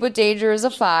May I Sleep with Danger is a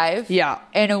 5. Yeah,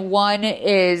 and a 1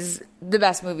 is the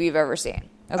best movie you've ever seen.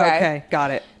 Okay,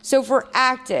 got it. So for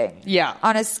acting,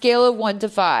 on a scale of 1 to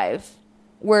 5,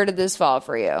 where did this fall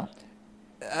for you?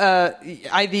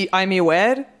 I'm a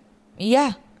Wed.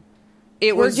 Yeah,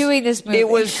 we're doing this movie.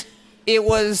 It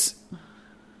was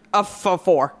a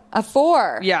 4. A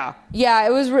 4. Yeah. Yeah,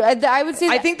 it was. I would say.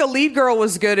 I think the lead girl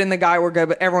was good and the guy were good,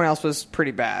 but everyone else was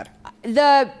pretty bad.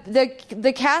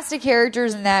 The cast of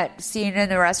characters in that scene in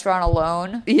the restaurant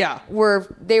alone,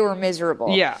 were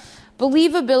miserable. Yeah.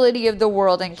 Believability of the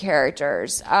world and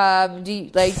characters. Do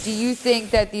you think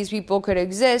that these people could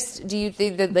exist? Do you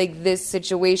think that like this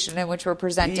situation in which we're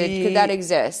presented could that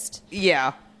exist?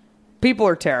 Yeah. People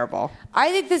are terrible. I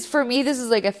think this is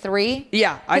like a 3.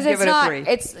 Yeah, I'd give it a 3.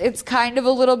 It's kind of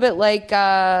a little bit like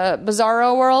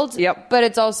Bizarro World. Yep. But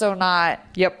it's also not.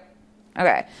 Yep.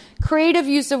 Okay. Creative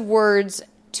use of words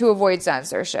to avoid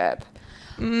censorship.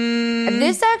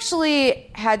 This actually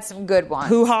had some good ones.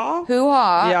 Hoo-ha?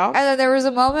 Hoo-ha. Yeah. And then there was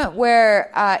a moment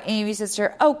where Amy says to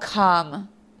her, "Oh, come."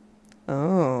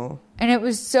 Oh. And it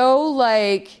was so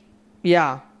like...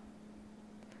 Yeah.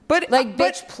 But like,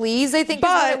 bitch, please, I think is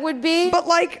what it would be. But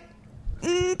like...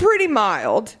 pretty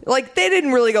mild. Like, they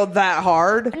didn't really go that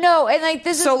hard. No, and like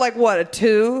this is... So like what, a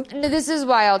 2? No, this is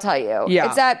why I'll tell you. Yeah.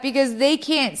 It's that because they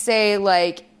can't say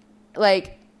like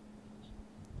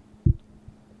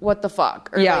what the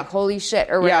fuck? Or like holy shit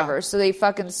or whatever. Yeah. So they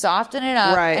fucking soften it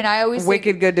up. Right. And I always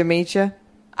Wicked good to meet you.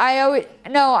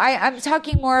 I'm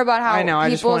talking more about how I know,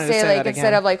 I just people wanted to say say like that instead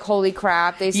again. of like holy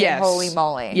crap, they say Yes. holy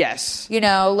moly. Yes. You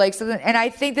know, like so and I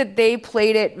think that they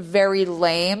played it very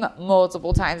lame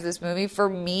multiple times this movie. For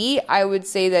me, I would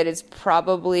say that it's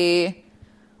probably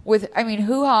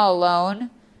Hoo-ha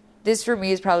alone, this for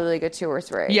me is probably like a 2 or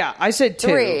 3. Yeah, I said 2.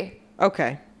 3.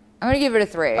 Okay. I'm going to give it a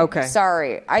 3. Okay.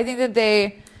 Sorry. I think that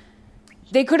they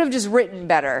could have just written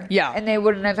better. Yeah. And they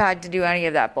wouldn't have had to do any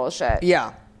of that bullshit.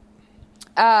 Yeah.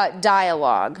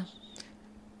 Dialogue.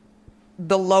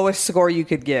 The lowest score you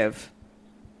could give.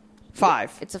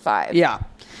 5. It's a 5. Yeah.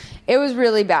 It was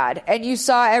really bad. And you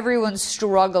saw everyone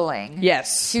struggling.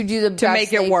 Yes. To do the best to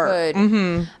make it they work. could.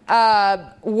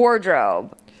 Mm-hmm.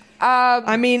 Wardrobe.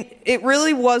 I mean, it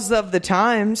really was of the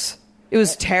times. It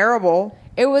was terrible.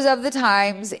 It was of the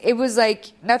times. It was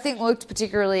like nothing looked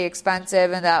particularly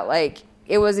expensive, and that like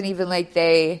it wasn't even like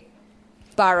they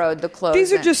borrowed the clothes.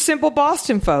 These are just simple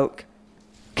Boston folk.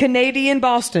 Canadian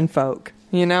Boston folk,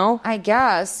 you know? I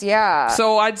guess, yeah.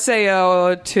 So I'd say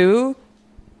a 2.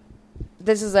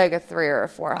 This is like a 3 or a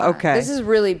 4. Huh? Okay. This is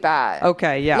really bad.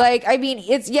 Okay, yeah. Like, I mean,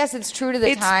 it's true to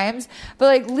the times, but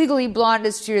like Legally Blonde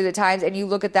is true to the times, and you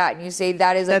look at that and you say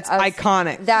that is like that's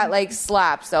iconic. That like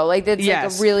slaps though. Like that's like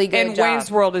a really good and job.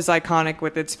 Wayne's World is iconic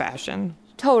with its fashion.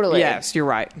 Totally. Yes, you're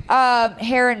right.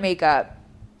 Hair and makeup.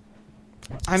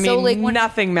 I mean, So, like,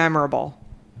 nothing memorable.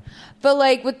 But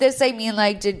like with this, I mean,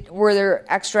 like, were there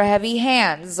extra heavy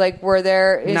hands? Like,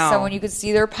 is No. someone you could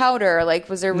see their powder? Like,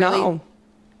 was there really? No.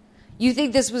 You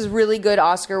think this was really good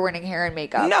Oscar-winning hair and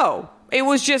makeup? No, it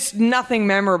was just nothing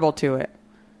memorable to it.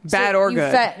 Bad or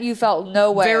good. You felt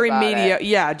no way. Very about media. it.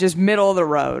 Yeah, just middle of the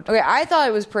road. Okay, I thought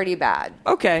it was pretty bad.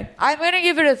 Okay. I'm gonna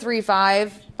give it a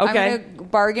 3.5. Okay. I'm gonna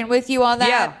bargain with you on that.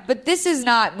 Yeah. But this is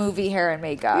not movie hair and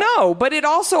makeup. No, but it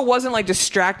also wasn't like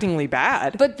distractingly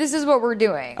bad. But this is what we're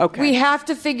doing. Okay. We have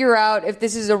to figure out if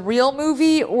this is a real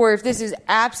movie or if this is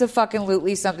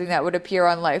abso-fucking-lutely something that would appear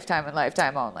on Lifetime and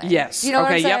Lifetime only. Yes. You know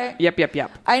okay. what I'm saying?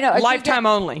 Yep. I know. Lifetime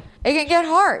only. It can get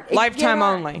hard. It can Lifetime get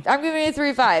hard. only. I'm giving it a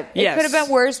 3.5. It Yes. could have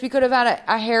been worse. We could have had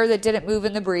a hair that didn't move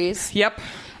in the breeze. Yep.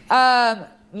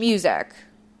 Music.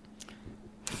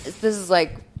 This is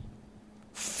like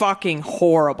fucking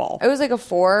horrible. It was like a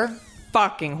 4.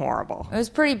 Fucking horrible. It was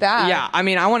pretty bad. Yeah, I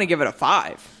mean, I want to give it a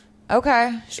 5.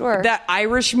 Okay, sure. That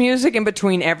Irish music in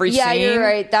between every scene. Yeah, you're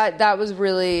right. That was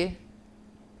really.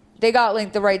 They got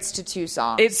like the rights to 2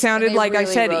 songs. It sounded and they like I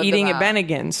really said wrote eating them at out.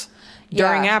 Bennigan's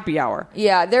during Yeah. happy hour.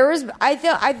 Yeah, there was.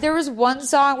 There was one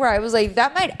song where I was like,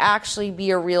 that might actually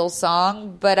be a real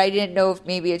song, but I didn't know if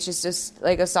maybe it's just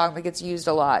like a song that gets used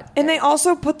a lot. And they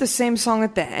also put the same song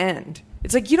at the end.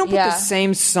 It's like you don't put the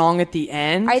same song at the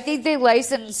end. I think they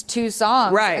licensed 2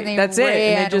 songs, Right, And they that's it. And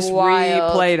they ran just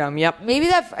wild. replayed them. Yep. Maybe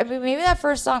that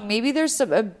first song. Maybe there's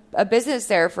a business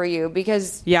there for you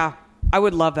because Yeah, I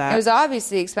would love that. it was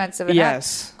obviously expensive. And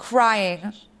Yes.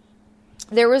 crying.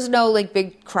 There was no like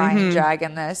big crying Mhm. drag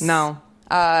in this. No.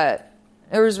 There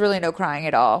was really no crying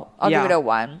at all. I'll Yeah. give it a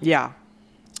 1. Yeah.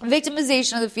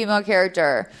 Victimization of the female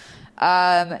character.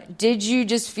 Did you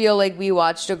just feel like we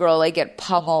watched a girl like get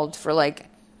pummeled for like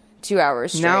 2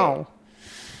 hours straight? No.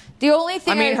 The only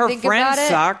thing I mean, her think friends about it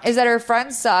sucked. is that her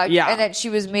friends sucked, Yeah. and that she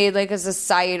was made like a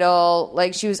societal,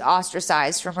 like she was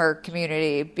ostracized from her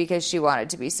community because she wanted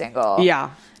to be single. Yeah.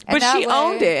 And But that she way-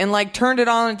 owned it and like turned it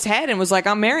on its head and was like,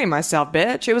 I'm marrying myself,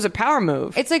 bitch. It was a power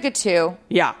move. It's like a 2.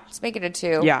 Yeah. Let's make it a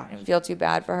 2. Yeah. I didn't feel too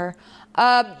bad for her.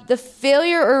 The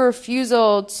failure or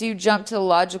refusal to jump to the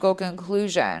logical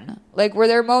conclusion. Like, were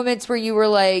there moments where you were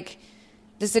like,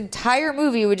 this entire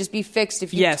movie would just be fixed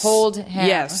if you Yes. told him?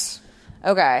 Yes.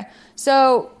 Okay.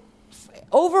 So,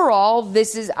 overall,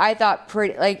 this is, I thought,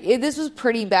 pretty, like, this was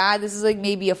pretty bad. This is like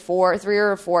maybe a 3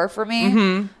 or a 4 for me.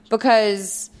 Mhm.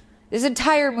 Because this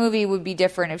entire movie would be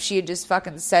different if she had just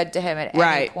fucking said to him at any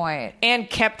Right. point. And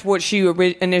kept what she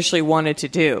initially wanted to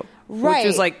do. Right. Which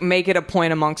was like make it a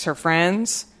point amongst her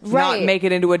friends. Not Right. make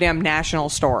it into a damn national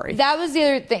story. That was the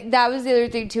other thing. That was the other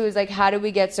thing too. Is like, how did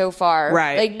we get so far?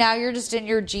 Right. Like now you're just in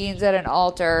your jeans at an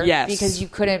altar. Yes. Because you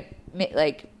couldn't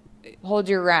like hold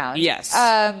your ground. Yes.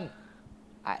 I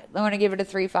I want to give it a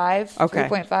 3.5. Okay.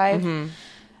 3.5. Mm-hmm.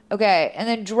 Okay, and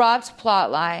then dropped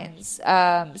plot lines.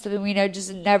 Something we know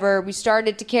just never. We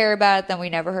started to care about it, then we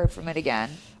never heard from it again.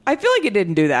 I feel like it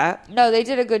didn't do that. No, they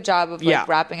did a good job of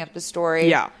wrapping up the story.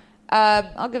 Yeah.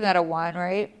 I'll give that a 1,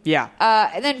 right? Yeah.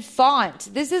 And then font.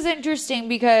 This is interesting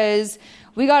because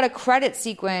we got a credit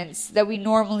sequence that we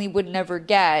normally would never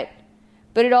get,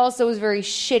 but it also was very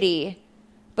shitty.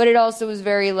 But it also was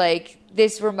very like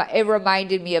this. It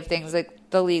reminded me of things like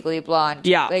the Legally Blonde,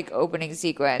 like opening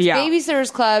sequence. Yeah.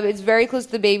 Babysitter's Club. It's very close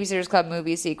to the Babysitter's Club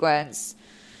movie sequence.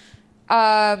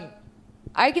 I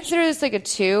consider this like a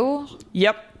 2.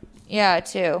 Yep. Yeah, a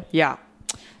 2. Yeah.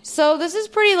 So this is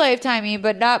pretty lifetimey,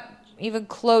 but not even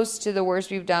close to the worst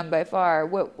we've done by far.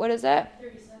 What is that?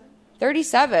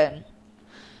 37.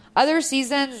 Other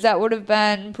seasons that would have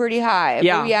been pretty high.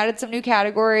 Yeah. But we added some new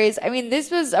categories. I mean,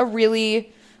 this was a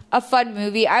fun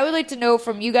movie. I would like to know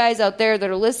from you guys out there that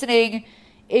are listening,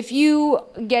 if you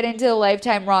get into the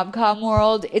Lifetime rom-com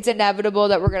world, it's inevitable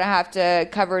that we're going to have to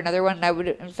cover another one. And I would,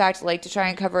 in fact, like to try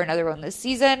and cover another one this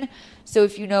season. So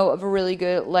if you know of a really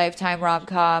good Lifetime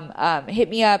rom-com, hit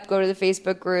me up, go to the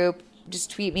Facebook group,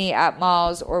 just tweet me at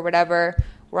Malls or whatever.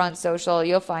 We're on social.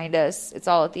 You'll find us. It's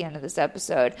all at the end of this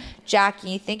episode.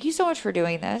 Jackie, thank you so much for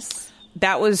doing this.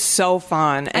 That was so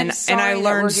fun, and I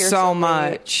learned so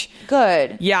much.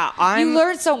 Good. Yeah, you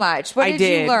learned so much. What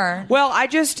did you learn? Well, I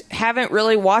just haven't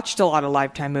really watched a lot of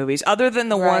Lifetime movies, other than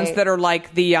the ones that are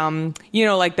like the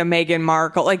like the Meghan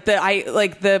Markle, like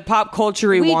the pop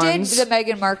culture-y ones. We did the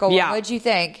Meghan Markle one. What did you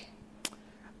think?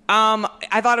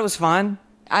 I thought it was fun.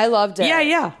 I loved it.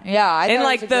 Yeah. And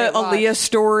like the Aaliyah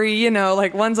story,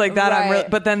 like ones like that. Right.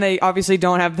 But then they obviously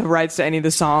don't have the rights to any of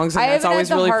the songs, and that's always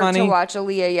really funny. I haven't had the heart to watch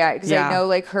Aaliyah yet because I know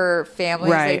like her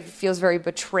family feels very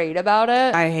betrayed about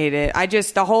it. I hate it.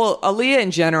 The whole Aaliyah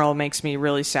in general makes me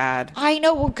really sad. I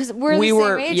know because we're the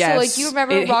same age. Yes, so like you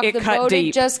remember Rock the Boat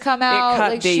had just come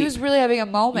out. She was really having a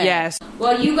moment. Yes.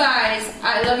 Well, you guys,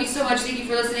 I love you so much. Thank you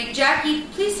for listening. Jackie,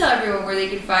 please tell everyone where they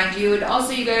can find you, and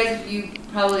also you guys, if you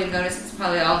probably have noticed, it's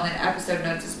probably all in the episode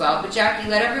notes as well. But Jackie,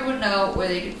 let everyone know where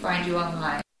they can find you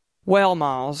online. Well,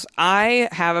 Malls, I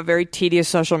have a very tedious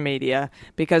social media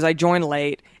because I joined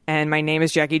late and my name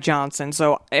is Jackie Johnson,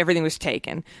 so everything was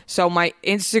taken. So my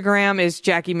Instagram is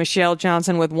Jackie Michelle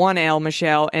Johnson with 1 L,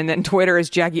 Michelle, and then Twitter is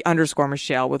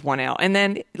Jackie_Michelle with 1 L. And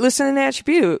then listen to Natch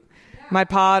Butte, my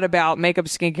pod about makeup,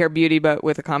 skincare, beauty, but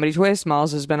with a comedy twist.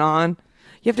 Malls has been on.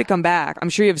 You have to come back. I'm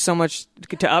sure you have so much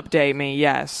to update me.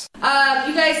 Yes.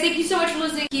 You guys, thank you so much for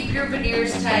listening. Keep your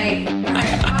veneers tight.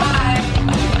 Bye.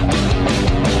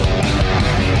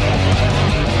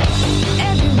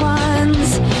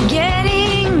 Everyone's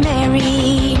getting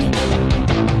married.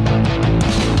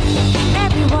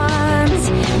 Everyone's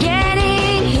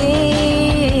getting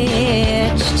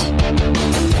hitched.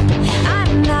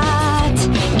 I'm not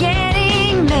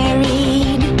getting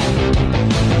married.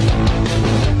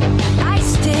 I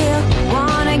still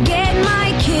wanna get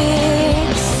my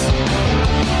kicks.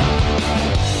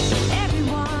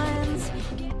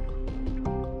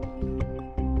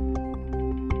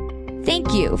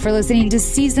 Thank you for listening to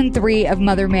Season 3 of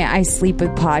Mother May I Sleep With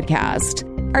podcast.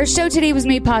 Our show today was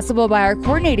made possible by our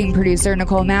coordinating producer,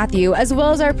 Nicole Matthew, as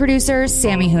well as our producer,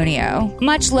 Sammy Junio.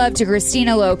 Much love to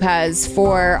Christina Lopez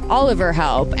for all of her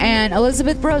help, and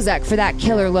Elizabeth Brozek for that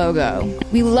killer logo.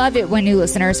 We love it when new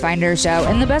listeners find our show,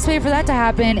 and the best way for that to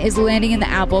happen is landing in the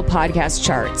Apple Podcast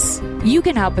charts. You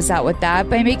can help us out with that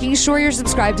by making sure you're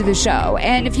subscribed to the show,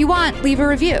 and if you want, leave a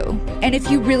review. And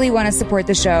if you really want to support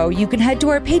the show, you can head to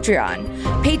our Patreon,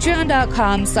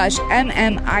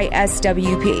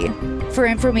 patreon.com/MMISWP. For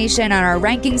information on our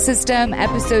ranking system,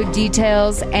 episode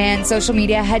details, and social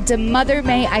media, head to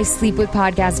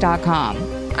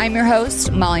mothermayisleepwithpodcast.com. I'm your host,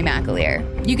 Molly McAleer.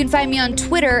 You can find me on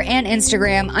Twitter and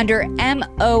Instagram under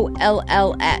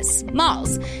MOLLS,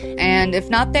 Malls. And if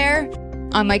not there,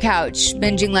 on my couch,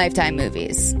 binging Lifetime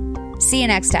movies. See you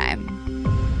next time.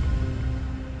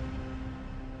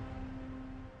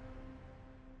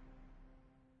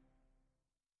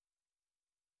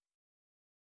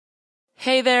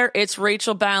 Hey there, it's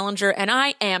Rachel Ballinger, and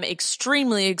I am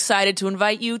extremely excited to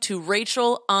invite you to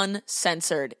Rachel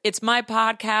Uncensored. It's my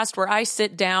podcast where I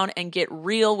sit down and get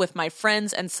real with my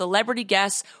friends and celebrity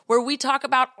guests, where we talk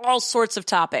about all sorts of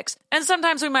topics. And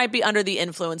sometimes we might be under the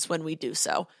influence when we do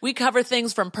so. We cover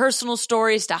things from personal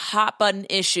stories to hot button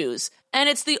issues. And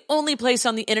it's the only place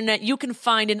on the internet you can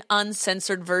find an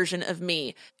uncensored version of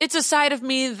me. It's a side of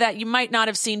me that you might not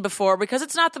have seen before because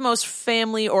it's not the most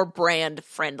family or brand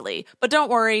friendly. But don't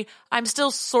worry, I'm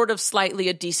still sort of slightly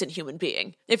a decent human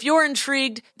being. If you're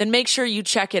intrigued, then make sure you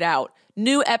check it out.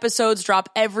 New episodes drop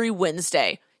every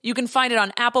Wednesday. You can find it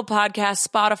on Apple Podcasts,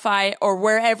 Spotify, or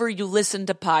wherever you listen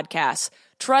to podcasts.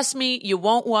 Trust me, you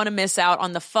won't want to miss out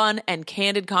on the fun and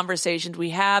candid conversations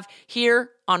we have here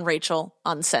on Rachel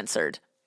Uncensored.